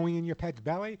what's going in your pet's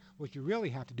belly, what you really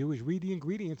have to do is read the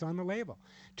ingredients on the label.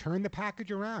 Turn the package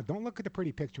around. Don't look at the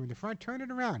pretty picture in the front. Turn it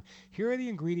around. Here are the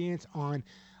ingredients on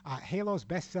Halo's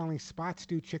best-selling spot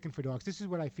stew chicken for dogs. This is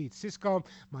what I feed Cisco,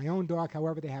 my own dog.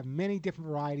 However, they have many different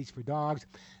varieties for dogs,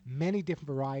 many different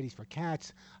varieties for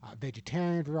cats,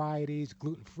 vegetarian varieties,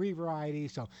 gluten-free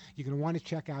varieties. So you're going to want to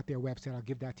check out their website. I'll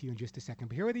give that to you in just a second.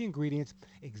 But here are the ingredients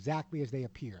exactly as they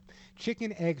appear.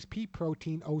 Chicken, eggs, pea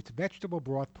protein, oats, vegetable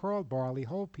broth, pearl barley,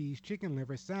 whole peas, chicken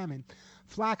liver, salmon,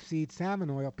 flaxseed, salmon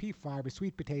oil, pea fiber,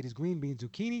 sweet potatoes, green beans,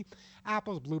 zucchini,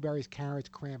 apples, blueberries, carrots,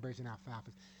 cranberries, and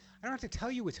alfalfa. I don't have to tell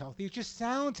you it's healthy. It just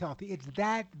sounds healthy. It's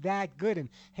that good. And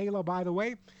Halo, by the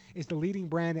way, is the leading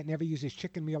brand that never uses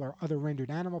chicken meal or other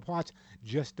rendered animal parts,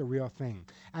 just the real thing.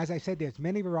 As I said, there's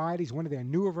many varieties. One of their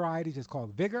newer varieties is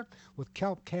called Vigor with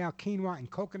kelp, kale, quinoa, and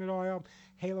coconut oil.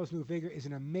 Halo's new Vigor is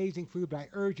an amazing food, but I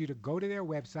urge you to go to their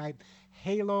website,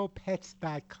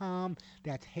 halopets.com.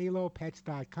 That's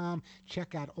halopets.com.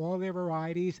 Check out all their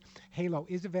varieties. Halo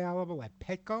is available at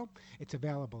Petco. It's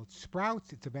available at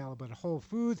Sprouts. It's available at Whole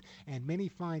Foods and many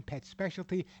fine pet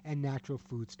specialty and natural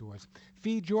food stores.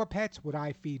 Feed your pets what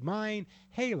I feed mine.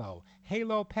 Halo,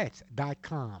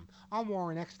 halopets.com. I'm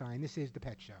Warren Eckstein. This is The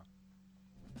Pet Show.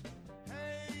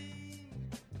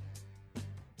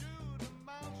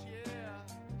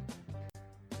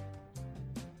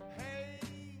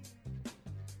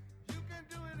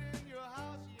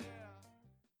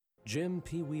 Jim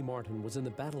Pee Wee Martin was in the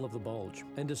Battle of the Bulge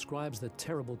and describes the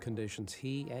terrible conditions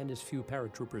he and his few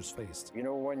paratroopers faced. You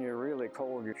know, when you're really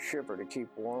cold, you shiver to keep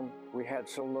warm. We had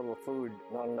so little food,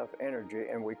 not enough energy,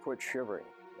 and we quit shivering.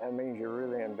 That means you're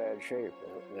really in bad shape,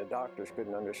 and the doctors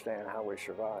couldn't understand how we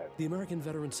survived. The American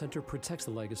Veterans Center protects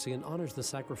the legacy and honors the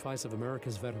sacrifice of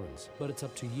America's veterans, but it's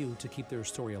up to you to keep their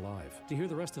story alive. To hear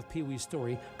the rest of Pee Wee's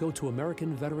story, go to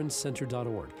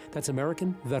AmericanVeteransCenter.org. That's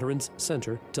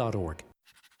AmericanVeteransCenter.org.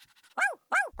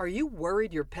 Are you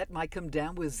worried your pet might come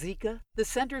down with Zika? The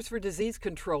Centers for Disease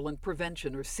Control and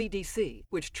Prevention, or CDC,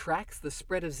 which tracks the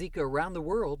spread of Zika around the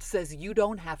world, says you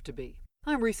don't have to be.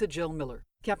 I'm Risa Jill Miller.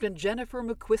 Captain Jennifer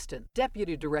McQuiston,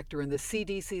 Deputy Director in the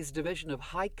CDC's Division of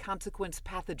High Consequence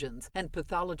Pathogens and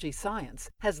Pathology Science,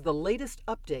 has the latest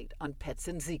update on pets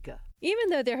and Zika.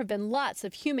 Even though there have been lots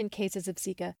of human cases of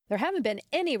Zika, there haven't been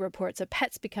any reports of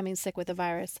pets becoming sick with the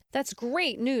virus. That's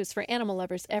great news for animal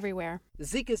lovers everywhere.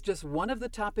 Zika is just one of the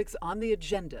topics on the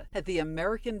agenda at the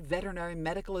American Veterinary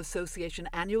Medical Association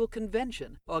Annual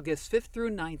Convention, August 5th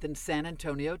through 9th in San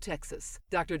Antonio, Texas.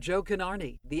 Dr. Joe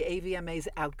Canarney, the AVMA's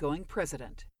outgoing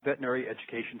president. Veterinary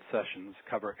education sessions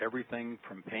cover everything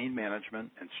from pain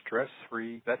management and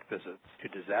stress-free vet visits to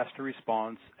disaster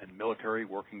response and military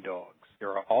working dogs.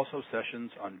 There are also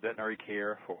sessions on veterinary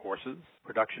care for horses,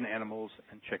 production animals,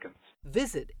 and chickens.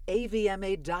 Visit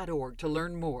avma.org to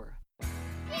learn more.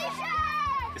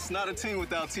 It's not a team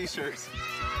without T-shirts.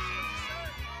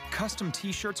 Custom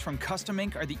T-shirts from Custom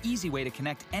Ink are the easy way to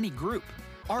connect any group.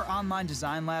 Our online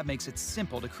design lab makes it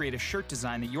simple to create a shirt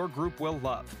design that your group will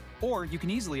love. Or you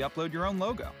can easily upload your own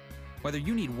logo. Whether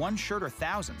you need one shirt or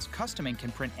thousands, Custom Ink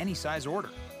can print any size order.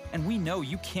 And we know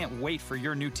you can't wait for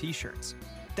your new T-shirts.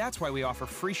 That's why we offer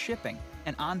free shipping,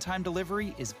 and on-time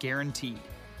delivery is guaranteed.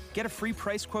 Get a free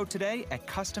price quote today at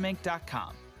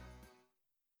customink.com.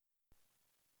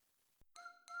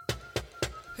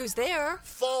 Who's there?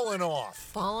 Falling off.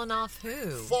 Falling off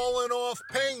who? Falling off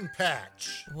pain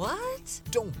patch. What?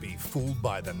 Don't be fooled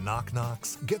by the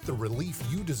knock-knocks. Get the relief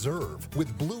you deserve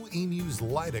with Blue Emu's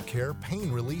Lidocare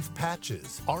pain relief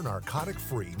patches. Our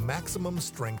narcotic-free,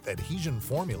 maximum-strength adhesion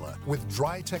formula with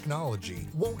dry technology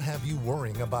won't have you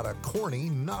worrying about a corny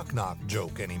knock-knock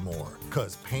joke anymore.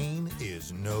 'Cause pain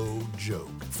is no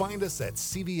joke. Find us at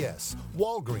CVS,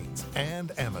 Walgreens,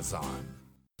 and Amazon.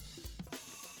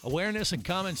 Awareness and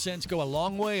common sense go a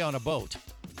long way on a boat.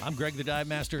 I'm Greg the Dive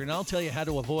Master, and I'll tell you how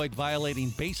to avoid violating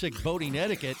basic boating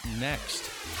etiquette next.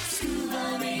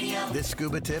 Scuba Radio. This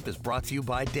scuba tip is brought to you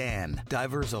by Dan,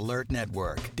 Divers Alert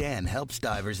Network. Dan helps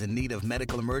divers in need of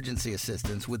medical emergency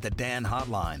assistance with the Dan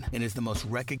Hotline and is the most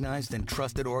recognized and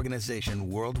trusted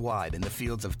organization worldwide in the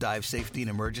fields of dive safety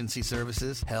and emergency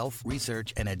services, health,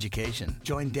 research, and education.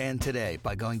 Join Dan today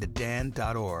by going to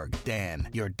dan.org. Dan,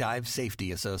 your dive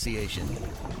safety association.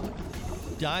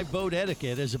 Dive boat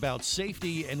etiquette is about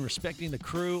safety and respecting the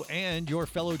crew and your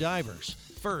fellow divers.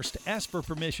 First, ask for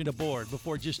permission aboard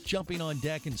before just jumping on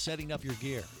deck and setting up your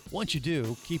gear. Once you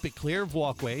do, keep it clear of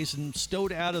walkways and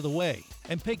stowed out of the way.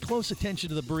 And pay close attention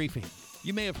to the briefing.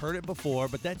 You may have heard it before,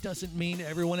 but that doesn't mean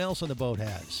everyone else on the boat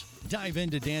has. Dive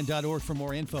into dan.org for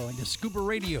more info and to Scuba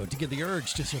Radio to get the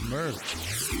urge to submerge.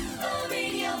 Scuba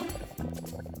Radio.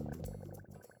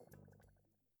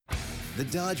 The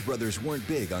Dodge brothers weren't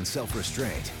big on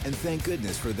self-restraint, and thank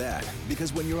goodness for that,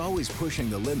 because when you're always pushing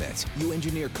the limits, you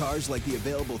engineer cars like the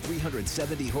available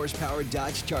 370-horsepower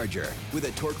Dodge Charger with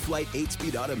a Torque Flight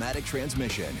 8-speed automatic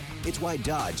transmission. It's why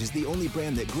Dodge is the only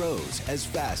brand that grows as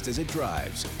fast as it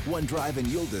drives. One drive and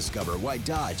you'll discover why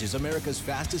Dodge is America's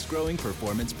fastest-growing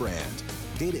performance brand.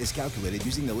 Data is calculated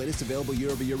using the latest available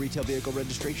year-over-year retail vehicle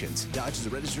registrations. Dodge is a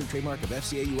registered trademark of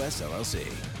FCA US LLC.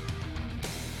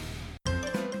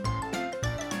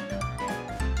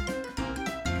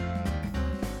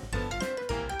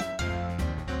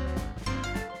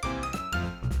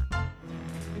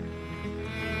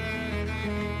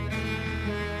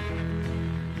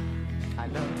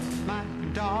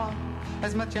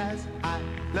 As much as I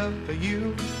love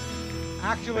you.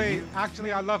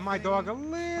 Actually, I love my dog a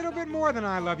little bit more than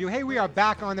I love you. Hey, we are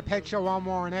back on the Pet Show. I'm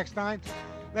Warren Eckstein.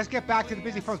 Let's get back to the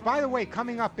busy phones. By the way,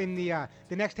 coming up in the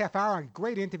next half hour, a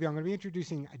great interview. I'm going to be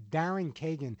introducing Darren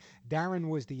Kagan. Darren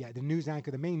was the news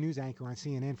anchor, the main news anchor on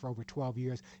CNN for over 12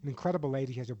 years. An incredible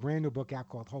lady. She has a brand new book out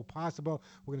called Whole Possible.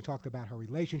 We're going to talk about her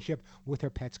relationship with her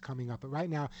pets coming up. But right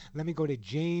now, let me go to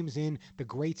James in the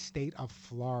great state of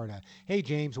Florida. Hey,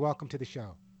 James, welcome to the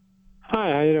show. Hi,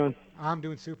 how you doing? I'm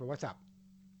doing super. What's up?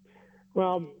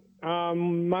 Well,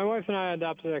 my wife and I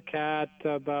adopted a cat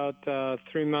about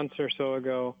 3 months or so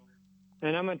ago,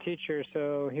 and I'm a teacher,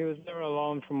 so he was never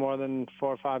alone for more than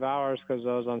 4 or 5 hours because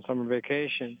I was on summer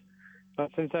vacation.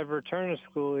 But since I've returned to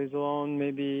school, he's alone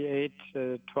maybe 8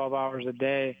 to 12 hours a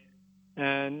day,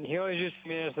 and he always used to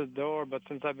meet us at the door, but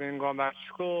since I've been going back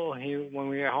to school, when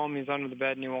we get home, he's under the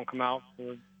bed and he won't come out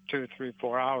for 2, 3,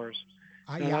 4 hours.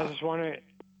 And I was just wondering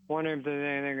if there's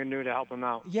anything I can do to help him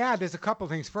out. Yeah, there's a couple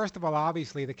things. First of all,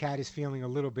 obviously, the cat is feeling a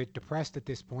little bit depressed at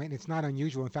this point. It's not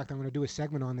unusual. In fact, I'm going to do a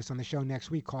segment on this on the show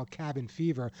next week called Cabin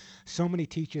Fever. So many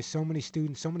teachers, so many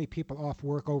students, so many people off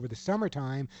work over the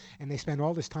summertime, and they spend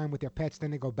all this time with their pets.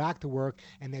 Then they go back to work,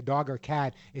 and their dog or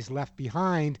cat is left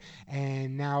behind,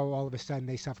 and now all of a sudden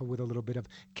they suffer with a little bit of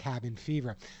cabin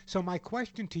fever. So my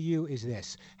question to you is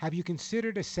this. Have you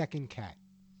considered a second cat?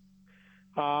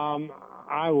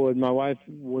 I would. My wife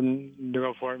wouldn't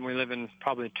go for it, and we live in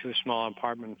probably too small an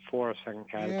apartment for a second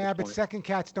cat. Yeah, but second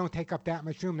cats don't take up that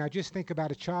much room. Now, just think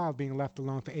about a child being left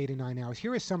alone for 8 or 9 hours.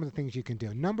 Here are some of the things you can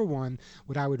do. Number one,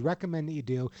 what I would recommend that you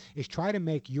do is try to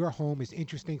make your home as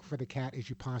interesting for the cat as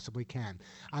you possibly can.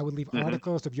 I would leave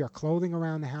articles of your clothing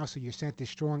around the house so your scent is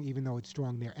strong, even though it's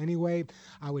strong there anyway.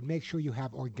 I would make sure you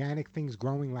have organic things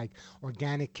growing, like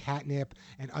organic catnip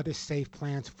and other safe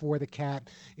plants for the cat.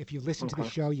 If you listen to the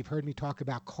show, you've heard me talk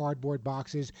about cardboard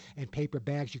boxes and paper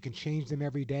bags. You can change them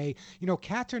every day. You know,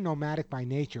 cats are nomadic by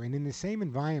nature, and in the same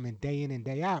environment day in and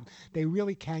day out, they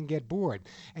really can get bored.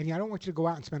 And I don't want you to go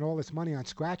out and spend all this money on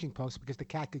scratching posts because the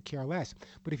cat could care less.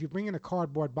 But if you bring in a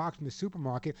cardboard box from the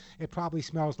supermarket, it probably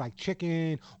smells like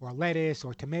chicken or lettuce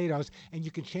or tomatoes, and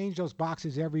you can change those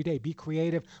boxes every day. Be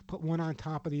creative, put one on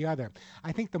top of the other.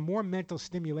 I think the more mental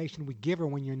stimulation we give her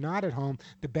when you're not at home,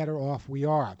 the better off we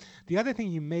are. The other thing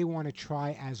you may want to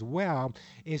try as well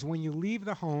is when you leave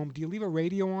the home, do you leave a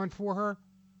radio on for her?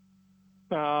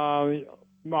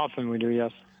 Often we do,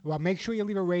 yes. Well, make sure you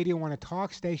leave a radio on a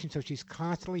talk station so she's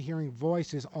constantly hearing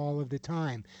voices all of the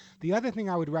time. The other thing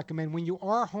I would recommend, when you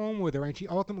are home with her and she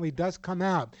ultimately does come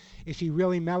out, is she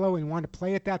really mellow and want to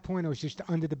play at that point, or is she just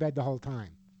under the bed the whole time?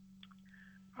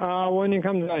 When he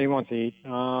comes out, he wants to eat.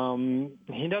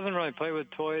 He doesn't really play with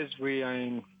toys.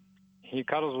 He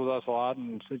cuddles with us a lot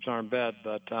and sleeps on our bed,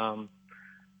 but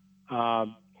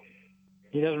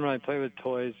he doesn't really play with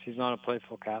toys. He's not a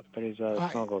playful cat, but he's a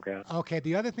snuggle cat. Okay,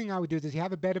 the other thing I would do, does he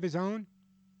have a bed of his own?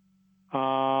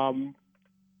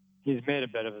 He's made a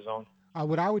bed of his own.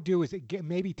 What I would do is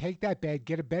maybe take that bed,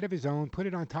 get a bed of his own, put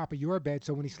it on top of your bed,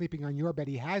 so when he's sleeping on your bed,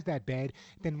 he has that bed.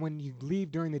 Then when you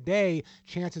leave during the day,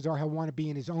 chances are he'll want to be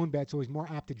in his own bed, so he's more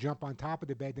apt to jump on top of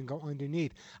the bed than go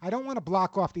underneath. I don't want to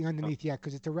block off the underneath yet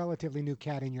because it's a relatively new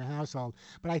cat in your household,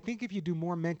 but I think if you do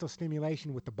more mental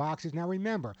stimulation with the boxes, now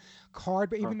remember,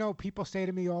 even though people say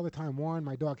to me all the time, Warren,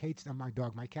 my cat hates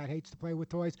to play with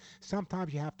toys,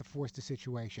 sometimes you have to force the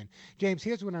situation. James,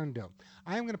 here's what I'm going to do.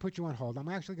 I am going to put you on hold. I'm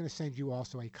actually going to send you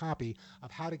also a copy of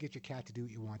How to Get Your Cat to Do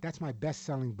What You Want. That's my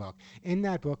best-selling book. In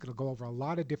that book, it'll go over a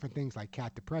lot of different things like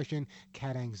cat depression,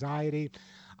 cat anxiety.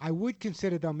 I would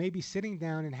consider, though, maybe sitting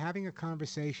down and having a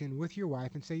conversation with your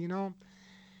wife and say,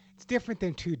 it's different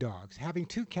than two dogs. Having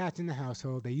two cats in the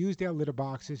household, they use their litter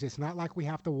boxes. It's not like we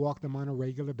have to walk them on a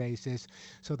regular basis.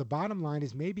 So the bottom line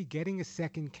is maybe getting a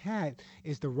second cat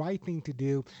is the right thing to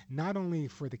do, not only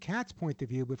for the cat's point of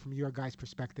view, but from your guy's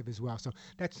perspective as well. So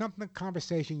that's something,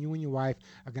 conversation you and your wife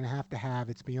are going to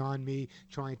have. It's beyond me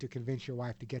trying to convince your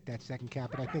wife to get that second cat.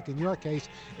 But I think in your case,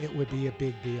 it would be a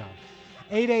big deal.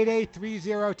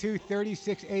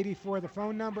 888-302-3684, the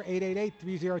phone number,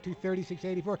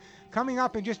 888-302-3684. Coming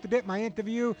up in just a bit, my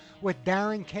interview with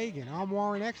Darren Kagan. I'm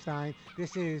Warren Eckstein.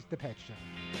 This is The Pet Show.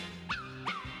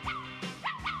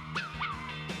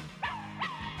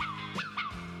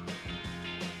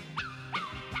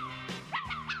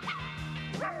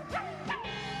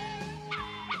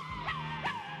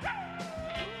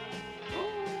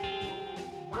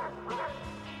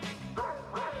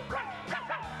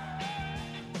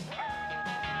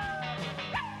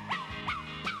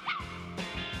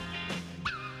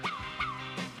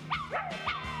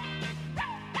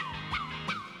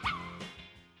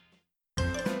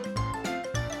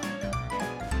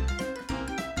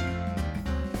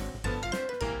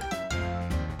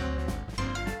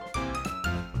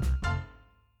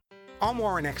 I'm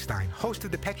Warren Eckstein, host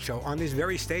of The Pet Show on this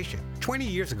very station. 20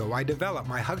 years ago, I developed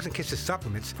my Hugs and Kisses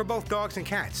supplements for both dogs and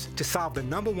cats to solve the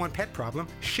 #1 pet problem,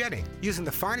 shedding. Using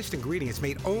the finest ingredients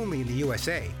made only in the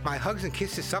USA, my Hugs and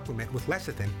Kisses supplement with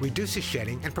lecithin reduces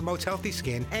shedding and promotes healthy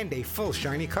skin and a full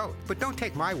shiny coat. But don't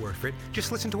take my word for it.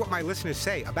 Just listen to what my listeners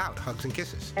say about Hugs and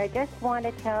Kisses. I just want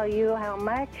to tell you how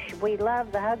much we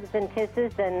love the Hugs and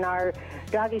Kisses, and our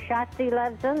doggy Shotzi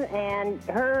loves them, and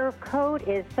her coat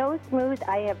is so smooth.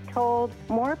 I have told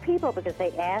more people because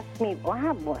they ask me,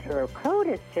 wow, her coat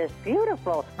is just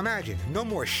beautiful. Imagine, no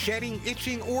more shedding,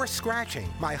 itching, or scratching.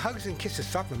 My Hugs and Kisses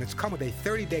supplements come with a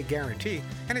 30-day guarantee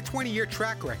and a 20-year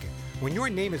track record. When your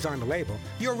name is on the label,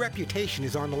 your reputation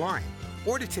is on the line.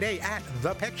 Order today at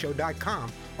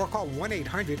thepetshow.com or call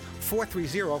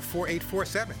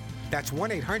 1-800-430-4847. That's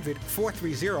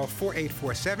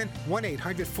 1-800-430-4847,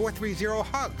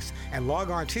 1-800-430-HUGS, and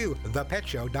log on to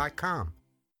thepetshow.com.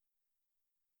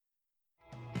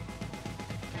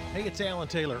 Hey, it's Alan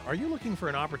Taylor. Are you looking for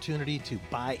an opportunity to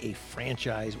buy a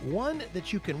franchise, one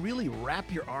that you can really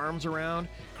wrap your arms around?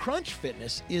 Crunch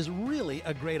Fitness is really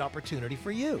a great opportunity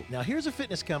for you. Now, here's a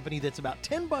fitness company that's about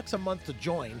 $10 a month to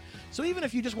join, so even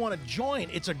if you just want to join,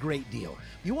 it's a great deal.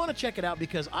 You want to check it out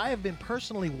because I have been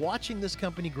personally watching this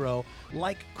company grow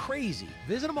like crazy.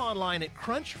 Visit them online at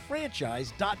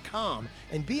crunchfranchise.com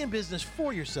and be in business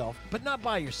for yourself, but not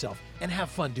by yourself, and have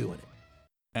fun doing it.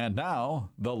 And now,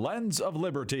 the Lens of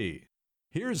Liberty.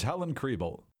 Here's Helen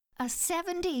Kriebel. A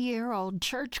 70-year-old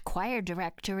church choir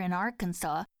director in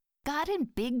Arkansas got in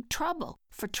big trouble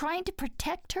for trying to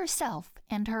protect herself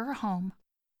and her home.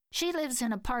 She lives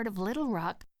in a part of Little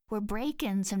Rock where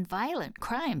break-ins and violent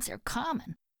crimes are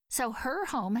common, so her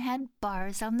home had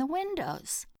bars on the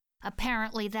windows.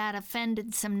 Apparently that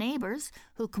offended some neighbors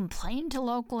who complained to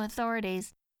local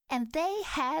authorities, and they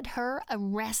had her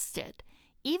arrested,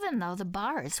 even though the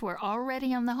bars were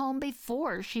already on the home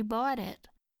before she bought it.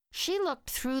 She looked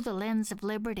through the lens of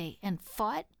liberty and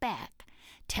fought back,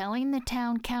 telling the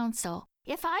town council,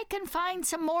 "If I can find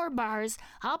some more bars,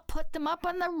 I'll put them up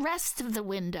on the rest of the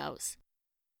windows."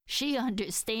 She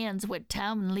understands what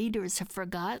town leaders have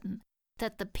forgotten,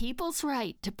 that the people's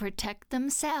right to protect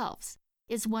themselves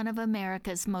is one of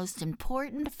America's most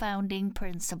important founding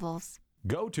principles.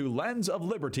 Go to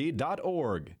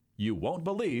lensofliberty.org. You won't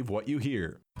believe what you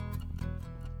hear.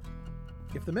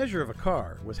 If the measure of a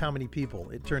car was how many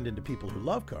people it turned into people who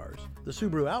love cars, the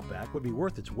Subaru Outback would be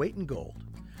worth its weight in gold,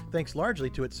 thanks largely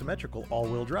to its symmetrical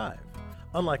all-wheel drive.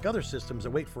 Unlike other systems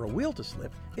that wait for a wheel to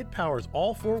slip, it powers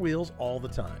all four wheels all the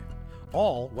time,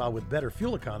 all while with better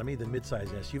fuel economy than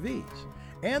midsize SUVs.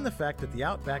 And the fact that the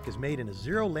Outback is made in a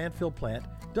zero landfill plant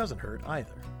doesn't hurt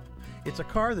either. It's a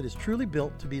car that is truly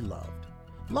built to be loved.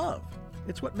 Love.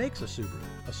 It's what makes a Subaru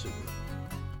a Subaru.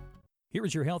 Here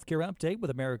is your healthcare update with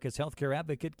America's healthcare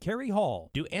advocate, Kerry Hall.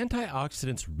 Do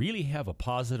antioxidants really have a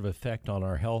positive effect on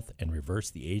our health and reverse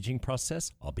the aging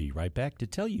process? I'll be right back to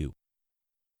tell you.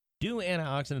 Do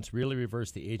antioxidants really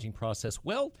reverse the aging process?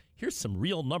 Well, here's some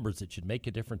real numbers that should make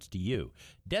a difference to you.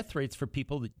 Death rates for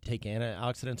people that take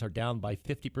antioxidants are down by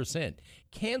 50%.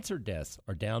 Cancer deaths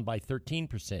are down by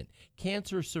 13%.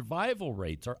 Cancer survival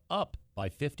rates are up by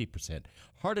 50%.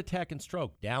 Heart attack and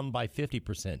stroke down by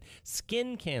 50%.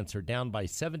 Skin cancer down by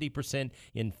 70%.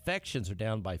 Infections are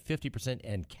down by 50%.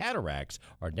 And cataracts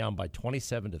are down by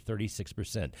 27 to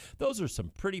 36%. Those are some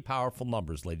pretty powerful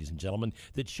numbers, ladies and gentlemen,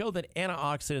 that show that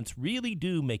antioxidants really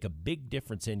do make a big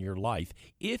difference in your life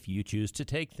if you choose to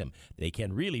take them. They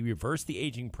can really reverse the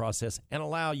aging process and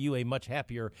allow you a much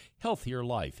happier, healthier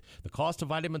life. The cost of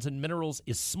vitamins and minerals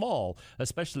is small,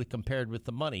 especially compared with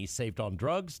the money saved on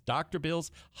drugs, doctor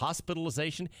bills,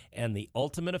 hospitalization, and the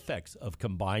ultimate effects of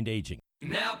combined aging.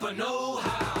 Napa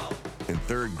know-how. In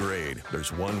third grade,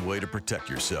 there's one way to protect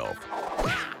yourself.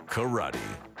 Karate.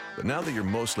 But now that you're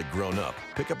mostly grown up,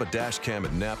 pick up a dash cam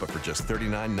at Napa for just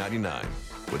 $39.99.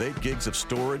 With 8 gigs of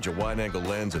storage, a wide-angle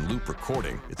lens, and loop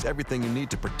recording, it's everything you need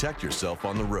to protect yourself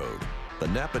on the road. The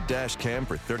Napa dash cam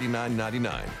for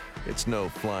 $39.99. It's no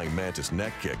flying mantis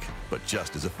neck kick, but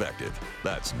just as effective.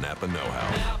 That's Napa know-how.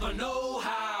 Napa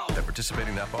know-how. At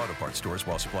participating Napa Auto Parts stores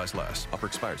while supplies last. Offer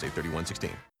expires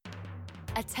 8/31/16.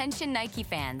 Attention Nike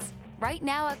fans. Right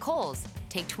now at Kohl's,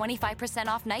 take 25%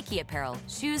 off Nike apparel,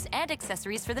 shoes, and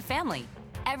accessories for the family.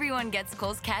 Everyone gets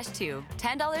Kohl's Cash too.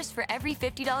 $10 for every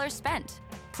 $50 spent.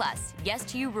 Plus, Yes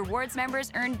to You Rewards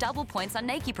members earn double points on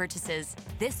Nike purchases.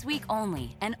 This week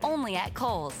only, and only at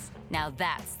Kohl's. Now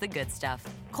that's the good stuff.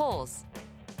 Kohl's.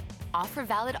 Offer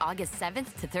valid August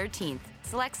 7th to 13th.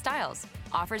 Select styles.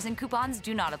 Offers and coupons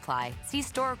do not apply. See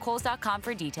store or Kohl's.com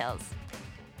for details.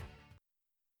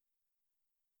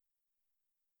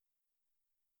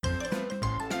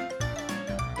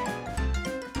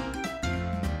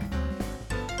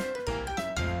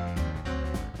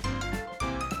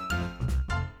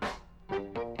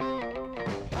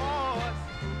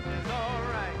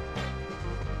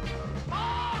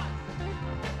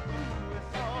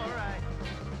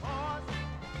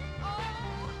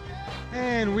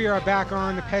 And we are back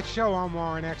on The Pet Show. I'm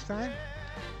Warren Eckstein.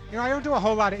 You know, I don't do a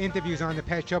whole lot of interviews on The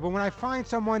Pet Show, but when I find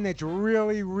someone that's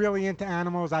really, really into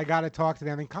animals, I got to talk to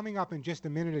them. And coming up in just a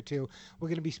minute or two, we're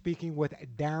going to be speaking with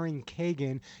Darren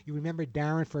Kagan. You remember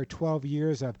Darren for 12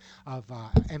 years of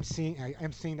emceeing,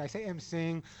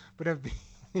 but of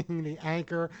being the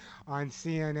anchor on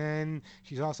CNN.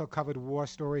 She's also covered war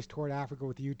stories, toured Africa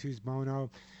with U2's Bono,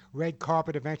 red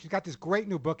carpet events. She's got this great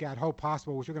new book out, Hope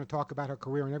Possible, which we're going to talk about her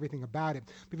career and everything about it.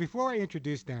 But before I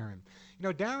introduce Darren, you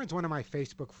know, Darren's one of my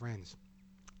Facebook friends.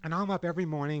 And I'm up every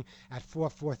morning at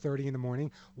 4:30 in the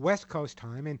morning, West Coast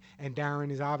time, and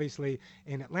Darren is obviously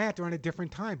in Atlanta on a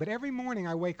different time. But every morning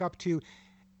I wake up to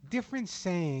different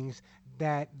sayings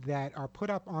that are put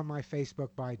up on my Facebook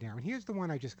by Darren. Here's the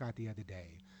one I just got the other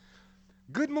day.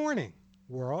 Good morning,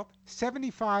 world.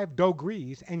 75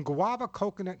 degrees and guava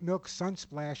coconut milk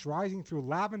sunsplash rising through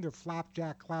lavender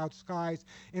flapjack cloud skies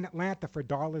in Atlanta for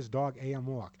Darla's Dog AM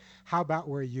Walk. How about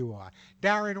where you are?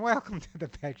 Darren, welcome to the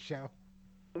Pet Show.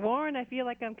 Warren, I feel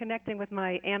like I'm connecting with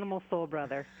my animal soul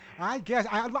brother. I guess.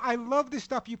 I love the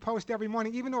stuff you post every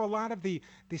morning, even though a lot of the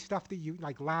stuff that you,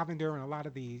 like lavender and a lot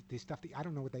of the stuff that I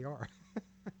don't know what they are.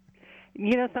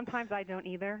 You know, sometimes I don't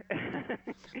either.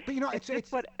 But, you know,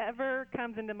 it's whatever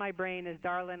comes into my brain as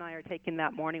Darla and I are taking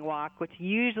that morning walk, which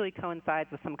usually coincides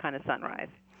with some kind of sunrise.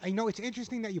 I know it's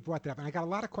interesting that you brought that up, and I got a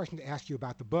lot of questions to ask you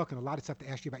about the book and a lot of stuff to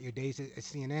ask you about your days at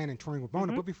CNN and touring with Bona.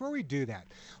 Mm-hmm. But before we do that,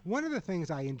 one of the things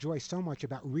I enjoy so much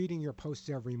about reading your posts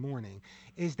every morning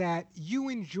is that you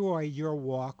enjoy your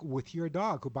walk with your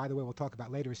dog, who, by the way, we'll talk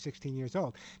about later, is 16 years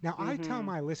old. Now, I tell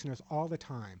my listeners all the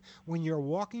time, when you're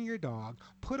walking your dog,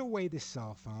 put away the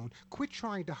cell phone, quit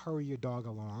trying to hurry your dog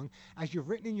along. As you've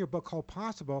written in your book, Hold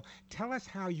Possible, tell us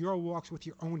how your walks with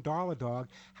your own Darla dog,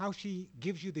 how she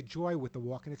gives you the joy with the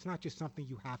walk, and it's not just something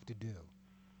you have to do.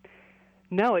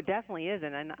 No, it definitely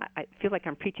isn't, and I feel like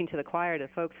I'm preaching to the choir to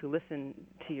folks who listen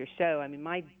to your show. I mean,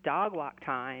 my dog walk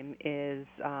time is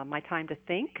my time to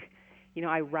think. You know,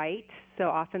 I write, so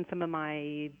often some of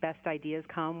my best ideas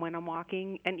come when I'm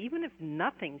walking, and even if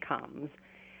nothing comes,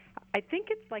 I think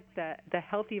it's like the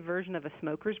healthy version of a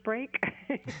smoker's break.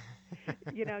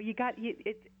 You know,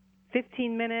 it's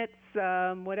 15 minutes,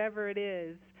 whatever it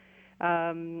is.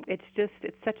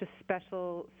 It's such a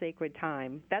special, sacred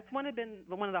time. That's one of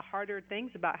the harder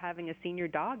things about having a senior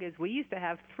dog is we used to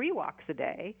have 3 walks a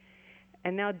day,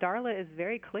 and now Darla is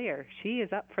very clear. She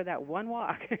is up for that one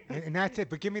walk. And that's it.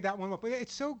 But give me that one walk. But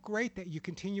it's so great that you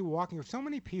continue walking. So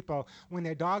many people, when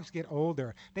their dogs get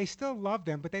older, they still love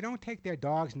them, but they don't take their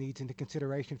dog's needs into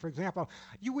consideration. For example,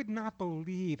 you would not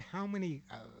believe how many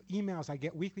emails I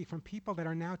get weekly from people that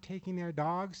are now taking their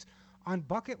dogs on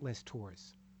bucket list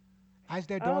tours as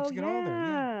their dogs get older.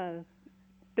 Yeah.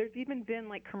 There's even been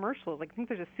like commercials. Like I think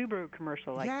there's a Subaru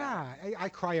commercial like that. Yeah, I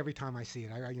cry every time I see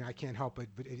it. I can't help it.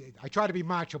 But I try to be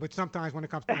macho, but sometimes when it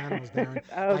comes to animals, Darren,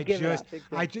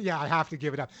 I have to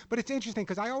give it up. But it's interesting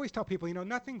because I always tell people, you know,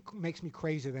 nothing makes me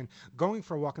crazier than going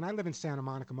for a walk. And I live in Santa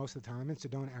Monica most of the time. I'm in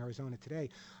Sedona, Arizona today.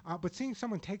 But seeing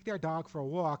someone take their dog for a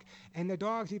walk, and the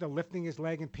dog's either lifting his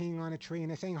leg and peeing on a tree, and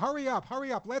they're saying, hurry up,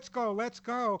 let's go, let's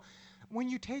go. When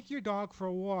you take your dog for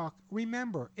a walk,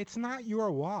 remember, it's not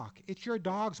your walk. It's your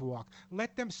dog's walk.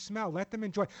 Let them smell. Let them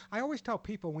enjoy. I always tell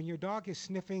people when your dog is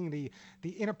sniffing the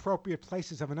inappropriate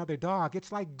places of another dog,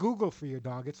 it's like Google for your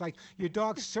dog. It's like your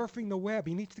dog's surfing the web.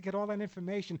 He needs to get all that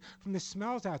information from the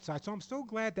smells outside. So I'm so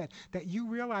glad that you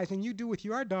realize, and you do with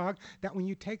your dog, that when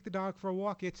you take the dog for a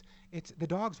walk, it's the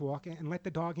dog's walk, and let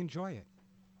the dog enjoy it.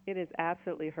 It is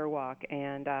absolutely her walk.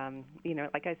 And, you know,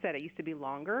 like I said, it used to be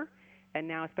longer. And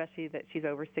now, especially that she's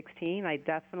over 16, I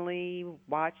definitely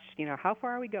watch, you know, how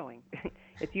far are we going?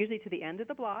 It's usually to the end of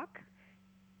the block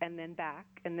and then back.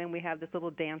 And then we have this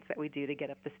little dance that we do to get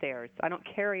up the stairs. I don't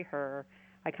carry her.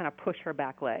 I kind of push her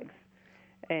back legs.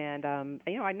 And,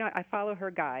 you know, I follow her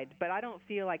guide, but I don't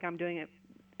feel like I'm doing it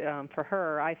for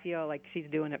her. I feel like she's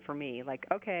doing it for me. Like,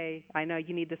 okay, I know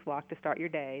you need this walk to start your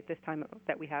day, this time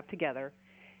that we have together.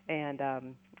 And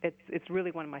it's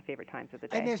really one of my favorite times of the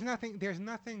day. And there's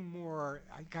nothing more.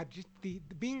 Just the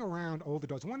being around older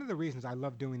dogs. One of the reasons I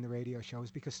love doing the radio show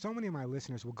is because so many of my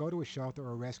listeners will go to a shelter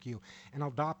or a rescue and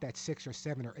adopt that 6 or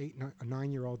 7 or 8 or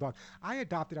 9-year-old dog. I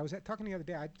was talking the other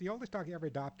day. The oldest dog I ever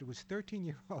adopted was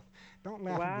 13-year-old. Don't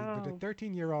laugh at me, but a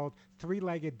 13-year-old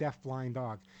 3-legged deaf-blind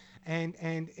dog. And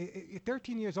at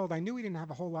 13 years old, I knew he didn't have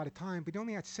a whole lot of time, but he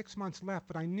only had 6 months left.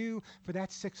 But I knew for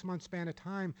that 6-month span of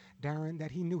time, Darren,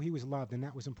 that he knew he was loved, and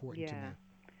that was important to me.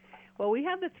 Well, we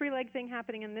have the 3-leg thing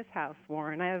happening in this house,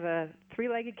 Warren. I have a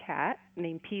 3-legged cat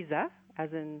named Pisa,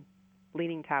 as in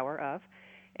leaning tower of,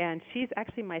 and she's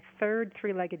actually my 3rd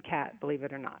 3-legged cat, believe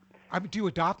it or not. Do you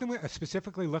adopt them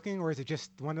specifically looking, or is it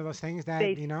just one of those things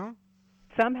that, you know?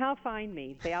 Somehow find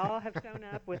me. They all have shown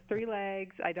up with 3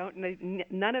 legs. I don't know.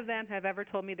 None of them have ever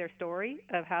told me their story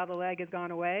of how the leg has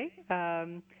gone away.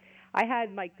 I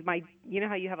had my you know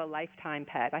how you have a lifetime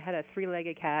pet. I had a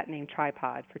 3-legged cat named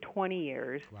Tripod for 20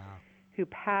 years, who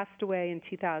passed away in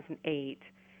 2008.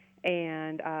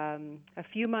 And a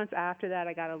few months after that,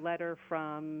 I got a letter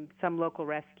from some local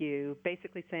rescue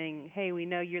basically saying, hey, we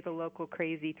know you're the local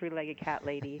crazy three-legged cat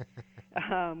lady.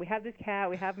 We have this cat.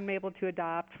 We haven't been able to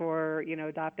adopt out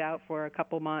for a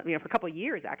couple months, for a couple of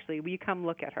years, actually. Will you come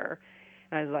look at her?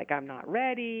 And I was like, I'm not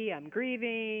ready. I'm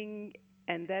grieving.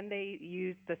 And then they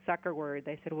used the sucker word.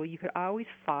 They said, well, you could always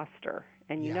foster.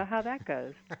 And you know how that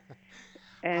goes.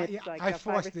 And it's like 5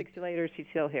 or 6 years later, she's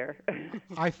still here.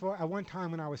 At one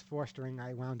time when I was fostering,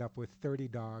 I wound up with 30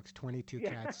 dogs, 22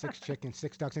 cats, 6 chickens,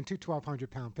 6 ducks, and 2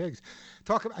 1,200-pound pigs.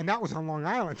 And that was on Long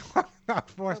Island, talking about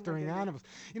fostering animals.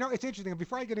 It's interesting.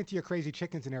 Before I get into your crazy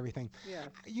chickens and everything,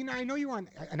 I know you were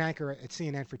an anchor at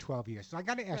CNN for 12 years, so I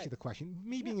got to ask you the question.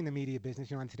 Me being in the media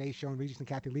business, on Today's Show and Regis and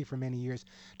Kathy Lee for many years,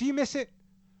 do you miss it?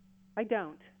 I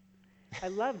don't. I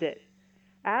loved it.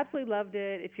 Absolutely loved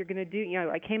it. If you're going to do,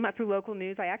 I came up through local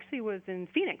news. I actually was in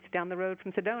Phoenix, down the road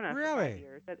from Sedona, for 5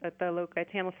 years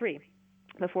at Channel 3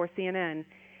 before CNN.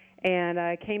 And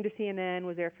I came to CNN,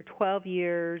 was there for 12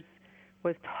 years,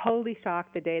 was totally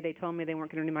shocked the day they told me they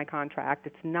weren't going to renew my contract.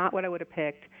 It's not what I would have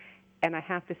picked. And I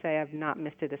have to say I've not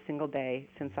missed it a single day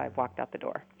since I've walked out the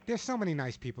door. There's so many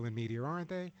nice people in media, aren't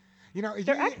they?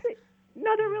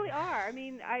 No, there really are. I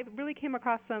mean, I really came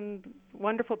across some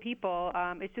wonderful people.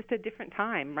 It's just a different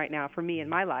time right now for me in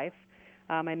my life.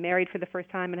 I'm married for the first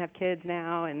time and have kids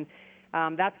now, and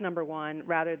that's number one,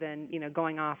 rather than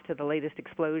going off to the latest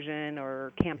explosion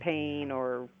or campaign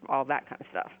or all that kind of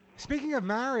stuff. Speaking of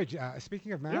marriage,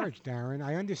 Darren,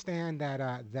 I understand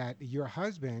that your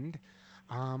husband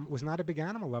was not a big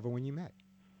animal lover when you met.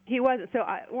 He wasn't. So,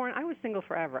 Warren, I was single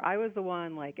forever. I was the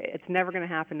one, it's never going to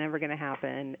happen, never going to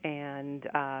happen. And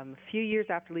a few years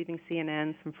after leaving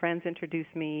CNN, some friends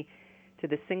introduced me to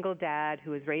the single dad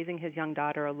who was raising his young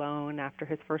daughter alone after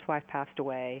his first wife passed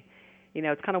away.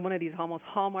 It's kind of one of these almost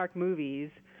Hallmark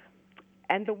movies.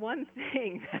 And the one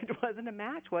thing that wasn't a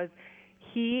match was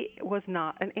he was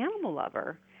not an animal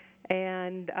lover.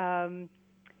 And,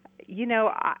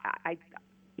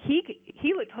 he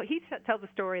tells a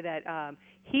story that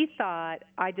he thought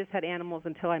I just had animals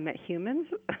until I met humans.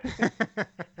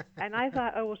 And I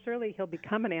thought, oh, well, surely he'll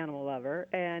become an animal lover.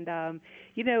 And,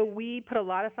 we put a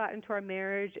lot of thought into our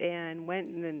marriage and went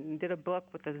and did a book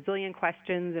with a zillion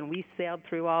questions, and we sailed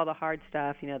through all the hard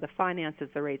stuff, the finances,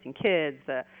 the raising kids,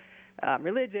 the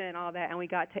religion, all that, and we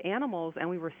got to animals, and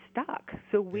we were stuck.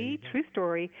 So true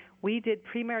story, we did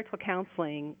premarital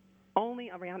counseling only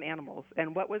around animals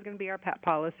and what was going to be our pet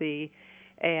policy.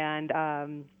 And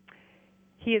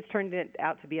he has turned it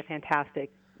out to be a fantastic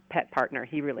pet partner.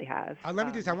 He really has. Let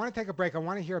me do this. I want to take a break. I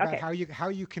want to hear about how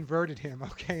you converted him.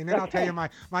 Okay, and then I'll tell you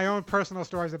my own personal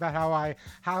stories about how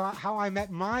I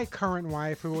met my current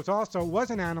wife, who was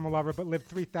an animal lover but lived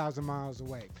 3,000 miles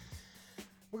away.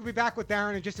 We'll be back with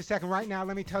Darren in just a second. Right now,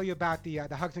 let me tell you about the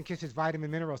Hugs and Kisses vitamin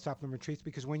mineral supplement treats,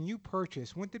 because when you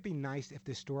purchase, wouldn't it be nice if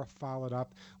the store followed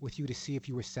up with you to see if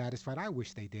you were satisfied? I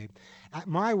wish they did. At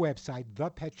my website,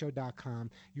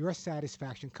 thepetshow.com, your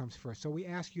satisfaction comes first. So we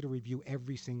ask you to review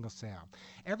every single sale.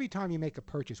 Every time you make a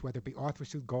purchase, whether it be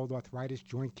ArthriSoothe, Gold Arthritis,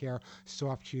 Joint Care,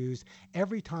 Soft Chews,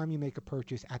 every time you make a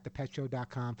purchase at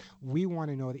thepetshow.com, we want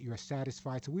to know that you're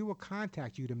satisfied. So we will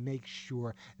contact you to make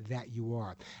sure that you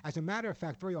are. As a matter of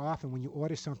fact, very often when you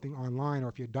order something online, or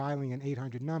if you're dialing an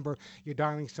 800 number, you're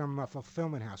dialing some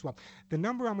fulfillment house. Well, the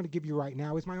number I'm going to give you right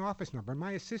now is my office number.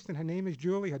 My assistant, her name is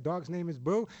Julie. Her dog's name is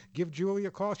Boo. Give Julie a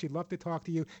call. She'd love to talk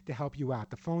to you to help you out.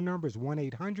 The phone number is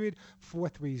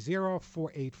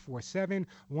 1-800-430-4847,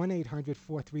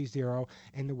 1-800-430,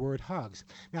 and the word HUGS.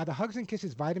 Now, the Hugs and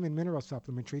Kisses vitamin mineral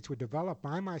supplement treats were developed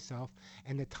by myself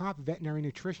and the top veterinary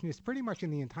nutritionists pretty much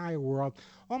in the entire world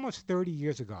almost 30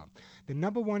 years ago. The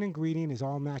number one ingredient is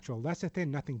all natural lecithin,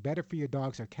 nothing better for your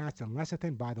dogs or cats than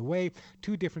lecithin. By the way,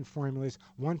 2 different formulas,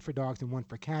 one for dogs and one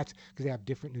for cats, because they have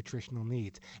different nutritional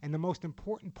needs. And the most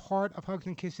important part of Hugs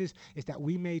and Kisses is that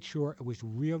we made sure it was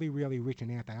really, really rich in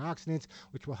antioxidants,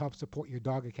 which will help support your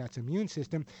dog or cat's immune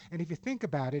system. And if you think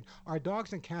about it, our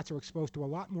dogs and cats are exposed to a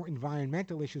lot more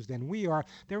environmental issues than we are.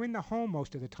 They're in the home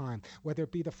most of the time, whether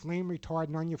it be the flame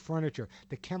retardant on your furniture,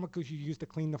 the chemicals you use to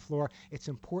clean the floor. It's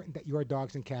important that your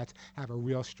dogs and cats have a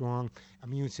real strong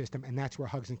immune system, and that's where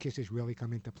Hugs and Kisses really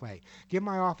come into play. Give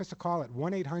my office a call at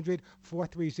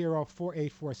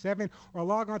 1-800-430-4847 or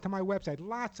log on to my website.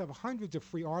 Hundreds of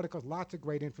free articles, lots of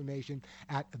great information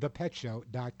at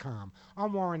thepetshow.com.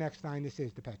 I'm Warren Eckstein. This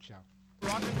is The Pet Show.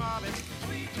 Rockin' Robin,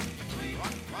 sweet, sweet,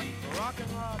 rockin'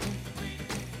 Robin.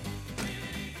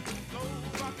 So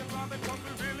rockin' Robin, 'cause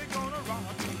we're really gonna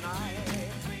rock tonight.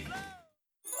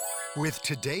 With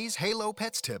today's Halo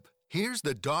Pets tip, Here's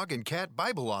the dog and cat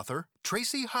Bible author,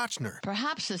 Tracy Hotchner.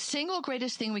 Perhaps the single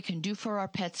greatest thing we can do for our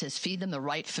pets is feed them the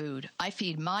right food. I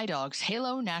feed my dogs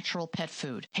Halo Natural Pet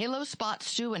Food. Halo Spot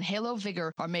Stew and Halo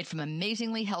Vigor are made from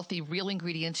amazingly healthy, real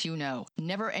ingredients you know.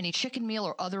 Never any chicken meal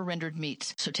or other rendered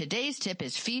meats. So today's tip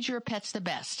is feed your pets the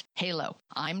best. Halo.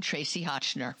 I'm Tracy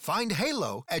Hotchner. Find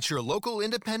Halo at your local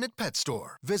independent pet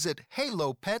store. Visit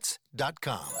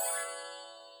halopets.com.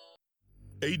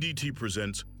 ADT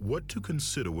presents What to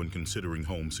Consider When Considering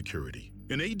Home Security.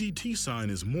 An ADT sign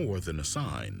is more than a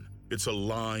sign. It's a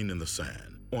line in the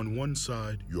sand. On one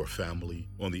side, your family.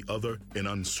 On the other, an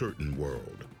uncertain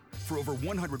world. For over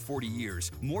 140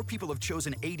 years, more people have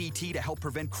chosen ADT to help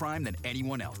prevent crime than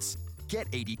anyone else. Get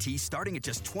ADT starting at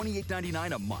just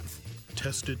 $28.99 a month.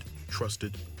 Tested,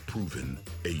 trusted, proven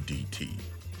ADT.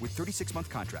 With 36-month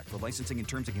contract for licensing and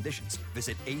terms and conditions,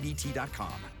 visit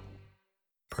ADT.com.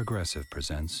 Progressive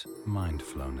presents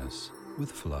Mindfulness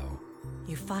with Flow.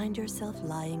 You find yourself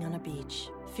lying on a beach,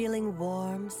 feeling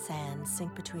warm sand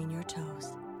sink between your toes.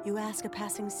 You ask a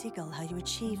passing seagull how you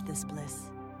achieved this bliss.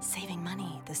 Saving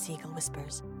money, the seagull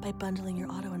whispers, by bundling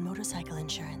your auto and motorcycle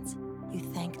insurance. You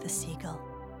thank the seagull.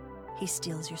 He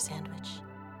steals your sandwich.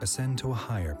 Ascend to a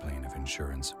higher plane of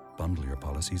insurance. Bundle your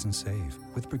policies and save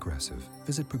with Progressive.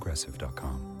 Visit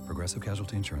Progressive.com. Progressive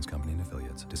Casualty Insurance Company and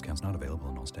Affiliates. Discounts not available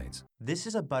in all states. This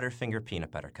is a Butterfinger peanut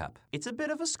butter cup. It's a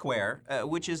bit of a square,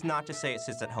 which is not to say it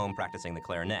sits at home practicing the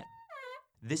clarinet.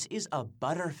 This is a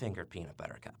Butterfinger peanut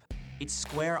butter cup. It's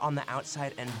square on the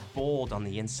outside and bold on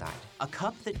the inside. A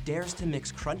cup that dares to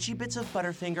mix crunchy bits of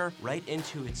Butterfinger right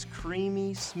into its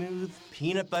creamy, smooth,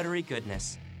 peanut buttery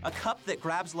goodness. A cup that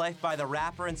grabs life by the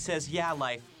wrapper and says, yeah,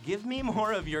 life, give me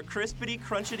more of your crispity,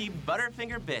 crunchity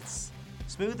Butterfinger bits.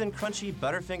 Smooth and crunchy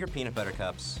Butterfinger peanut butter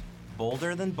cups.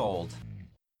 Bolder than bold.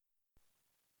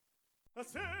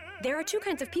 There are two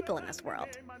kinds of people in this world,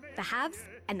 the haves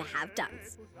and the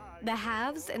have-dones. The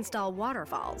haves install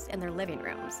waterfalls in their living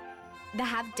rooms. The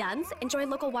have-dones enjoy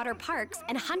local water parks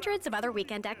and hundreds of other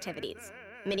weekend activities.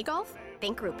 Mini golf?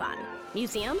 Think Groupon.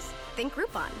 Museums? Think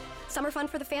Groupon. Summer fun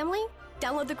for the family?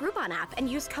 Download the Groupon app and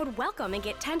use code WELCOME and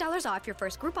get $10 off your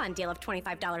first Groupon deal of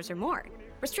 $25 or more.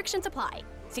 Restrictions apply.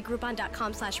 See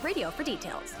Groupon.com/radio for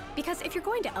details. Because if you're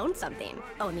going to own something,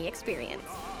 own the experience.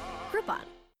 Groupon.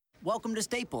 Welcome to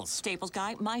Staples. Staples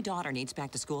guy, my daughter needs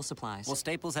back-to-school supplies. Well,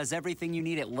 Staples has everything you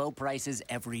need at low prices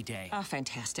every day. Oh,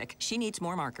 fantastic. She needs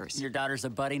more markers. Your daughter's a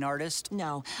budding artist?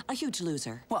 No, a huge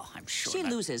loser. Well, I'm sure She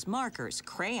loses markers,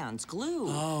 crayons, glue.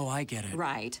 Oh, I get it.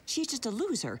 Right. She's just a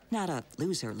loser, not a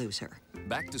loser.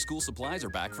 Back-to-school supplies are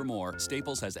back for more.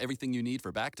 Staples has everything you need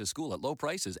for back-to-school at low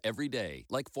prices every day.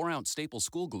 Like 4-ounce Staples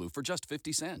school glue for just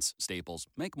 50 cents. Staples,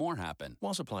 make more happen.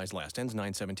 While supplies last. Ends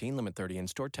 9/17, limit 30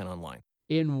 in-store, 10 online.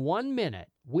 In 1 minute,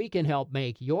 we can help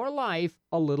make your life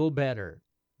a little better.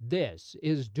 This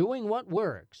is Doing What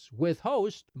Works with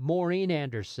host Maureen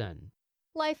Anderson.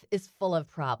 Life is full of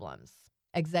problems.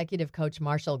 Executive coach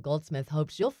Marshall Goldsmith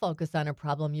hopes you'll focus on a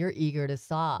problem you're eager to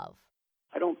solve.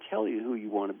 I don't tell you who you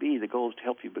want to be. The goal is to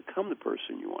help you become the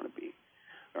person you want to be.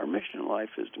 Our mission in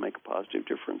life is to make a positive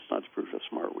difference, not to prove how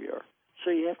smart we are.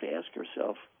 So you have to ask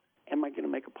yourself, am I going to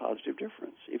make a positive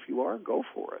difference? If you are, go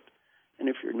for it. And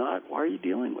if you're not, why are you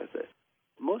dealing with it?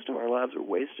 Most of our lives are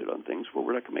wasted on things where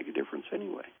we're not going to make a difference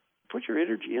anyway. Put your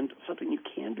energy into something you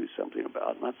can do something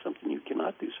about, not something you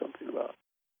cannot do something about.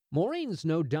 Maureen's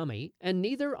no dummy, and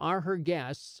neither are her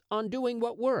guests on Doing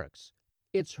What Works.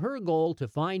 It's her goal to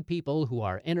find people who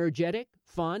are energetic,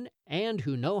 fun, and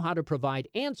who know how to provide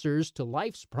answers to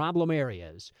life's problem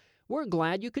areas. We're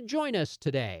glad you could join us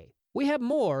today. We have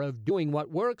more of Doing What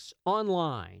Works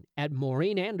online at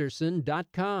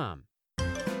maureenanderson.com.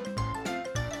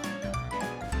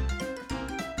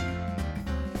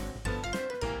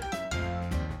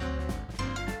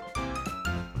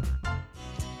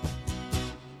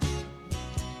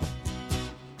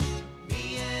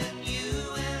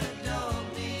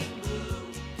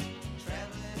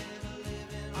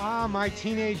 My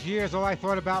teenage years, all I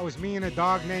thought about was me and a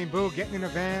dog named Boo getting in a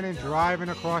van and driving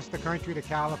across the country to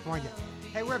California.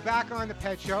 Hey, we're back on the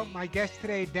Pet Show. My guest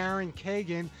today, Darren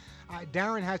Kagan.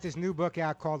 Darren has this new book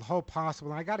out called Hope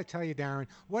Possible. And I got to tell you, Darren,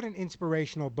 what an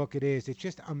inspirational book it is. It's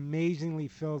just amazingly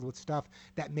filled with stuff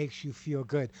that makes you feel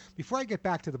good. Before I get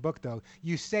back to the book, though,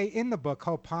 you say in the book,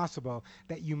 Hope Possible,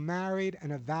 that you married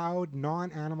an avowed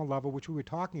non-animal lover, which we were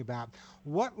talking about.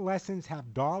 What lessons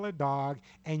have Dollar Dog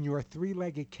and your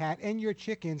three-legged cat and your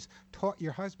chickens taught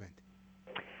your husband?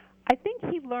 I think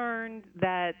he learned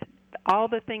that all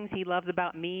the things he loves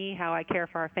about me, how I care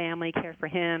for our family, care for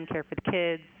him, care for the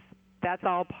kids, that's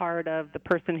all part of the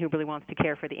person who really wants to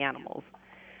care for the animals.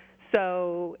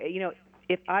 So,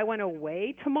 if I went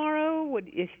away tomorrow,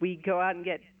 if we go out and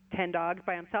get 10 dogs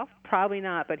by himself, probably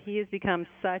not. But he has become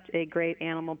such a great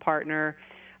animal partner.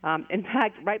 In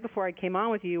fact, right before I came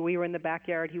on with you, we were in the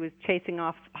backyard. He was chasing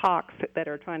off hawks that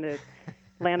are trying to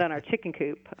land on our chicken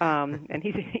coop, and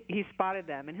he spotted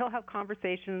them. And he'll have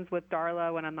conversations with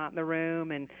Darla when I'm not in the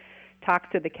room, and talks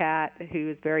to the cat, who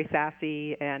is very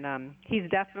sassy, and he's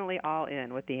definitely all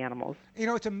in with the animals. You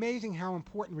know, it's amazing how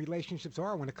important relationships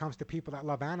are when it comes to people that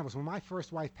love animals. When my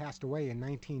first wife passed away in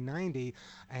 1990,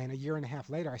 and a year and a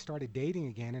half later, I started dating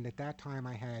again, and at that time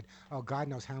I had, God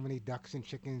knows how many ducks and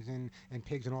chickens and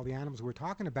pigs and all the animals we're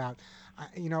talking about.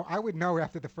 I would know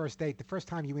after the first date, the first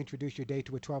time you introduce your date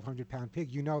to a 1,200-pound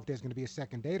pig, you know if there's going to be a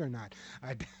second date or not.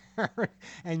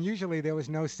 And usually there was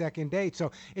no second date.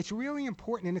 So it's really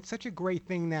important, and it's such a great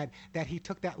thing that he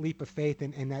took that leap of faith,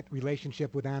 and that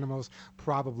relationship with animals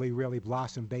probably really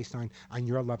blossomed based on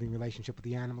your loving relationship with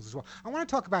the animals as well. I want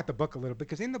to talk about the book a little,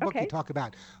 because in the book you talk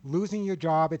about losing your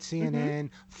job at CNN,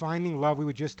 finding love we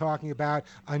were just talking about,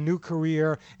 a new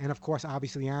career, and of course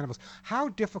obviously animals. How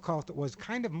difficult it was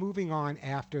kind of moving on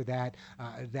after that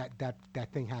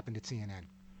thing happened at CNN?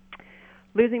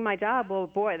 Losing my job, well,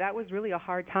 boy, that was really a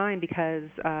hard time, because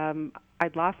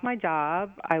I'd lost my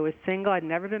job. I was single. I'd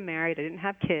never been married. I didn't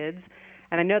have kids.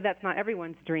 And I know that's not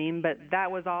everyone's dream, but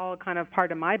that was all kind of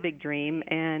part of my big dream.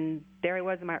 And there I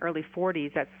was in my early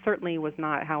 40s. That certainly was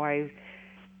not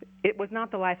it was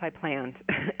not the life I planned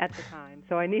at the time.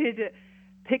 So I needed to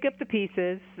pick up the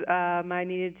pieces. I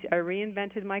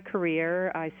reinvented my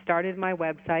career. I started my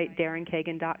website,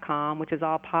 DarrenKagan.com, which is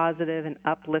all positive and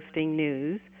uplifting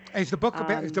news. Is the book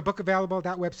available at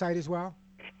that website as well?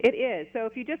 It is. So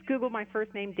if you just Google my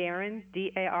first name, Darren,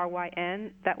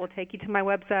 D-A-R-Y-N, that will take you to my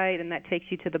website, and that takes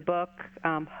you to the book.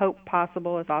 Hope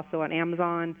Possible is also on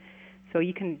Amazon. So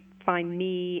you can find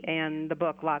me and the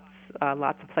book lots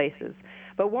of places.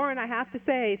 But Warren, I have to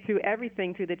say, through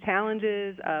everything, through the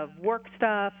challenges of work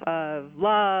stuff, of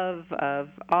love, of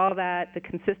all that, the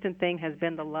consistent thing has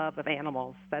been the love of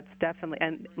animals. That's definitely,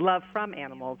 and love from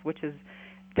animals, which has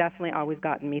definitely always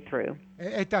gotten me through.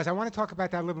 It does. I want to talk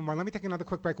about that a little bit more. Let me take another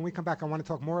quick break. When we come back, I want to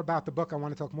talk more about the book. I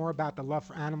want to talk more about the love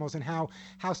for animals, and how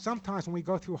sometimes when we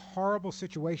go through horrible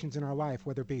situations in our life,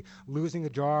 whether it be losing a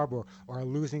job or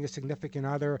losing a significant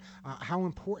other, how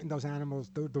important those animals,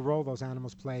 the role those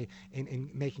animals play in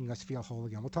making us feel whole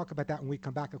again. We'll talk about that when we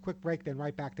come back. A quick break, then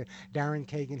right back to Darren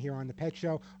Kagan here on The Pet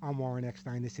Show. I'm Warren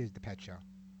Eckstein. This is The Pet Show.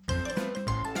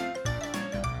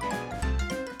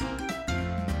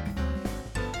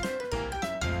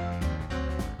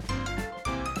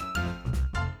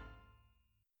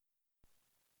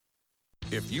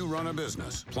 If you run a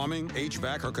business, plumbing,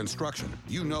 HVAC, or construction,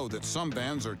 you know that some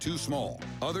vans are too small,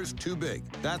 others too big.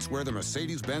 That's where the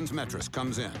Mercedes-Benz Metris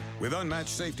comes in. With unmatched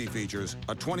safety features,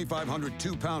 a 2,500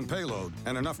 2-pound payload,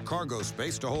 and enough cargo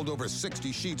space to hold over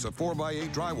 60 sheets of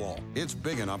 4x8 drywall, it's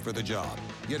big enough for the job.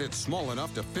 Yet it's small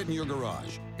enough to fit in your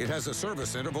garage. It has a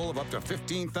service interval of up to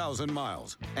 15,000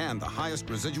 miles and the highest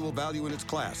residual value in its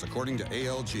class, according to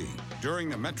ALG. During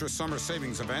the Metris Summer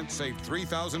Savings Event, save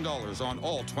 $3,000 on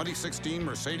all 2016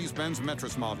 Mercedes-Benz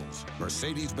Metris models.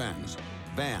 Mercedes-Benz.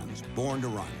 Vans born to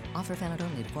run. Offer valid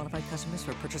only to qualified customers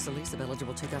for purchase or lease of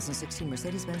eligible 2016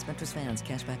 Mercedes-Benz Metris vans.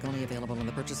 Cashback only available on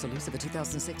the purchase or lease of a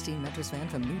 2016 Metris van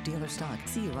from new dealer stock.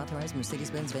 See your authorized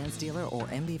Mercedes-Benz Vans dealer or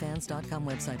mbvans.com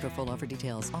website for full offer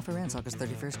details. Offer ends August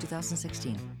 31st,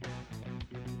 2016.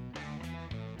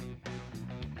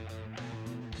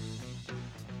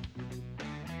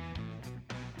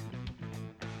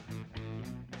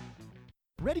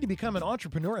 Ready to become an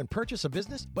entrepreneur and purchase a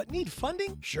business, but need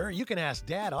funding? Sure, you can ask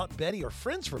Dad, Aunt Betty, or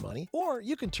friends for money, or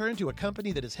you can turn to a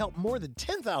company that has helped more than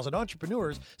 10,000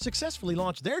 entrepreneurs successfully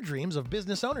launch their dreams of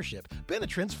business ownership,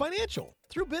 Benetrends Financial.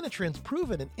 Through Benetrends'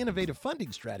 proven and innovative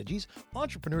funding strategies,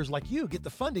 entrepreneurs like you get the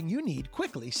funding you need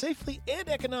quickly, safely, and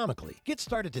economically. Get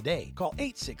started today. Call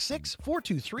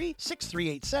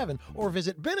 866-423-6387 or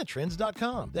visit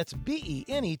Benetrends.com. That's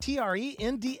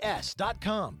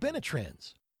Benetrends.com.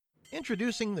 Benetrends.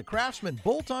 Introducing the Craftsman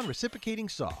Bolt-On Reciprocating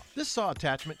Saw. This saw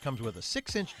attachment comes with a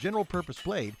 6-inch general-purpose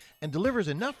blade and delivers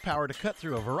enough power to cut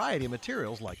through a variety of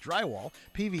materials like drywall,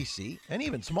 PVC, and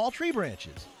even small tree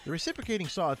branches. The reciprocating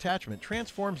saw attachment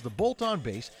transforms the bolt-on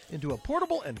base into a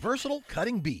portable and versatile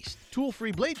cutting beast.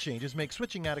 Tool-free blade changes make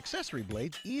switching out accessory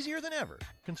blades easier than ever.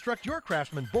 Construct your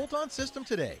Craftsman Bolt-On system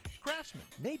today. Craftsman,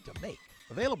 made to make.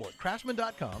 Available at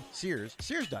Craftsman.com, Sears,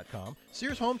 Sears.com,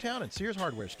 Sears Hometown, and Sears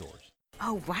Hardware stores.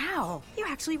 Oh, wow. You're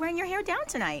actually wearing your hair down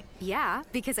tonight. Yeah,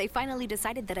 because I finally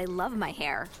decided that I love my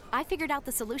hair. I figured out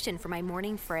the solution for my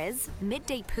morning frizz,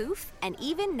 midday poof, and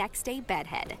even next day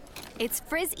bedhead. It's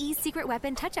Frizz E Secret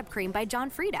Weapon Touch-Up Cream by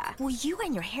John Frieda. Well, you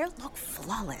and your hair look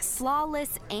flawless.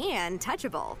 Flawless and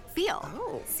touchable. Feel.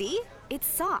 Oh. See? It's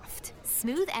soft,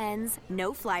 smooth ends,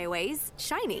 no flyaways,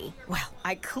 shiny. Well,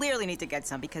 I clearly need to get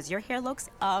some because your hair looks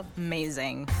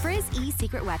amazing. Frizz E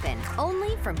Secret Weapon,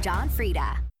 only from John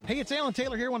Frieda. Hey, it's Alan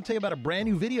Taylor here. I want to tell you about a brand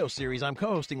new video series I'm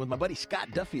co-hosting with my buddy Scott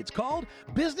Duffy. It's called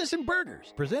Business and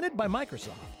Burgers, presented by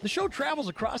Microsoft. The show travels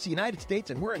across the United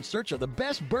States, and we're in search of the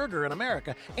best burger in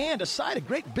America and a side of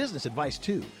great business advice,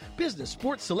 too. Business,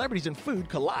 sports, celebrities, and food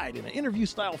collide in an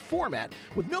interview-style format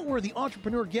with noteworthy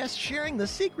entrepreneur guests sharing the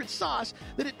secret sauce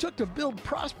that it took to build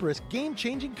prosperous,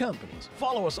 game-changing companies.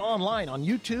 Follow us online on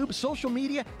YouTube, social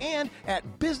media, and at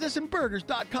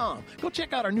businessandburgers.com. Go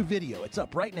check out our new video. It's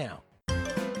up right now.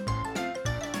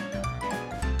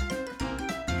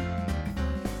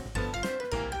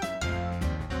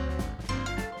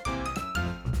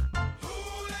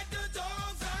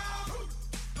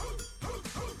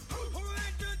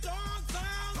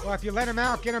 Well, if you let them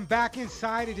out, get them back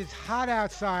inside. It is hot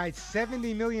outside.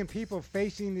 70 million people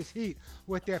facing this heat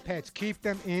with their pets. Keep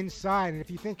them inside. And if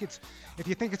you think it's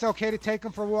okay to take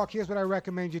them for a walk, here's what I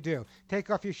recommend you do. Take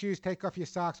off your shoes, take off your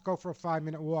socks, go for a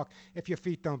 5-minute walk. If your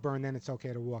feet don't burn, then it's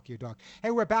okay to walk your dog.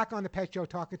 Hey, we're back on the Pet Show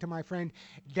talking to my friend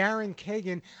Darren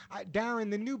Kagan.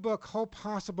 Darren, the new book, Hope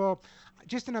Possible,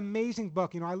 just an amazing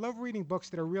book. You know, I love reading books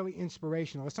that are really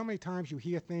inspirational. So many times you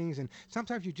hear things, and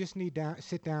sometimes you just need to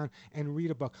sit down and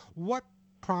read a book. What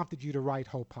prompted you to write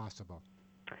Hope Possible?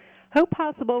 Hope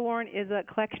Possible, Warren, is a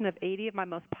collection of 80 of my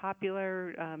most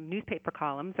popular newspaper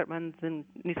columns that runs in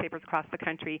newspapers across the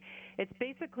country. It's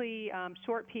basically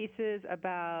short pieces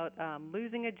about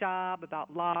losing a job,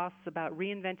 about loss, about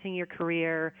reinventing your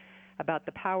career, about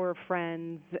the power of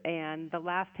friends, and the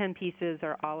last 10 pieces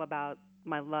are all about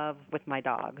my love with my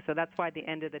dog. So that's why the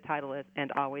end of the title is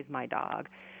 "And Always My Dog."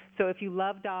 So if you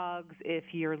love dogs, if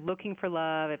you're looking for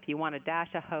love, if you want a dash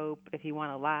of hope, if you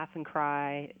want to laugh and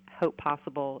cry, Hope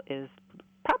Possible is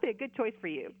probably a good choice for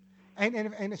you.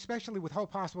 And especially with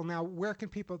Hope Possible now, where can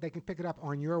they can pick it up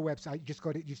on your website? Just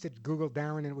go to, you said Google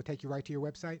Darren and it will take you right to your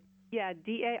website? Yeah,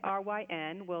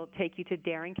 DARYN will take you to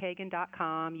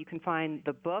DarrenKagan.com. You can find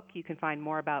the book. You can find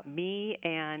more about me.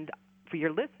 And for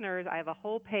your listeners, I have a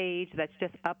whole page that's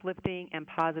just uplifting and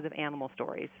positive animal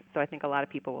stories. So I think a lot of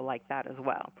people will like that as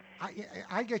well.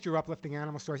 I get your uplifting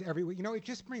animal stories every week. You know, it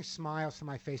just brings smiles to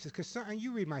my faces because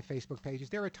you read my Facebook pages.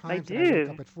 There are times that I wake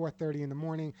up at 4:30 in the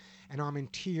morning and I'm in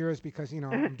tears because, you know,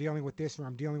 I'm dealing with this or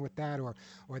I'm dealing with that or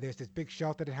there's this big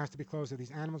shelter that has to be closed or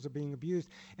these animals are being abused.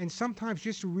 And sometimes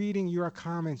just reading your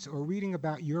comments or reading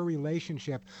about your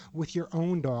relationship with your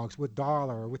own dogs, with Darla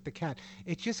or with the cat,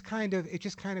 it just kind of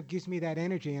gives me that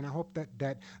energy, and I hope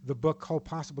that the book Hope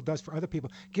Possible does for other people,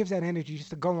 gives that energy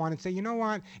just to go on and say, you know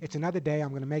what, it's another day, I'm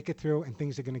going to make it through, and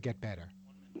things are going to get better.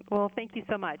 Well, thank you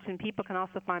so much. And people can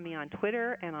also find me on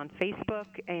Twitter and on Facebook.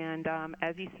 And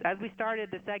as we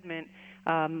started the segment,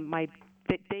 my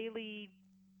daily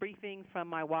briefings from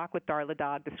my walk with Darla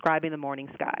dog describing the morning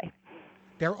sky.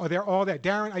 They're all there.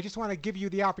 Darren, I just want to give you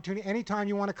the opportunity. Anytime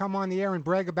you want to come on the air and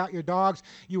brag about your dogs,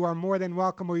 you are more than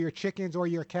welcome, or your chickens, or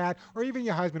your cat, or even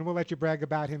your husband. We'll let you brag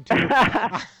about him, too.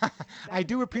 I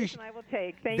do appreciate I will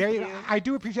take. Thank you. I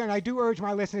do appreciate it, and I do urge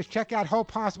my listeners, check out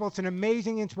Hope Possible. It's an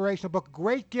amazing, inspirational book.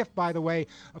 Great gift, by the way,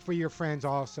 for your friends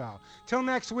also. Till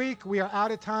next week, we are out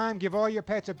of time. Give all your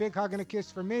pets a big hug and a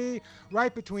kiss for me.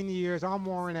 Right between the ears, I'm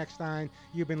Warren Eckstein.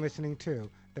 You've been listening to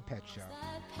The Pet Show.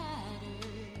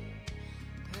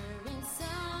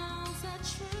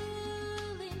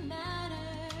 Truly matter.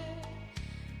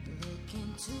 Look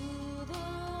into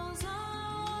those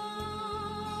eyes.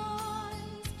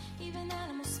 Even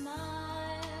animals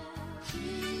smile.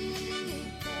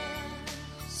 Keep them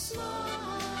smiling.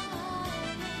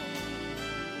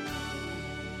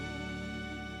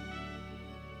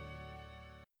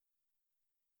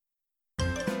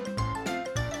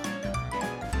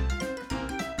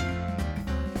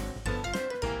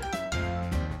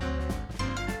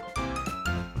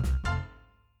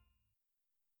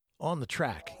 On the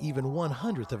track, even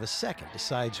 1/100th of a second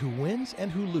decides who wins and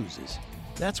who loses.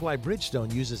 That's why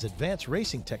Bridgestone uses advanced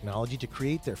racing technology to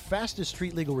create their fastest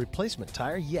street-legal replacement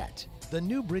tire yet, the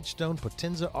new Bridgestone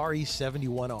Potenza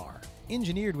RE71R.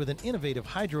 Engineered with an innovative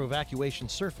hydro-evacuation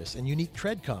surface and unique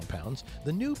tread compounds,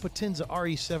 the new Potenza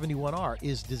RE71R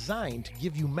is designed to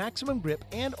give you maximum grip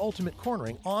and ultimate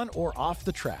cornering on or off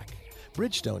the track.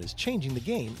 Bridgestone is changing the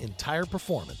game in tire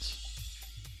performance.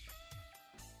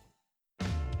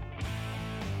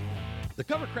 The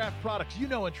Covercraft products you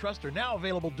know and trust are now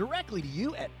available directly to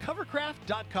you at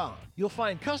covercraft.com. You'll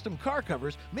find custom car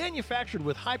covers manufactured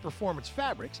with high-performance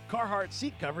fabrics, Carhartt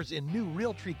seat covers in new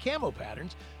Realtree camo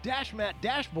patterns, Dash Mat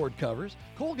dashboard covers,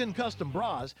 Colgan custom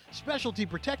bras, specialty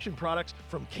protection products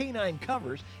from K9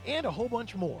 Covers, and a whole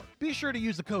bunch more. Be sure to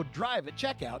use the code DRIVE at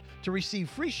checkout to receive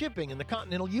free shipping in the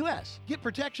continental U.S. Get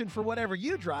protection for whatever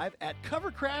you drive at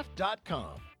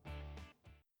covercraft.com.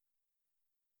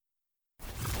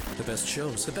 The best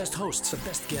shows, the best hosts, the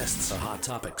best guests, the hot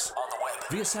topics. On the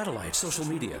web, via satellite, social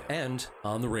media, and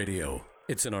on the radio.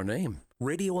 It's in our name,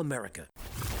 Radio America.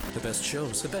 The best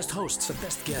shows, the best hosts, the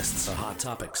best guests, the hot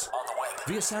topics. On the web,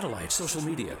 via satellite, social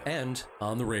media, and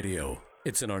on the radio.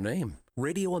 It's in our name,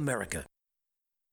 Radio America.